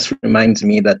 That just reminds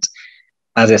me that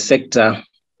as a sector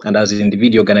and as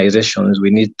individual organizations, we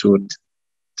need to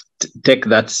take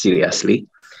that seriously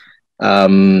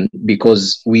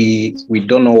because we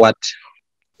don't know what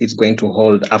it's going to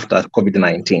hold after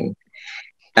COVID-19.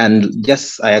 And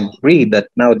just, I agree that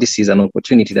now this is an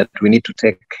opportunity that we need to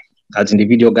take as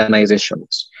individual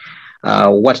organizations.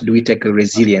 What do we take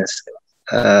resilience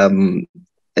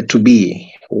to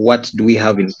be? What do we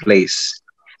have in place?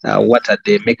 What are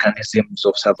the mechanisms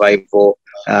of survival?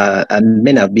 And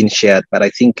many have been shared, but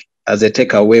I think as a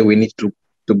takeaway, we need to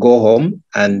go home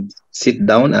and sit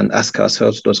down and ask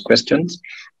ourselves those questions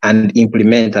and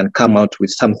implement and come out with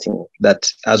something that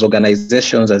as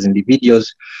organizations, as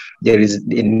individuals, there is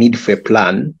a need for a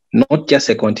plan, not just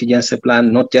a contingency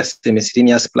plan, not just a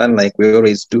miscellaneous plan like we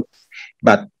always do,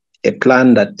 but a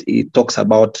plan that it talks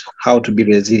about how to be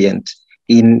resilient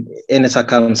in any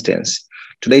circumstance.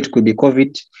 Today it could be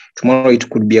COVID, tomorrow it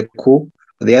could be a coup,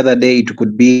 the other day it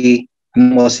could be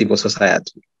more civil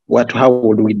society. How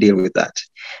would we deal with that?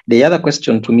 The other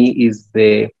question to me is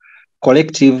the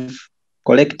collective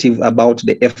about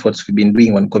the efforts we've been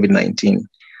doing on COVID-19.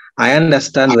 I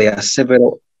understand there are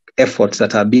several efforts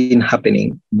that have been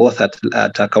happening, both at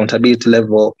accountability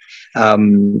level,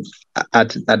 at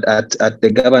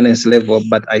the governance level,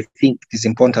 but I think it's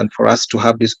important for us to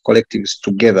have these collectives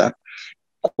together,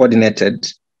 coordinated.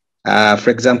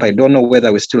 For example, I don't know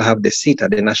whether we still have the seat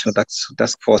at the National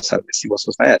Task Force at the Civil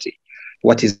Society.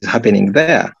 What is happening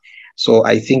there? So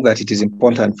I think that it is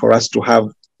important for us to have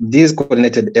these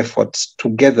coordinated efforts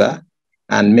together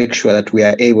and make sure that we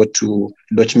are able to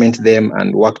document them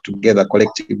and work together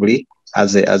collectively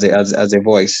as a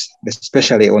voice,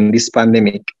 especially on this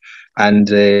pandemic and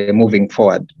moving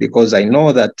forward. Because I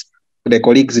know that the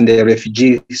colleagues in the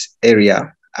refugees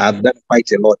area have done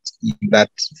quite a lot in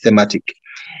that thematic.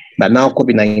 But now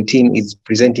COVID-19 is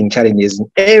presenting challenges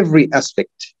in every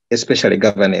aspect especially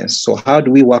governance. So how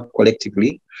do we work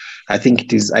collectively? I think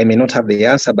it is, I may not have the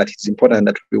answer, but it's important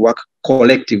that we work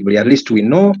collectively. At least we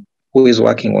know who is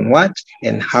working on what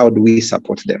and how do we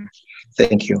support them.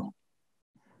 Thank you.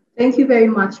 Thank you very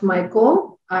much,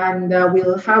 Michael. And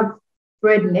we'll have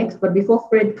Fred next. But before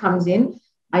Fred comes in,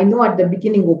 I know at the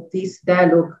beginning of this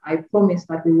dialogue, I promised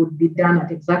that we would be done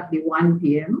at exactly 1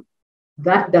 p.m.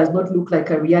 That does not look like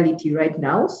a reality right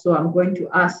now. So I'm going to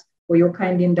ask for your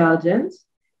kind indulgence.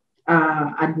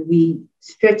 And we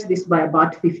stretch this by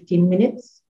about 15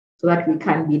 minutes so that we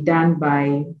can be done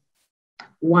by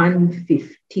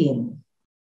 1:15.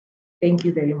 Thank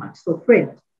you very much. So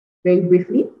Fred, very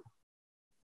briefly.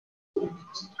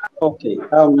 Okay,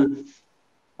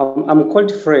 I'm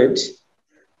called Fred,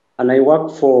 and I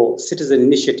work for Citizen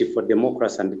Initiative for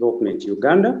Democracy and Development,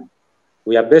 Uganda.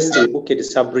 We are based in Bukit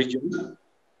sub-region.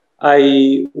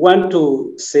 I want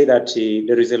to say that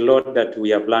there is a lot that we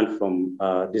have learned from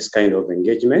this kind of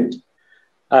engagement.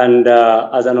 And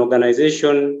as an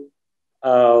organization,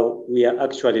 we are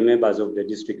actually members of the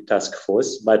district task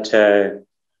force, but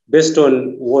based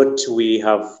on what we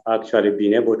have actually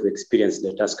been able to experience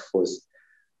the task force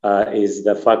is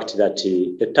the fact that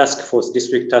the task force,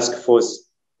 district task force,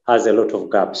 has a lot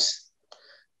of gaps.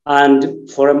 And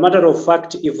for a matter of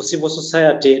fact, if civil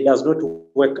society does not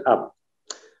wake up,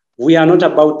 we are not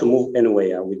about to move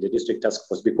anywhere with the district task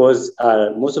force, because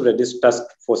most of the district task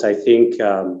force, I think,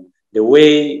 the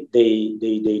way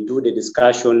they do the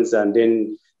discussions and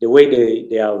then the way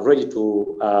they are ready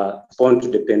to respond to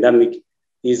the pandemic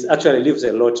is actually leaves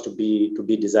a lot to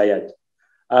be desired.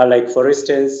 Like for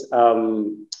instance,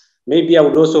 maybe I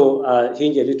would also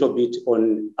hinge a little bit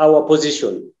on our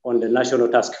position on the national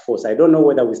task force. I don't know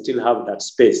whether we still have that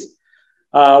space.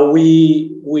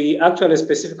 We actually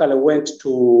specifically went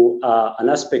to an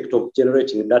aspect of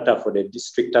generating data for the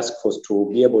district task force to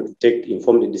be able to take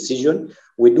informed decision.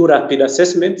 We do rapid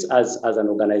assessments as an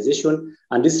organization,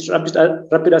 and these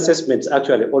rapid assessments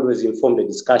actually always inform the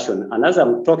discussion. And as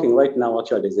I'm talking right now,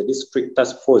 actually, there's a district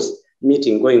task force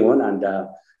meeting going on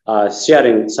and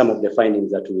sharing some of the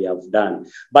findings that we have done.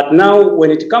 But now, when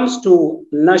it comes to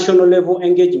national level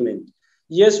engagement,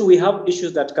 yes, we have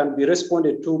issues that can be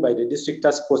responded to by the district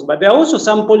task force, but there are also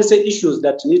some policy issues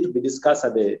that need to be discussed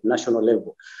at the national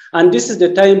level. And this is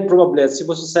the time probably as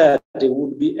civil society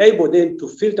would be able then to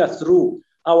filter through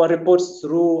our reports,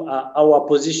 through our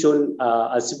position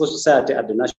as civil society at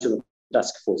the national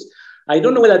task force. I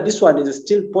don't know whether this one is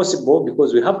still possible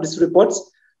because we have these reports.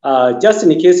 Just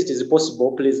in case it is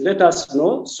possible, please let us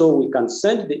know so we can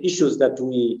send the issues that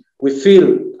we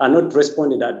feel are not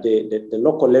responded at the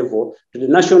local level to the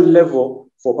national level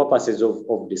for purposes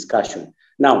of discussion.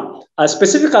 Now,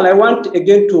 specifically, I want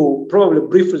again to probably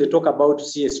briefly talk about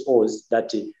CSOs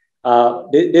that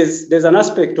there's an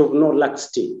aspect of no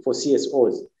laxity for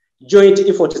CSOs. Joint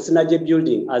effort synergy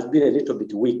building has been a little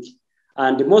bit weak.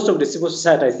 And most of the civil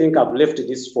society, I think, have left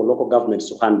this for local governments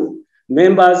to handle.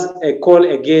 Members call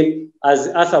again, as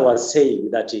Arthur was saying,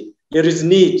 that there is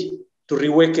need to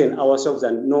reawaken ourselves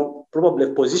and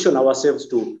probably position ourselves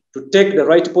to take the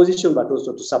right position, but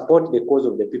also to support the cause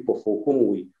of the people for whom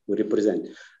we represent.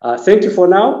 Thank you for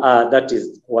now. That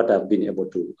is what I've been able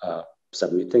to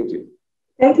submit. Thank you.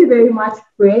 Thank you very much,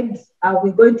 Fred.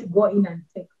 We're going to go in and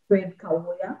take Fred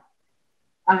Kawoya.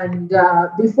 And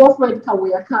before Fred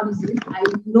Kawoya comes in, I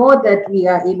know that we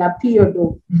are in a period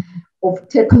of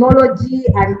technology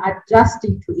and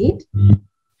adjusting to it.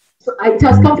 So it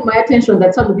has come to my attention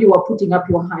that some of you are putting up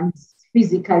your hands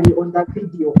physically on that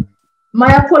video.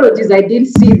 My apologies, I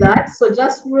didn't see that. So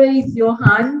just raise your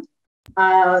hand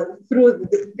through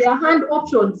their hand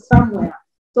options somewhere.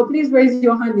 So please raise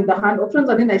your hand in the hand options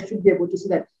and then I should be able to see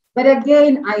that. But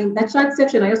again, in the chat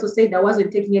section, I also said I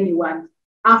wasn't taking anyone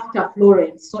after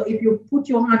Florence. So if you put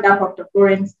your hand up after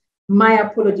Florence, my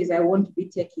apologies, I won't be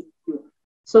taking you.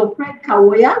 So Fred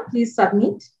Kawoya, please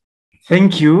submit.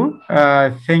 Thank you.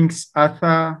 Thanks,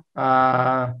 Arthur.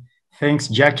 Thanks,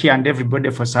 Jackie, and everybody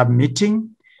for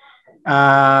submitting.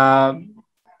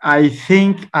 I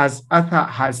think, as Arthur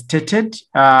has stated,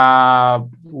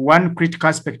 one critical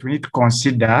aspect we need to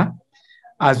consider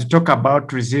as we talk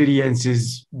about resilience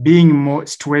is being more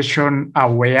situation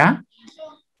aware.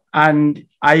 And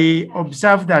I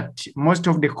observe that most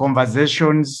of the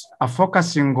conversations are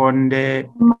focusing on the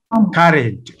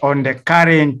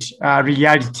current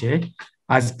reality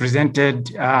as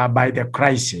presented by the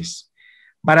crisis.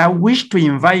 But I wish to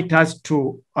invite us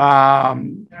to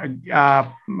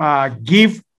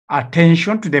give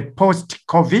attention to the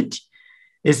post-COVID,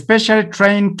 especially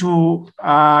trying to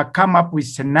come up with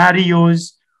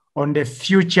scenarios on the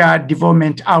future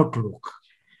development outlook.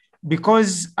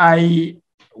 Because I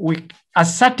we are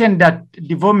certain that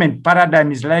development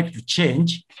paradigm is likely to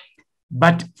change.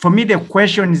 But for me, the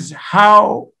question is,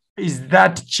 how is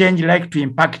that change likely to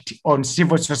impact on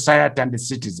civil society and the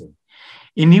citizen?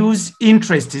 In whose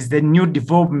interest is the new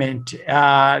development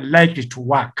likely to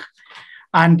work?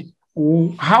 And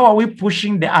how are we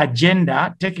pushing the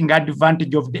agenda, taking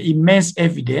advantage of the immense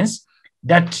evidence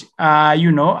that,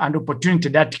 and opportunity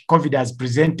that COVID has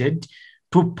presented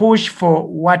to push for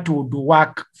what would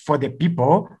work for the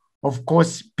people? Of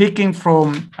course, picking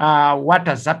from what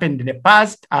has happened in the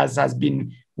past, as has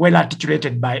been well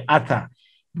articulated by Arthur,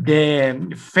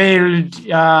 the failed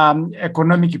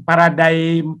economic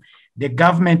paradigm, the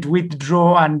government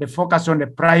withdrawal, and the focus on the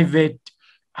private.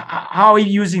 How are we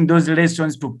using those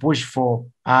lessons to push for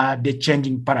the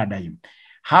changing paradigm?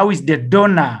 How is the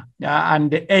donor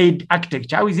and the aid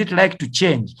architecture, how is it like to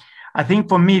change? I think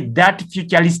for me, that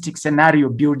futuristic scenario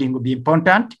building will be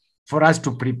important for us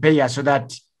to prepare so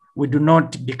that we do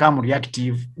not become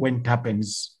reactive when it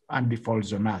happens and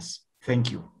befalls on us.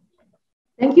 Thank you.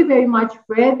 Thank you very much,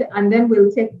 Fred. And then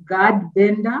we'll take Gad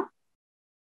Bender.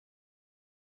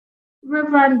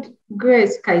 Reverend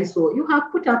Grace Kaiso, you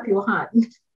have put up your hand.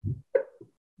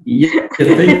 Yes,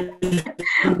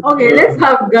 okay, let's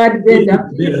have Gad Bender.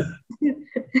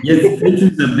 Yes, thank you,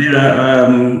 Isabella,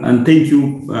 and thank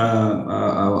you,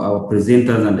 our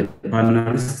presenters and the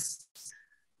panelists.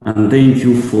 And thank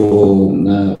you for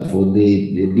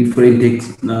the different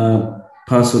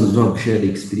persons who have shared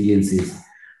experiences.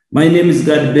 My name is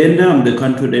Gad Bender. I'm the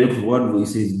country director of World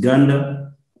Voices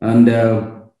Uganda. And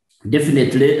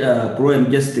definitely, probably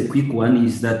just a quick one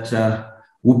is that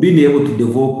we've been able to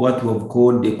develop what we have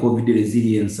called the COVID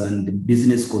resilience and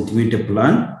business continuity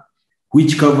plan,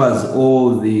 which covers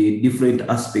all the different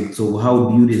aspects of how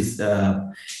builders,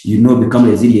 become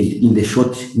resilient in the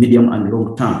short, medium, and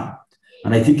long term.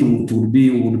 And I think we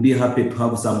would be happy to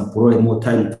have probably more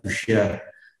time to share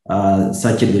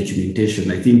such a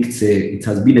documentation. I think it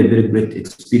has been a very great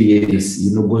experience,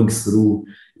 going through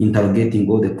interrogating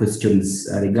all the questions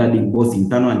regarding both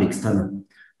internal and external.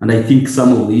 And I think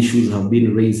some of the issues have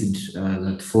been raised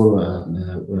that fall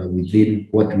within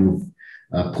what we've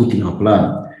put in our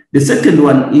plan. The second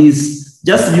one is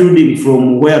just building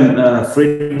from where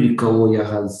Frederick Kawoya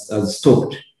has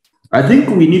stopped. I think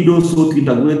we need also to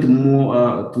integrate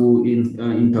more, to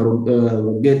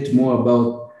interrogate more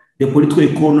about the political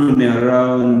economy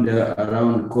around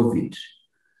COVID.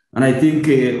 And I think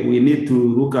we need to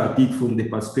look at it from the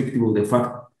perspective of the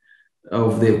fact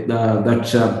of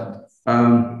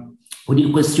we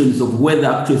need questions of whether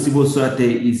actual civil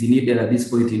society is needed at this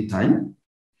point in time.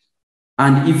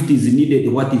 And if it is needed,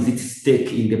 what is its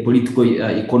stake in the political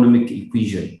economic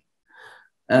equation?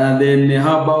 And then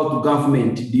how about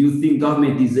government? Do you think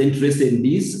government is interested in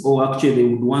this, or actually they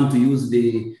would want to use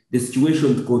the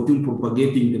situation to continue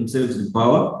propagating themselves in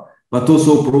power, but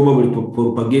also probably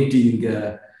propagating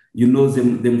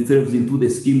themselves into the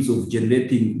schemes of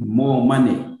generating more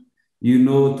money,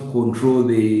 to control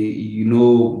the,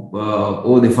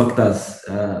 all the factors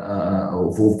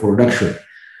of production.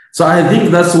 So I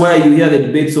think that's why you hear the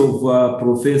debates of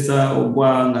Professor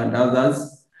Ogwang and others.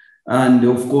 And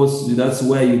of course, that's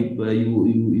where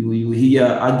you hear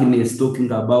Agnes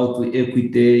talking about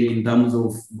equity in terms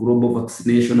of global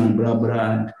vaccination and blah,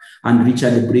 blah, and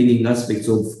Richard bringing aspects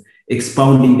of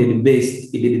expounding the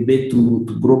debate to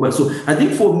global. So I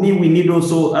think for me, we need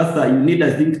also, Arthur, we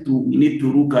need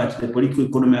to look at the political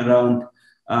economy around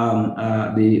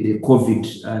the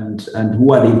COVID and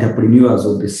who are the entrepreneurs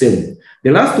of the same. The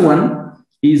last one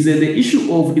is the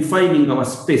issue of defining our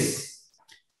space.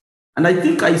 And I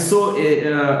think I saw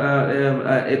a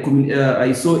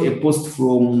post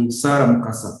from Sarah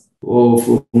Mukasa or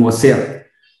from Mosera,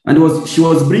 and she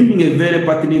was bringing a very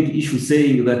pertinent issue,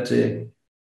 saying that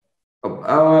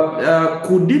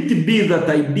could it be that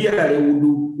ideally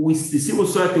the civil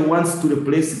society wants to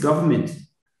replace government?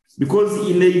 Because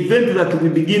in the event that we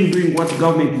begin doing what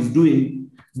government is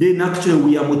doing, then actually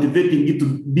we are motivating it to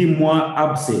be more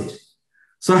absent.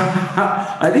 So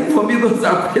I think for me,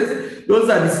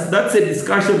 that's a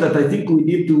discussion that I think we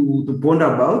need to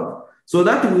ponder about, so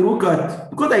that we look at,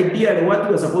 because ideally what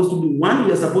we are supposed to do, one,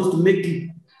 we are supposed to make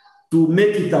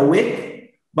it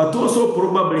awake, but also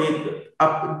probably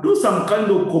do some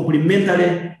kind of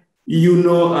complementary,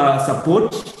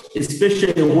 support,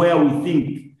 especially where we think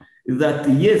that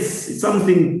yes,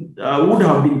 something would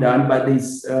have been done, but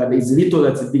there's little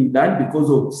that's being done because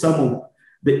of some of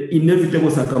the inevitable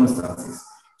circumstances.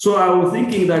 So I was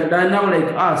thinking that now,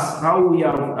 like us, how we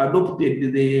have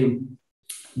adopted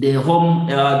the home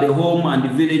and the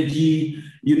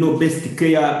village, best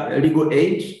care legal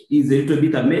aid is a little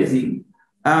bit amazing.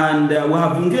 And we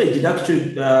have engaged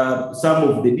actually some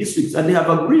of the districts, and they have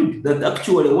agreed that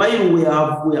actually while we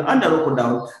are under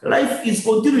lockdown, life is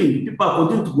continuing. People are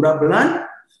continuing to grab land.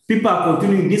 People are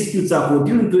continuing, disputes are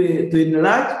continuing to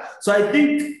enlarge. So I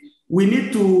think we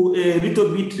need to a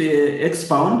little bit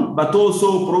expound, but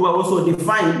also probably also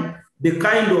define the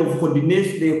kind of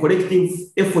coordination, the collective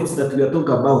efforts that we are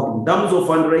talking about in terms of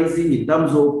fundraising, in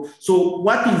terms of, so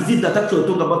what is it that actually we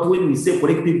talk about when we say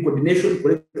collective coordination,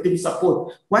 collective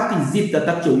support? What is it that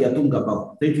actually we are talking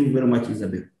about? Thank you very much,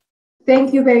 Isabel.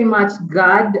 Thank you very much,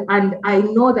 Gad. And I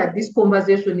know that this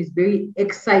conversation is very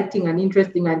exciting and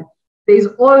interesting, and there's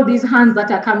all these hands that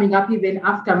are coming up even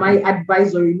after my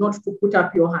advisory not to put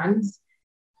up your hands.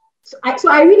 So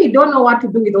I really don't know what to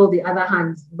do with all the other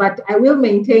hands, but I will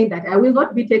maintain that I will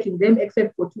not be taking them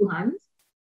except for 2 hands.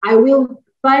 I will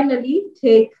finally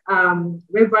take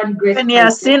Reverend Grace. And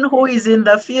Yasin, who is in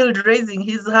the field raising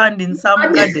his hand in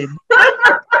some garden.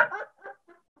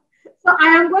 So I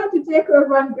am going to take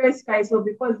Reverend Grace Kaiso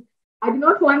because I do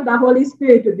not want the Holy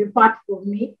Spirit to depart from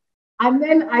me. And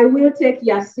then I will take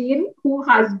Yasin, who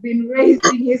has been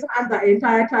raising his hand the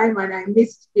entire time and I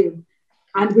missed him.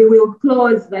 And we will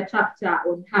close the chapter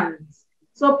on hands.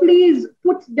 So please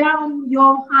put down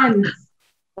your hands,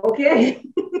 okay?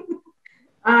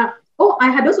 Oh, I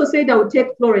had also said I would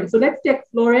take Florence. So let's take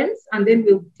Florence and then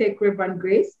we'll take Reverend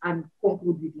Grace and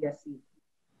conclude with Yasin.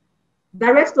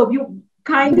 The rest of you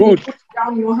kindly put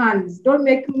down your hands. Don't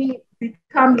make me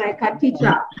become like a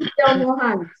teacher. Put down your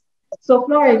hands. So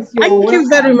Florence, you're welcome. Thank you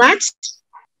very much.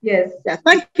 Yes. Yeah,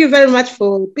 thank you very much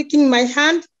for picking my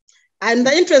hand. And in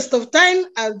the interest of time,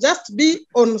 I'll just be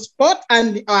on spot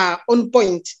and on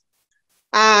point.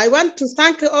 I want to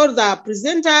thank all the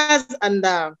presenters and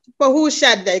people who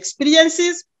shared their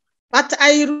experiences, but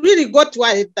I really got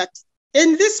worried that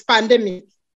in this pandemic,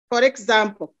 for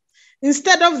example,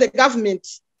 instead of the government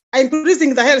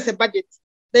increasing the health budget,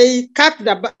 they cut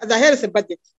the health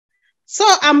budget. So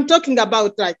I'm talking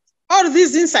about like all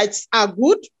these insights are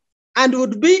good and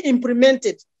would be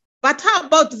implemented. But how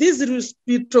about these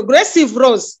retrogressive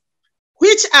roles,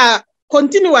 which are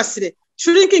continuously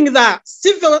shrinking the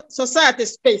civil society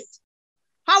space?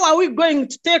 How are we going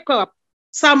to take up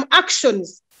some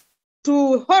actions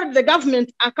to hold the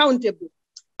government accountable?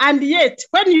 And yet,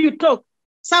 when you talk,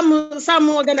 some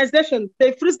organizations,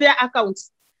 they freeze their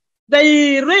accounts.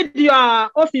 They raid your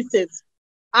offices.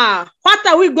 What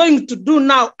are we going to do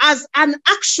now as an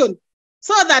action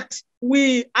so that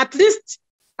we at least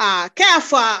care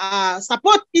for,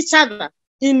 support each other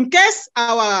in case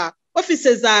our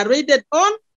offices are raided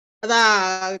on,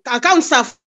 the accounts are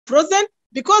frozen,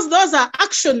 because those are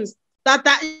actions that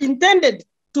are intended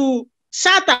to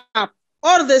shut up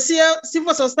all the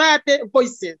civil society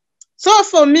voices. So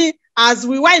for me, as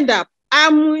we wind up,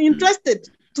 I'm interested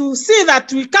to see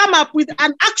that we come up with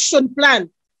an action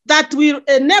plan that will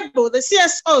enable the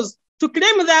CSOs to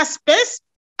claim their space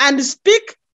and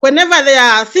speak whenever there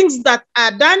are things that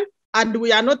are done and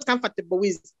we are not comfortable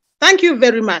with. Thank you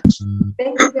very much.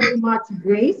 Thank you very much,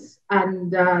 Grace.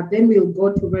 And then we'll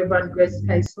go to Reverend Grace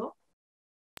Kaiso.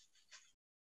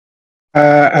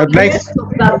 I'd like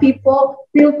the people,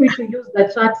 feel free to use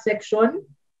the chat section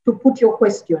to put your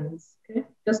questions. Okay,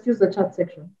 just use the chat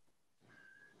section.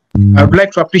 I would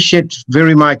like to appreciate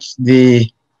very much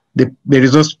the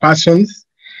resource persons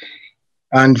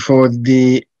and for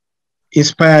the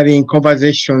inspiring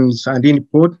conversations and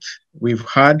input we've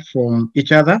had from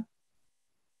each other.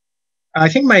 I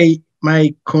think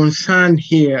my concern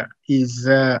here is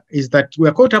that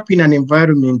we're caught up in an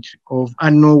environment of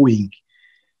unknowing.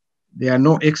 There are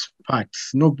no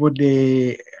experts.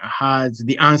 Nobody has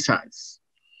the answers.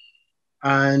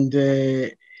 And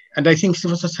I think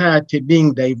civil society,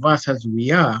 being diverse as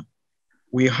we are,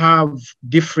 we have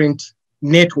different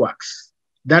networks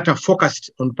that are focused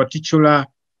on particular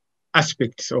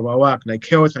aspects of our work, like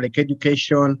health, like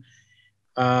education,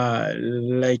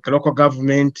 like local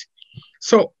government.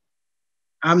 So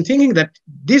I'm thinking that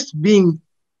this being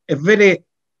a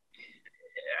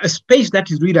space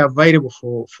that is really available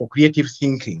for creative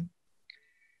thinking,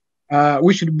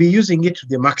 we should be using it to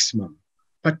the maximum,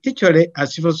 particularly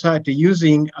as civil society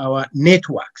using our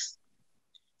networks.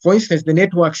 For instance, the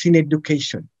networks in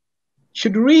education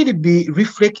should really be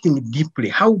reflecting deeply.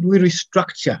 How do we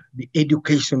restructure the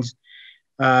education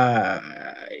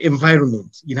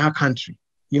environment in our country?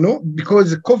 You know,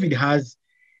 because COVID has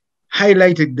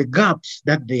highlighted the gaps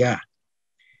that there are.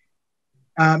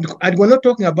 And we're not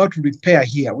talking about repair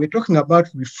here. We're talking about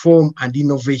reform and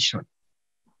innovation.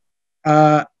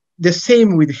 The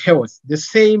same with health, the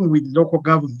same with local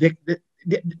government.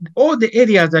 All the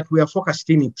areas that we are focused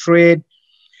in trade,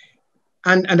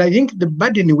 And I think the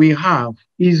burden we have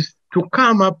is to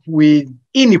come up with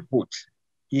input,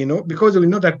 because we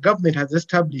know that government has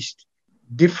established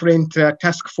different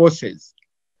task forces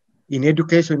in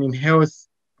education, in health,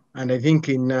 and I think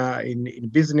in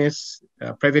business,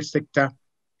 private sector.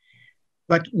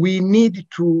 But we need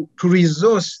to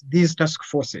resource these task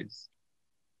forces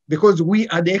because we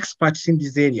are the experts in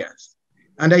these areas.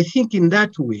 And I think in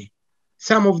that way,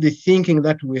 some of the thinking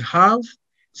that we have,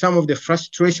 some of the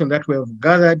frustration that we have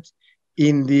gathered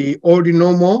in the old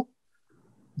normal,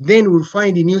 then we'll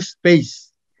find a new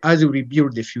space as we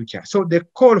rebuild the future. So the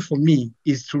call for me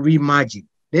is to reimagine.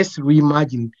 Let's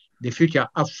reimagine the future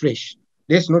afresh.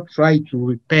 Let's not try to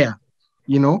repair,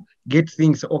 get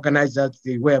things organized as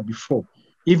they were before.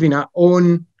 Even our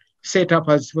own setup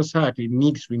as society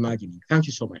needs reimagining. Thank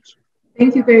you so much.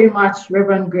 Thank you very much,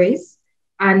 Reverend Grace.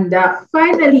 And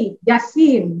finally,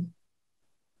 Yasin.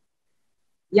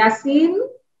 Yasin,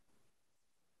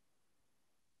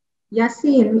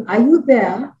 are you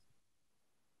there?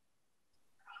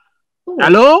 Oh.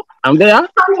 Hello, I'm there.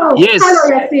 Hello. Yes. Hello,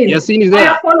 Yasin. Yasin is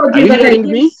there. I apologize, Are you but hearing I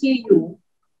me? didn't see you.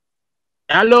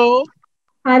 Hello.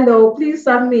 Hello, please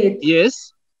submit.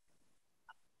 Yes.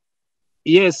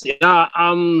 Yes. Yeah.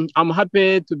 I'm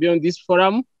happy to be on this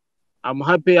forum. I'm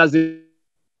happy as a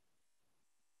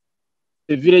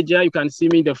villager. You can see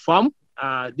me in the farm.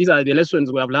 These are the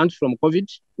lessons we have learned from COVID.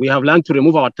 We have learned to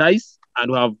remove our ties,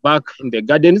 and we are back in the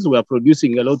gardens. We are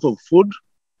producing a lot of food,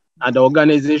 and the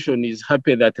organization is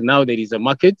happy that now there is a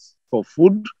market for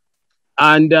food.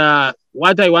 And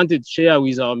what I wanted to share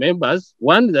with our members,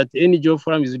 one, that NGO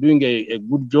Forum is doing a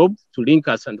good job to link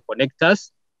us and connect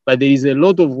us, but there is a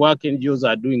lot of work NGOs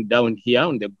are doing down here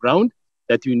on the ground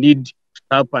that you need to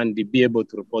help and be able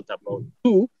to report about.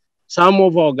 Two, some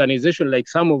of our organizations, like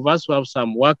some of us who have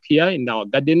some work here in our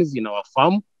gardens, in our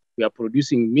farm, we are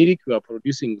producing milk, we are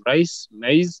producing rice,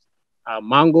 maize,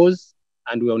 mangoes,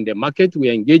 and we're on the market. We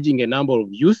are engaging a number of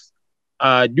youth.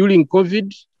 During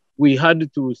COVID, we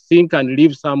had to think and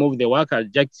leave some of the work, as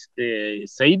Jack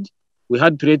said. We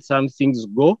had to let some things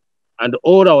go, and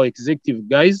all our executive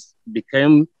guys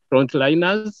became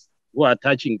frontliners who are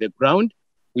touching the ground.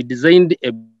 We designed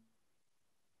a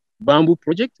bamboo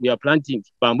project. We are planting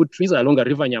bamboo trees along the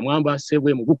river Nyamwamba,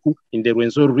 Sebwe, Mubuku in the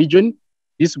Rwenzori region.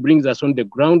 This brings us on the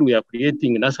ground. We are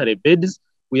creating nursery beds.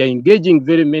 We are engaging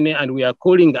very many, and we are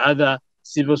calling other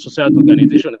civil society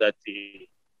organizations that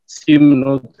seem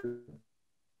not to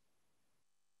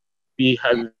be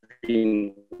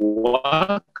having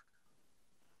work.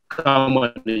 Come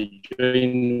and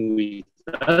join with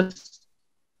us.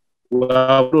 We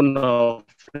have our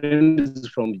friends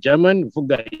from Germany,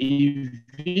 Vuga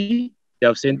EV. They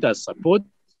have sent us support.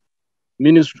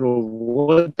 Ministry of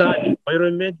Water and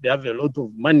Environment, they have a lot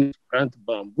of money to plant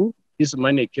bamboo. This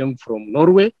money came from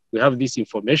Norway. We have this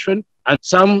information. And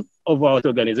some of our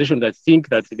organizations that think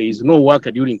that there is no work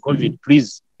during COVID,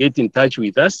 please get in touch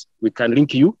with us. We can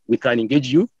link you. We can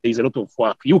engage you. There is a lot of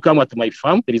work. You come at my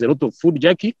farm. There is a lot of food,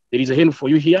 Jackie. There is a hand for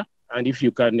you here. And if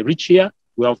you can reach here,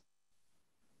 we have.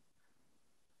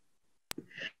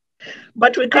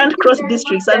 But we can't cross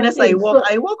districts unless I walk.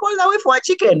 I walk all the way for a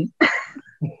chicken.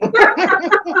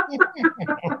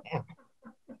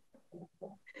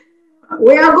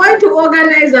 We are going to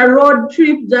organize a road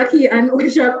trip, Jackie, and we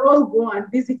shall all go and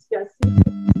visit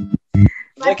Yasin.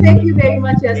 But thank you very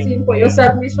much, Yasin, for your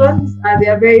submissions. They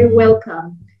are very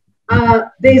welcome.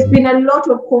 There's been a lot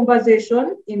of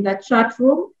conversation in the chat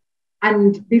room.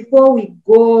 And before we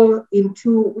go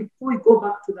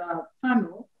back to the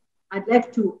panel, I'd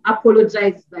like to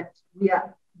apologize that we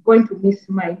are going to miss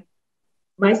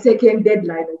my second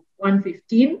deadline of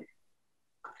 1:15.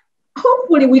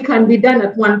 Hopefully we can be done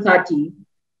at 1:30.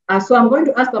 So I'm going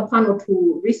to ask the panel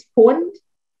to respond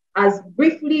as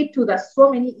briefly to the so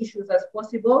many issues as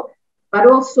possible, but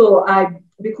also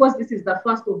because this is the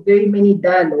first of very many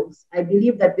dialogues, I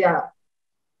believe that there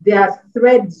are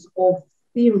threads of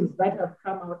themes that have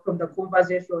come out from the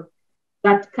conversation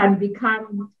that can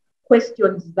become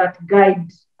questions that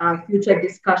guide our future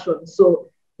discussion. So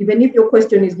even if your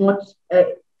question is not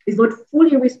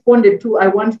fully responded to, I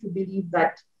want to believe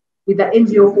that with the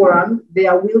NGO forum,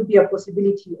 there will be a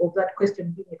possibility of that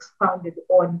question being expounded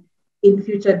on in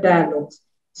future dialogues.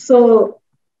 So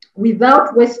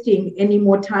without wasting any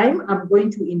more time, I'm going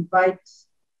to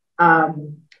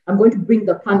bring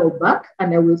the panel back,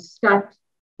 and I will start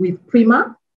with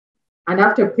Prima. And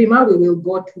after Prima, we will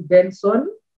go to Benson,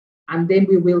 and then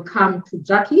we will come to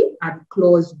Jackie and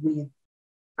close with,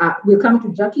 we'll come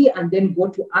to Jackie and then go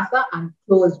to Arthur and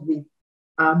close with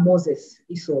Moses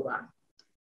Isoba.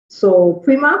 So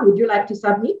Prima, would you like to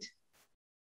submit?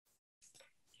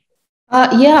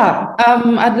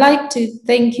 I'd like to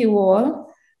thank you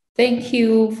all. Thank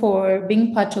you for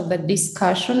being part of the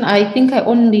discussion. I think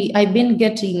I've been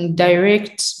getting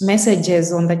direct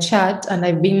messages on the chat, and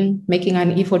I've been making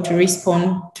an effort to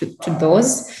respond to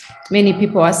those. Many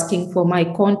people asking for my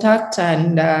contact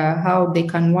and how they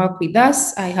can work with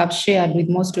us. I have shared with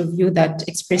most of you that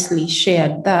expressly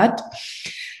shared that.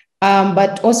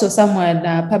 But also someone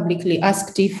publicly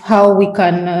asked how we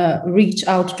can reach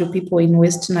out to people in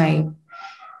West Nile.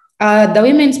 The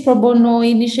Women's Pro Bono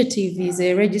Initiative is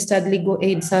a registered legal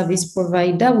aid service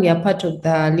provider. We are part of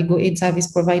the Legal Aid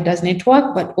Service Providers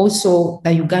Network, but also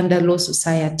the Uganda Law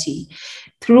Society.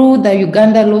 Through the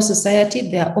Uganda Law Society,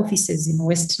 there are offices in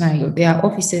West Nile. There are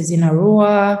offices in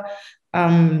Arua,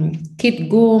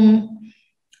 Kitgum,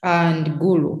 and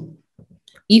Gulu.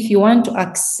 If you want to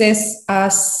access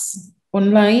us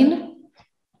online,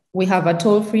 we have a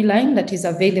toll-free line that is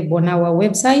available on our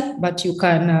website, but you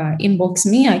can inbox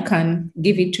me. I can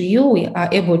give it to you. We are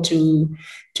able to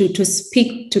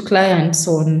speak to clients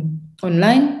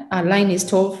online. Our line is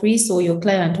toll-free, so your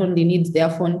client only needs their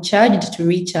phone charged to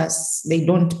reach us. They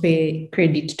don't pay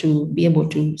credit to be able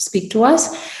to speak to us.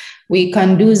 We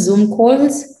can do Zoom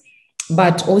calls,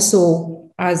 but also,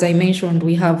 as I mentioned,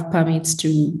 we have permits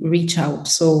to reach out.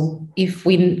 So if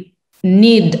we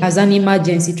need as an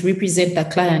emergency to represent the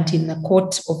client in the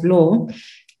court of law,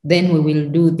 then we will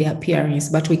do the appearance.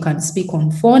 But we can speak on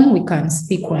phone, we can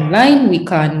speak online, we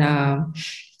can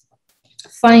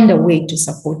find a way to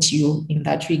support you in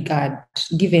that regard,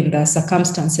 given the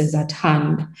circumstances at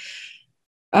hand.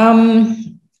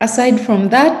 Aside from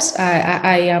that,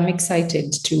 I am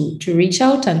excited to reach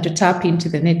out and to tap into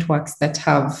the networks that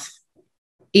have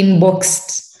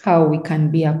inboxed how we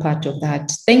can be a part of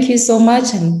that. Thank you so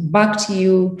much, and back to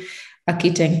you,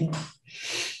 Akiteng.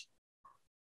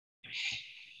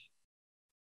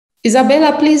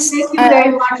 Isabella, please. Thank you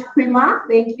very much, Prima.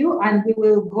 Thank you. And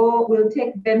we'll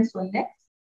take Benson next.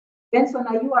 Benson,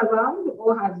 are you around,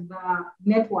 or has the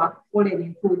network fallen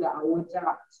into the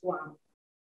water swamp?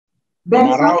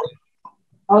 Benson?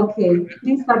 Okay,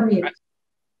 please submit.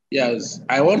 Yes,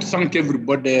 I want to thank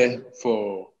everybody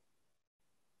for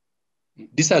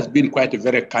this. Has been quite a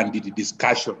very candid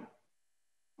discussion.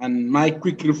 And my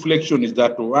quick reflection is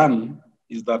that one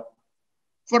is that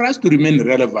for us to remain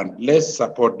relevant, let's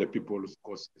support the people's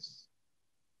causes.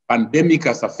 Pandemic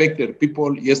has affected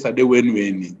people. Yesterday when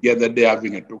we the other day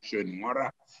having a talk show in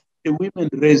Mora, the women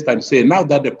raised and said, now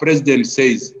that the president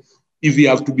says, if you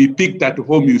have to be picked at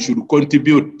home, you should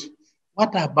contribute.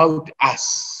 What about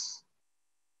us?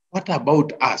 What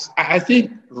about us? I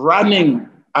think running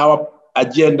our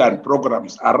agenda and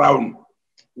programs around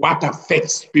what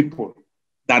affects people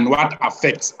than what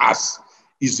affects us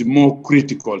is more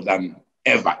critical than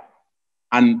ever.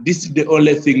 And this is the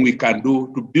only thing we can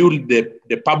do to build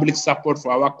the public support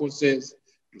for our causes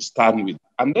to stand with.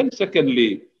 And then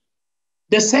secondly,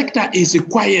 the sector is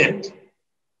quiet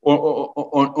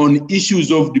on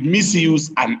issues of the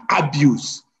misuse and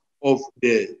abuse of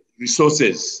the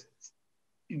resources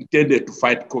intended to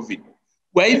fight COVID.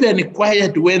 We're even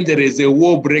quiet when there is a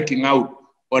war breaking out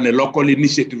on a local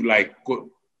initiative like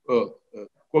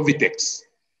Covitex.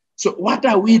 So what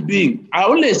are we doing? I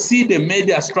only see the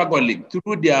media struggling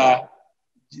through their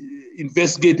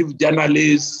investigative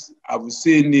journalists. I've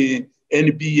seen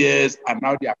NBS, and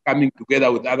now they are coming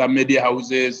together with other media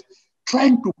houses,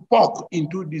 trying to poke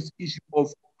into this issue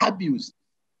of abuse.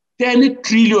 10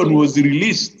 trillion was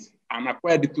released and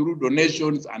acquired through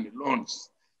donations and loans,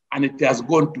 and it has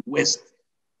gone to waste.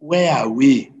 Where are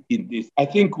we in this? I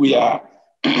think we are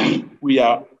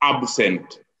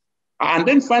absent. And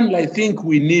then finally, I think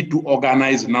we need to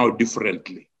organize now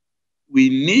differently. We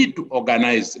need to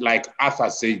organize, like Arthur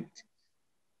said.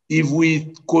 If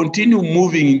we continue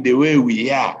moving in the way we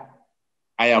are,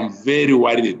 I am very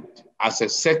worried. As a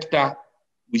sector,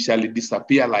 we shall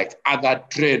disappear like other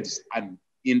trades and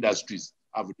industries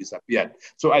have disappeared.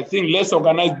 So I think let's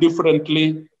organize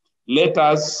differently. Let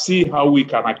us see how we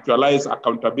can actualize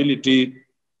accountability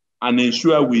and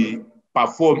ensure we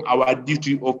perform our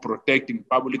duty of protecting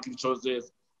public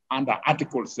resources under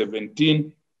Article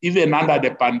 17, even under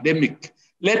the pandemic.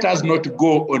 Let us not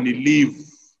go on leave.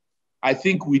 I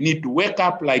think we need to wake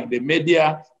up like the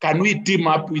media. Can we team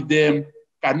up with them?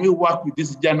 Can we work with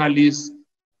these journalists?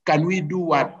 Can we do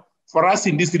what? For us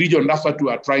in this region, that's what we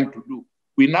are trying to do.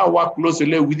 We now work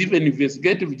closely with even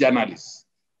investigative journalists.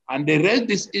 And they raise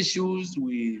these issues,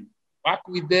 we work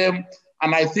with them,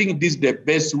 and I think this is the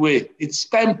best way. It's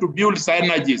time to build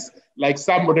synergies, like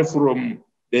somebody from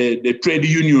the trade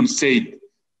union said.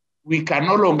 We can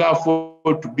no longer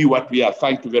afford to be what we are.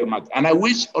 Thank you very much. And I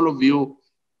wish all of you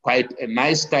quite a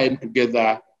nice time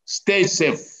together. Stay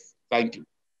safe. Thank you.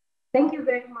 Thank you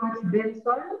very much,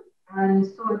 Benson. And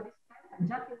so at this time,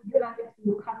 Jacqueline, would you like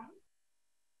to come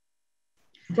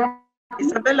in?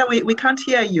 Isabella, we can't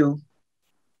hear you.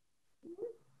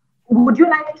 Would you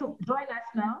like to join us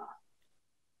now?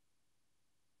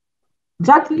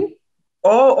 Jackie?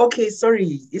 Oh, okay.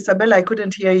 Sorry, Isabella, I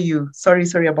couldn't hear you.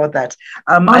 Sorry about that.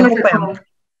 I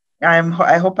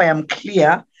hope I am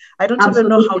clear. I don't even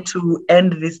know how to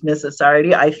end this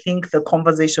necessarily. I think the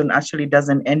conversation actually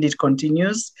doesn't end, it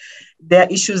continues. There are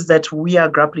issues that we are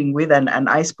grappling with, and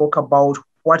I spoke about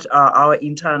what are our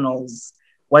internals,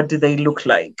 what do they look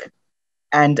like?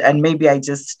 And maybe I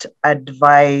just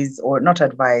advise, or not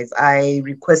advise, I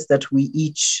request that we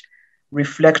each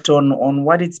reflect on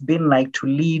what it's been like to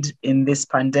lead in this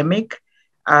pandemic.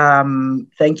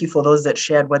 Thank you for those that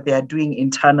shared what they are doing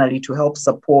internally to help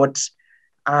support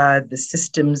the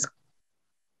systems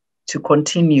to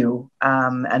continue,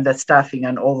 and the staffing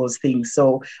and all those things.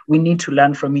 So we need to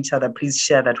learn from each other. Please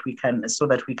share that so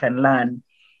that we can learn.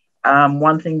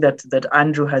 One thing that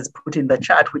Andrew has put in the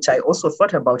chat, which I also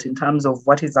thought about in terms of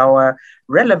what is our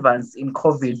relevance in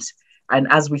COVID, and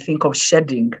as we think of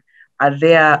shedding, are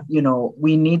there,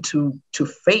 we need to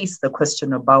face the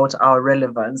question about our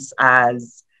relevance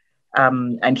as,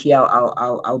 and here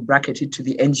I'll bracket it to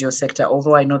the NGO sector,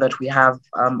 although I know that we have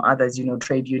others,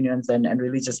 trade unions and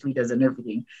religious leaders and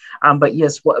everything. But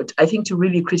yes, I think to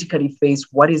really critically face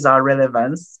what is our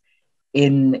relevance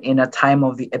in a time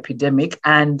of the epidemic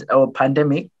or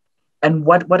pandemic, and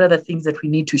what are the things that we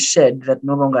need to shed that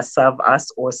no longer serve us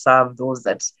or serve those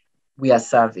that we are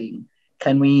serving.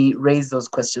 Can we raise those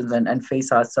questions and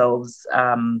face ourselves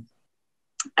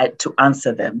to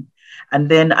answer them? And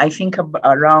then I think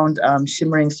around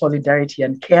shimmering solidarity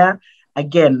and care,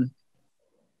 again,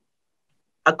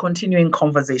 a continuing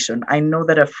conversation. I know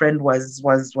that a friend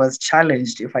was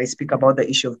challenged, if I speak about the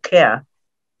issue of care,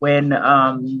 when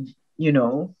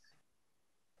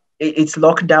it's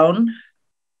lockdown,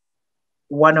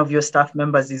 one of your staff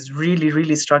members is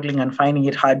really struggling and finding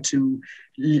it hard to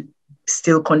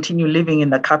still continue living in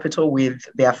the capital with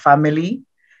their family.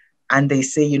 And they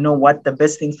say, you know what, the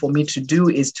best thing for me to do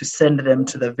is to send them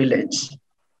to the village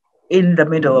in the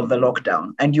middle of the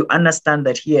lockdown. And you understand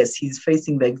that, yes, he's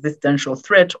facing the existential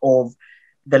threat of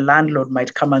the landlord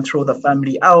might come and throw the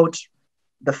family out.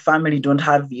 The family don't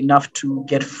have enough to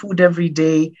get food every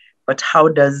day. But how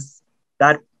does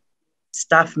that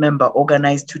staff member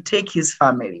organize to take his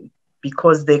family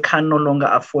because they can no longer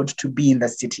afford to be in the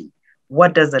city?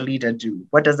 What does a leader do?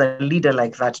 What does a leader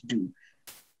like that do?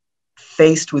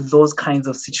 Faced with those kinds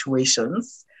of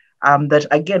situations that,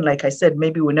 again, like I said,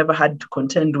 maybe we never had to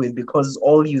contend with because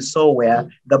all you saw were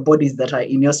the bodies that are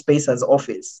in your space as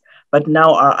office. But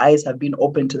now our eyes have been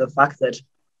open to the fact that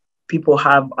people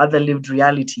have other lived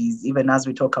realities, even as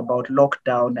we talk about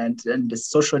lockdown and the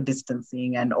social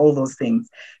distancing and all those things,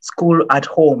 school at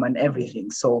home and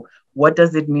everything. So what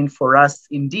does it mean for us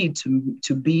indeed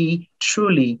to be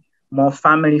truly more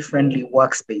family-friendly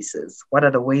workspaces? What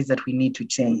are the ways that we need to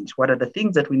change? What are the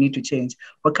things that we need to change?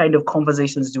 What kind of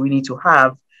conversations do we need to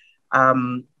have,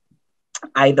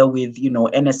 either with,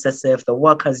 NSSF, the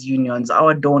workers' unions,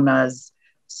 our donors,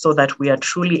 so that we are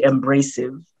truly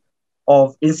embracive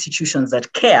of institutions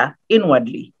that care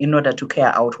inwardly in order to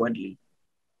care outwardly?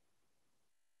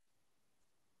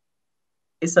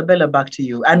 Isabella, back to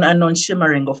you. And on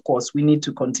shimmering, of course, we need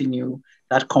to continue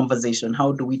that conversation.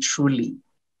 How do we truly,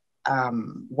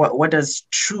 what does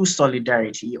true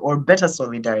solidarity or better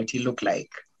solidarity look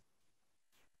like?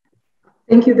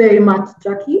 Thank you very much,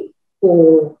 Jackie,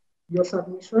 for your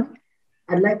submission.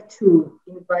 I'd like to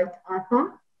invite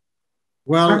Arthur.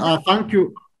 Well, thank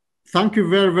you. Thank you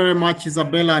very, very much,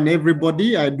 Isabella and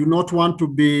everybody. I do not want to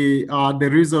be the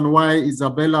reason why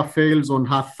Isabella fails on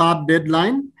her third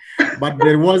deadline, but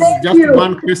there was just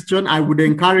one question. I would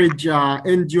encourage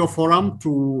NGO Forum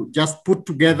to just put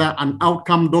together an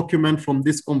outcome document from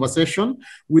this conversation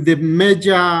with the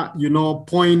major,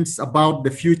 points about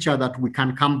the future that we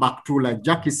can come back to, like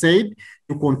Jackie said,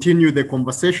 to continue the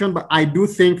conversation. But I do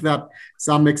think that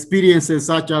some experiences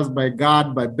such as by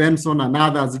Gad, by Benson and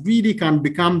others really can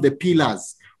become the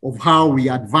pillars of how we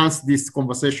advance this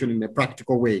conversation in a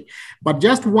practical way. But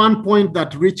just one point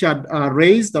that Richard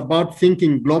raised about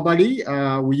thinking globally.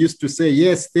 We used to say,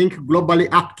 yes, think globally,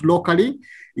 act locally.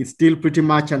 It's still pretty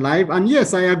much alive. And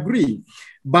yes, I agree.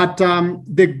 But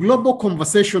the global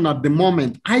conversation at the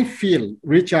moment, I feel,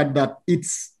 Richard, that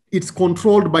it's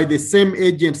controlled by the same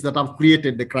agents that have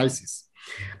created the crisis.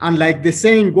 And like the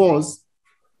saying goes,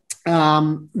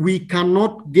 we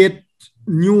cannot get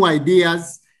new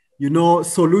ideas,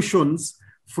 solutions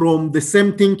from the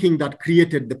same thinking that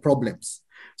created the problems.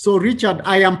 So Richard,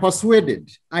 I am persuaded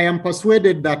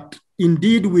that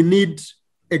indeed we need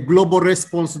a global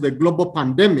response to the global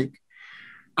pandemic.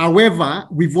 However,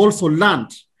 we've also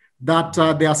learned that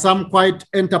there are some quite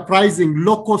enterprising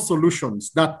local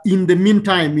solutions that in the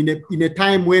meantime, in a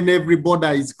time when every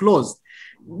border is closed,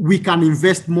 we can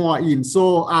invest more in.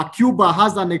 So Cuba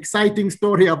has an exciting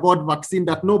story about vaccine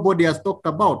that nobody has talked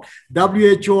about.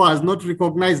 WHO has not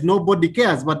recognized, nobody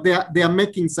cares, but they are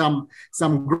making some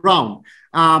ground.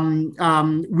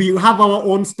 We have our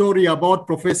own story about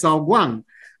Professor Ogwang.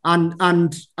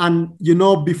 And you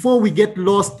know, before we get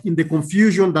lost in the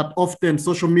confusion that often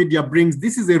social media brings,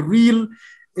 this is a real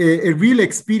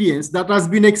experience that has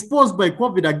been exposed by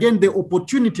COVID. Again, the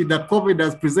opportunity that COVID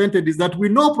has presented is that we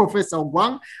know Professor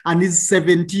Ogwang and his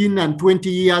 17 and 20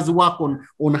 years work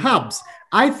on hubs.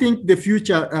 I think the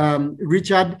future,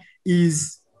 Richard,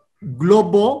 is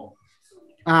global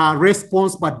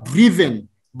response, but driven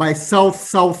by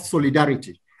South-South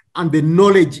solidarity and the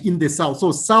knowledge in the South.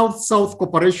 So South-South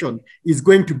cooperation is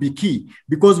going to be key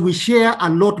because we share a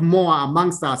lot more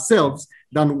amongst ourselves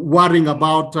than worrying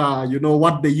about, you know,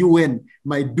 what the UN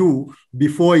might do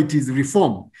before it is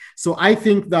reformed. So I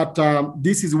think that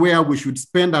this is where we should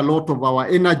spend a lot of our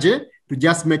energy to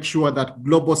just make sure that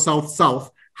global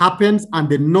South-South happens and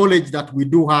the knowledge that we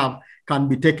do have can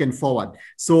be taken forward.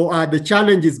 So the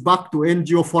challenge is back to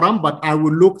NGO Forum, but I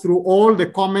will look through all the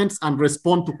comments and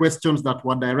respond to questions that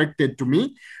were directed to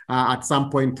me at some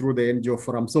point through the NGO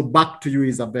Forum. So back to you,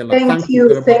 Isabella. Thank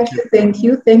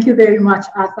you very much,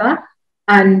 Arthur.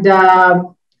 And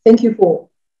thank you for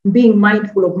being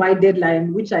mindful of my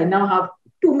deadline, which I now have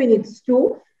 2 minutes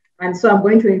to. And so I'm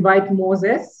going to invite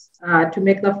Moses to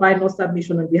make the final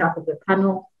submission on behalf of the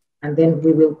panel, and then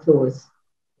we will close.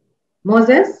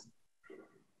 Moses?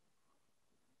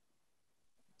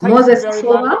 Moses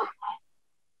Sola?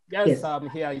 Yes, I'm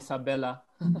here, Isabella.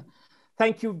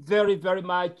 Thank you very, very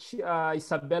much,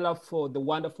 Isabella, for the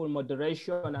wonderful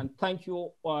moderation. And thank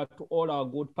you to all our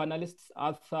good panelists,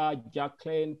 Arthur,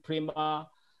 Jacqueline, Prima,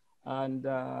 and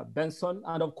Benson,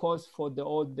 and of course, for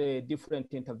all the different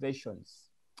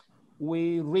interventions.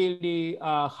 We really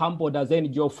are humbled as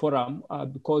NGO Forum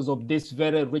because of this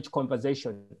very rich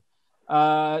conversation.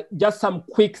 Just some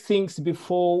quick things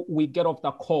before we get off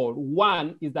the call.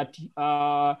 One is that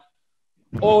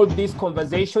all this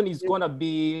conversation is going to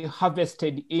be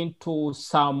harvested into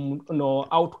some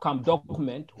outcome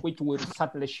document, which we'll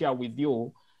certainly share with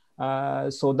you.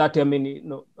 So that, I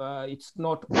mean, it's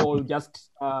not all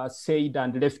just said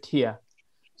and left here.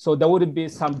 So there will be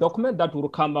some document that will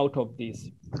come out of this.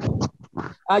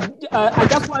 I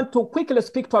just want to quickly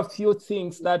speak to a few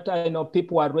things that I know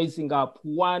people are raising up.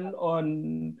 One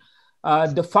on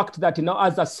the fact that, you know,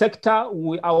 as a sector,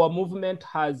 our movement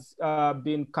has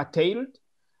been curtailed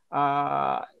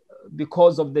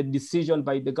because of the decision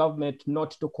by the government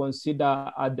not to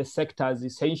consider the sector as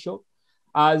essential.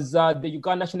 As the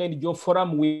Uganda National NGO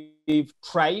Forum, we've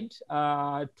tried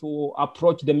to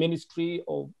approach the Ministry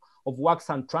of Works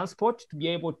and Transport to be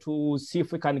able to see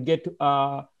if we can get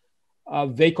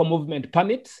vehicle movement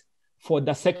permits for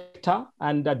the sector,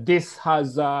 and this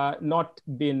has not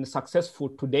been successful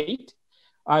to date.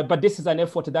 But this is an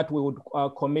effort that we would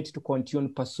commit to continue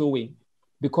pursuing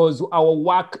because our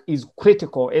work is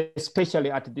critical, especially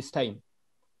at this time.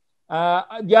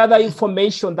 The other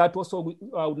information that also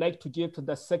I would like to give to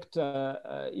the sector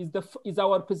is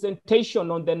our presentation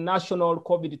on the National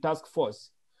COVID Task Force.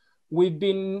 We've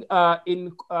been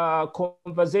in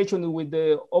conversation with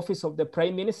the Office of the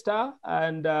Prime Minister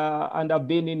and I've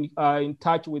been in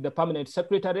touch with the Permanent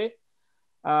Secretary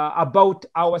about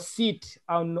our seat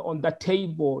on the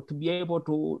table to be able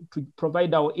to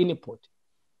provide our input.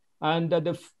 And at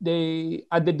the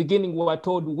beginning, we were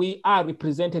told we are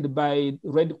represented by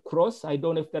Red Cross. I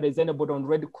don't know if there is anybody on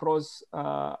Red Cross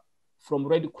from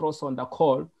Red Cross on the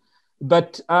call.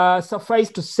 But suffice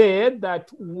to say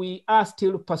that we are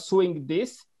still pursuing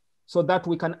this so that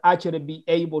we can actually be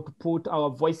able to put our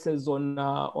voices on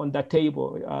the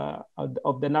table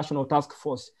of the National Task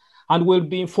Force. And we'll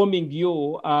be informing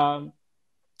you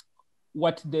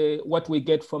what we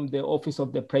get from the Office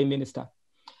of the Prime Minister.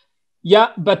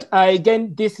 Yeah, but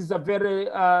again, this is a very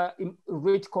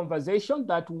rich conversation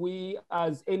that we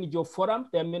as NGO Forum,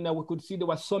 I mean, we could see there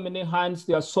were so many hands,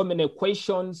 there are so many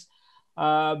questions,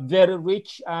 very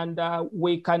rich, and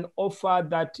we can offer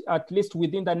that at least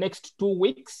within the next 2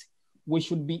 weeks, we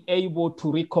should be able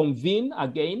to reconvene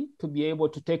again to be able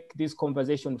to take this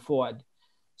conversation forward.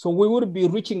 So we will be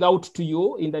reaching out to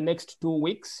you in the next 2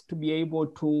 weeks to be able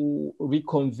to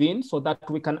reconvene so that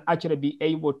we can actually be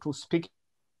able to speak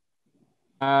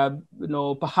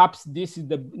perhaps this is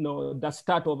the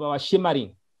start of our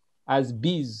shimmering as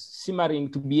bees,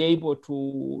 simmering to be able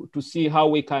to see how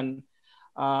we can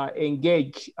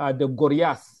engage the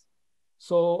Goliath.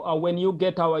 So when you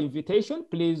get our invitation,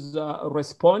 please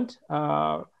respond.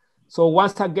 So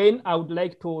once again, I would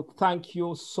like to thank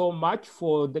you so much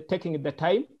for taking the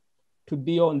time to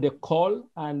be on the call,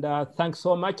 and thanks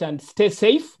so much, and stay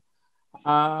safe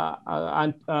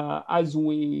as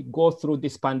we go through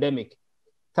this pandemic.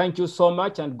 Thank you so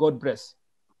much, and God bless.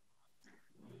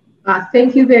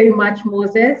 Thank you very much,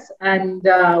 Moses. And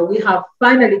we have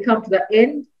finally come to the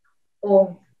end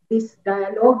of this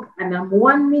dialogue, and I'm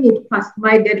 1 minute past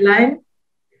my deadline.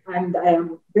 And I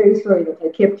am very sorry that I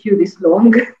kept you this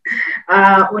long.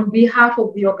 On behalf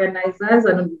of the organizers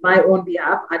and on my own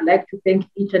behalf, I'd like to thank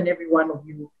each and every one of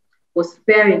you for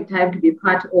sparing time to be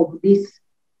part of this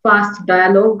first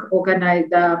dialogue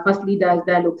organized, First Leaders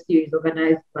Dialogue Series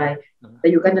organized by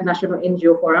the Uganda National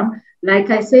NGO Forum.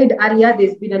 Like I said earlier,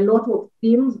 there's been a lot of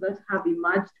themes that have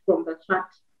emerged from the chat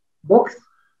box,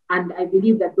 and I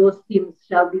believe that those themes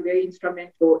shall be very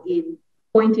instrumental in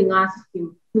pointing us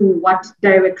into what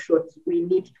directions we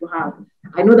need to have.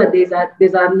 I know that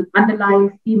there's an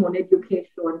underlying theme on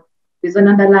education, there's an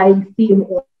underlying theme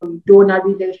on donor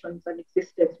relations and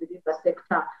existence within the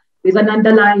sector. There's an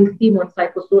underlying theme on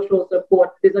psychosocial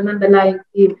support. There's an underlying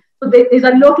theme. So there's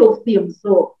a lot of themes.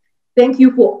 So thank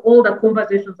you for all the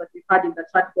conversations that we've had in the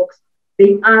chat box.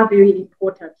 They are very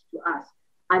important to us.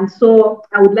 And so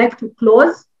I would like to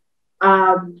close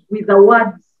with the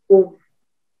words of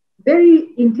very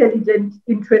intelligent,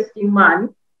 interesting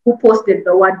man who posted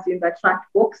the words in the chat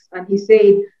box. And he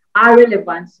said, our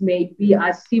relevance may be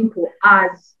as simple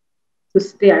as to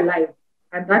stay alive.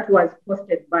 And that was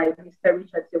posted by Mr.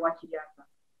 Richard Sewachiyaka.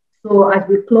 So as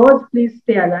we close, please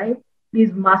stay alive,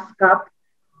 please mask up,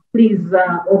 please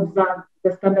observe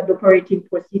the standard operating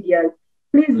procedures,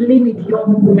 please limit your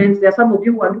movements. There are some of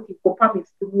you who are looking for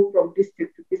permits to move from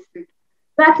district to district.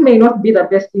 That may not be the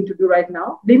best thing to do right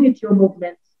now. Limit your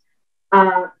movements.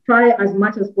 Try as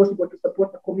much as possible to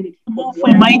support the community. More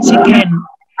for my chicken.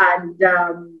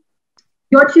 And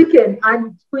your chicken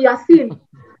and Kuyasin.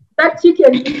 That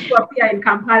chicken needs to appear in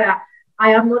Kampala.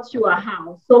 I am not sure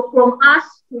how. So from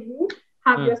us to you,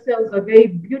 have yourselves a very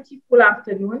beautiful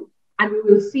afternoon, and we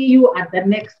will see you at the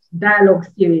next dialogue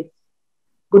series.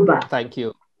 Goodbye. Thank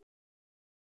you.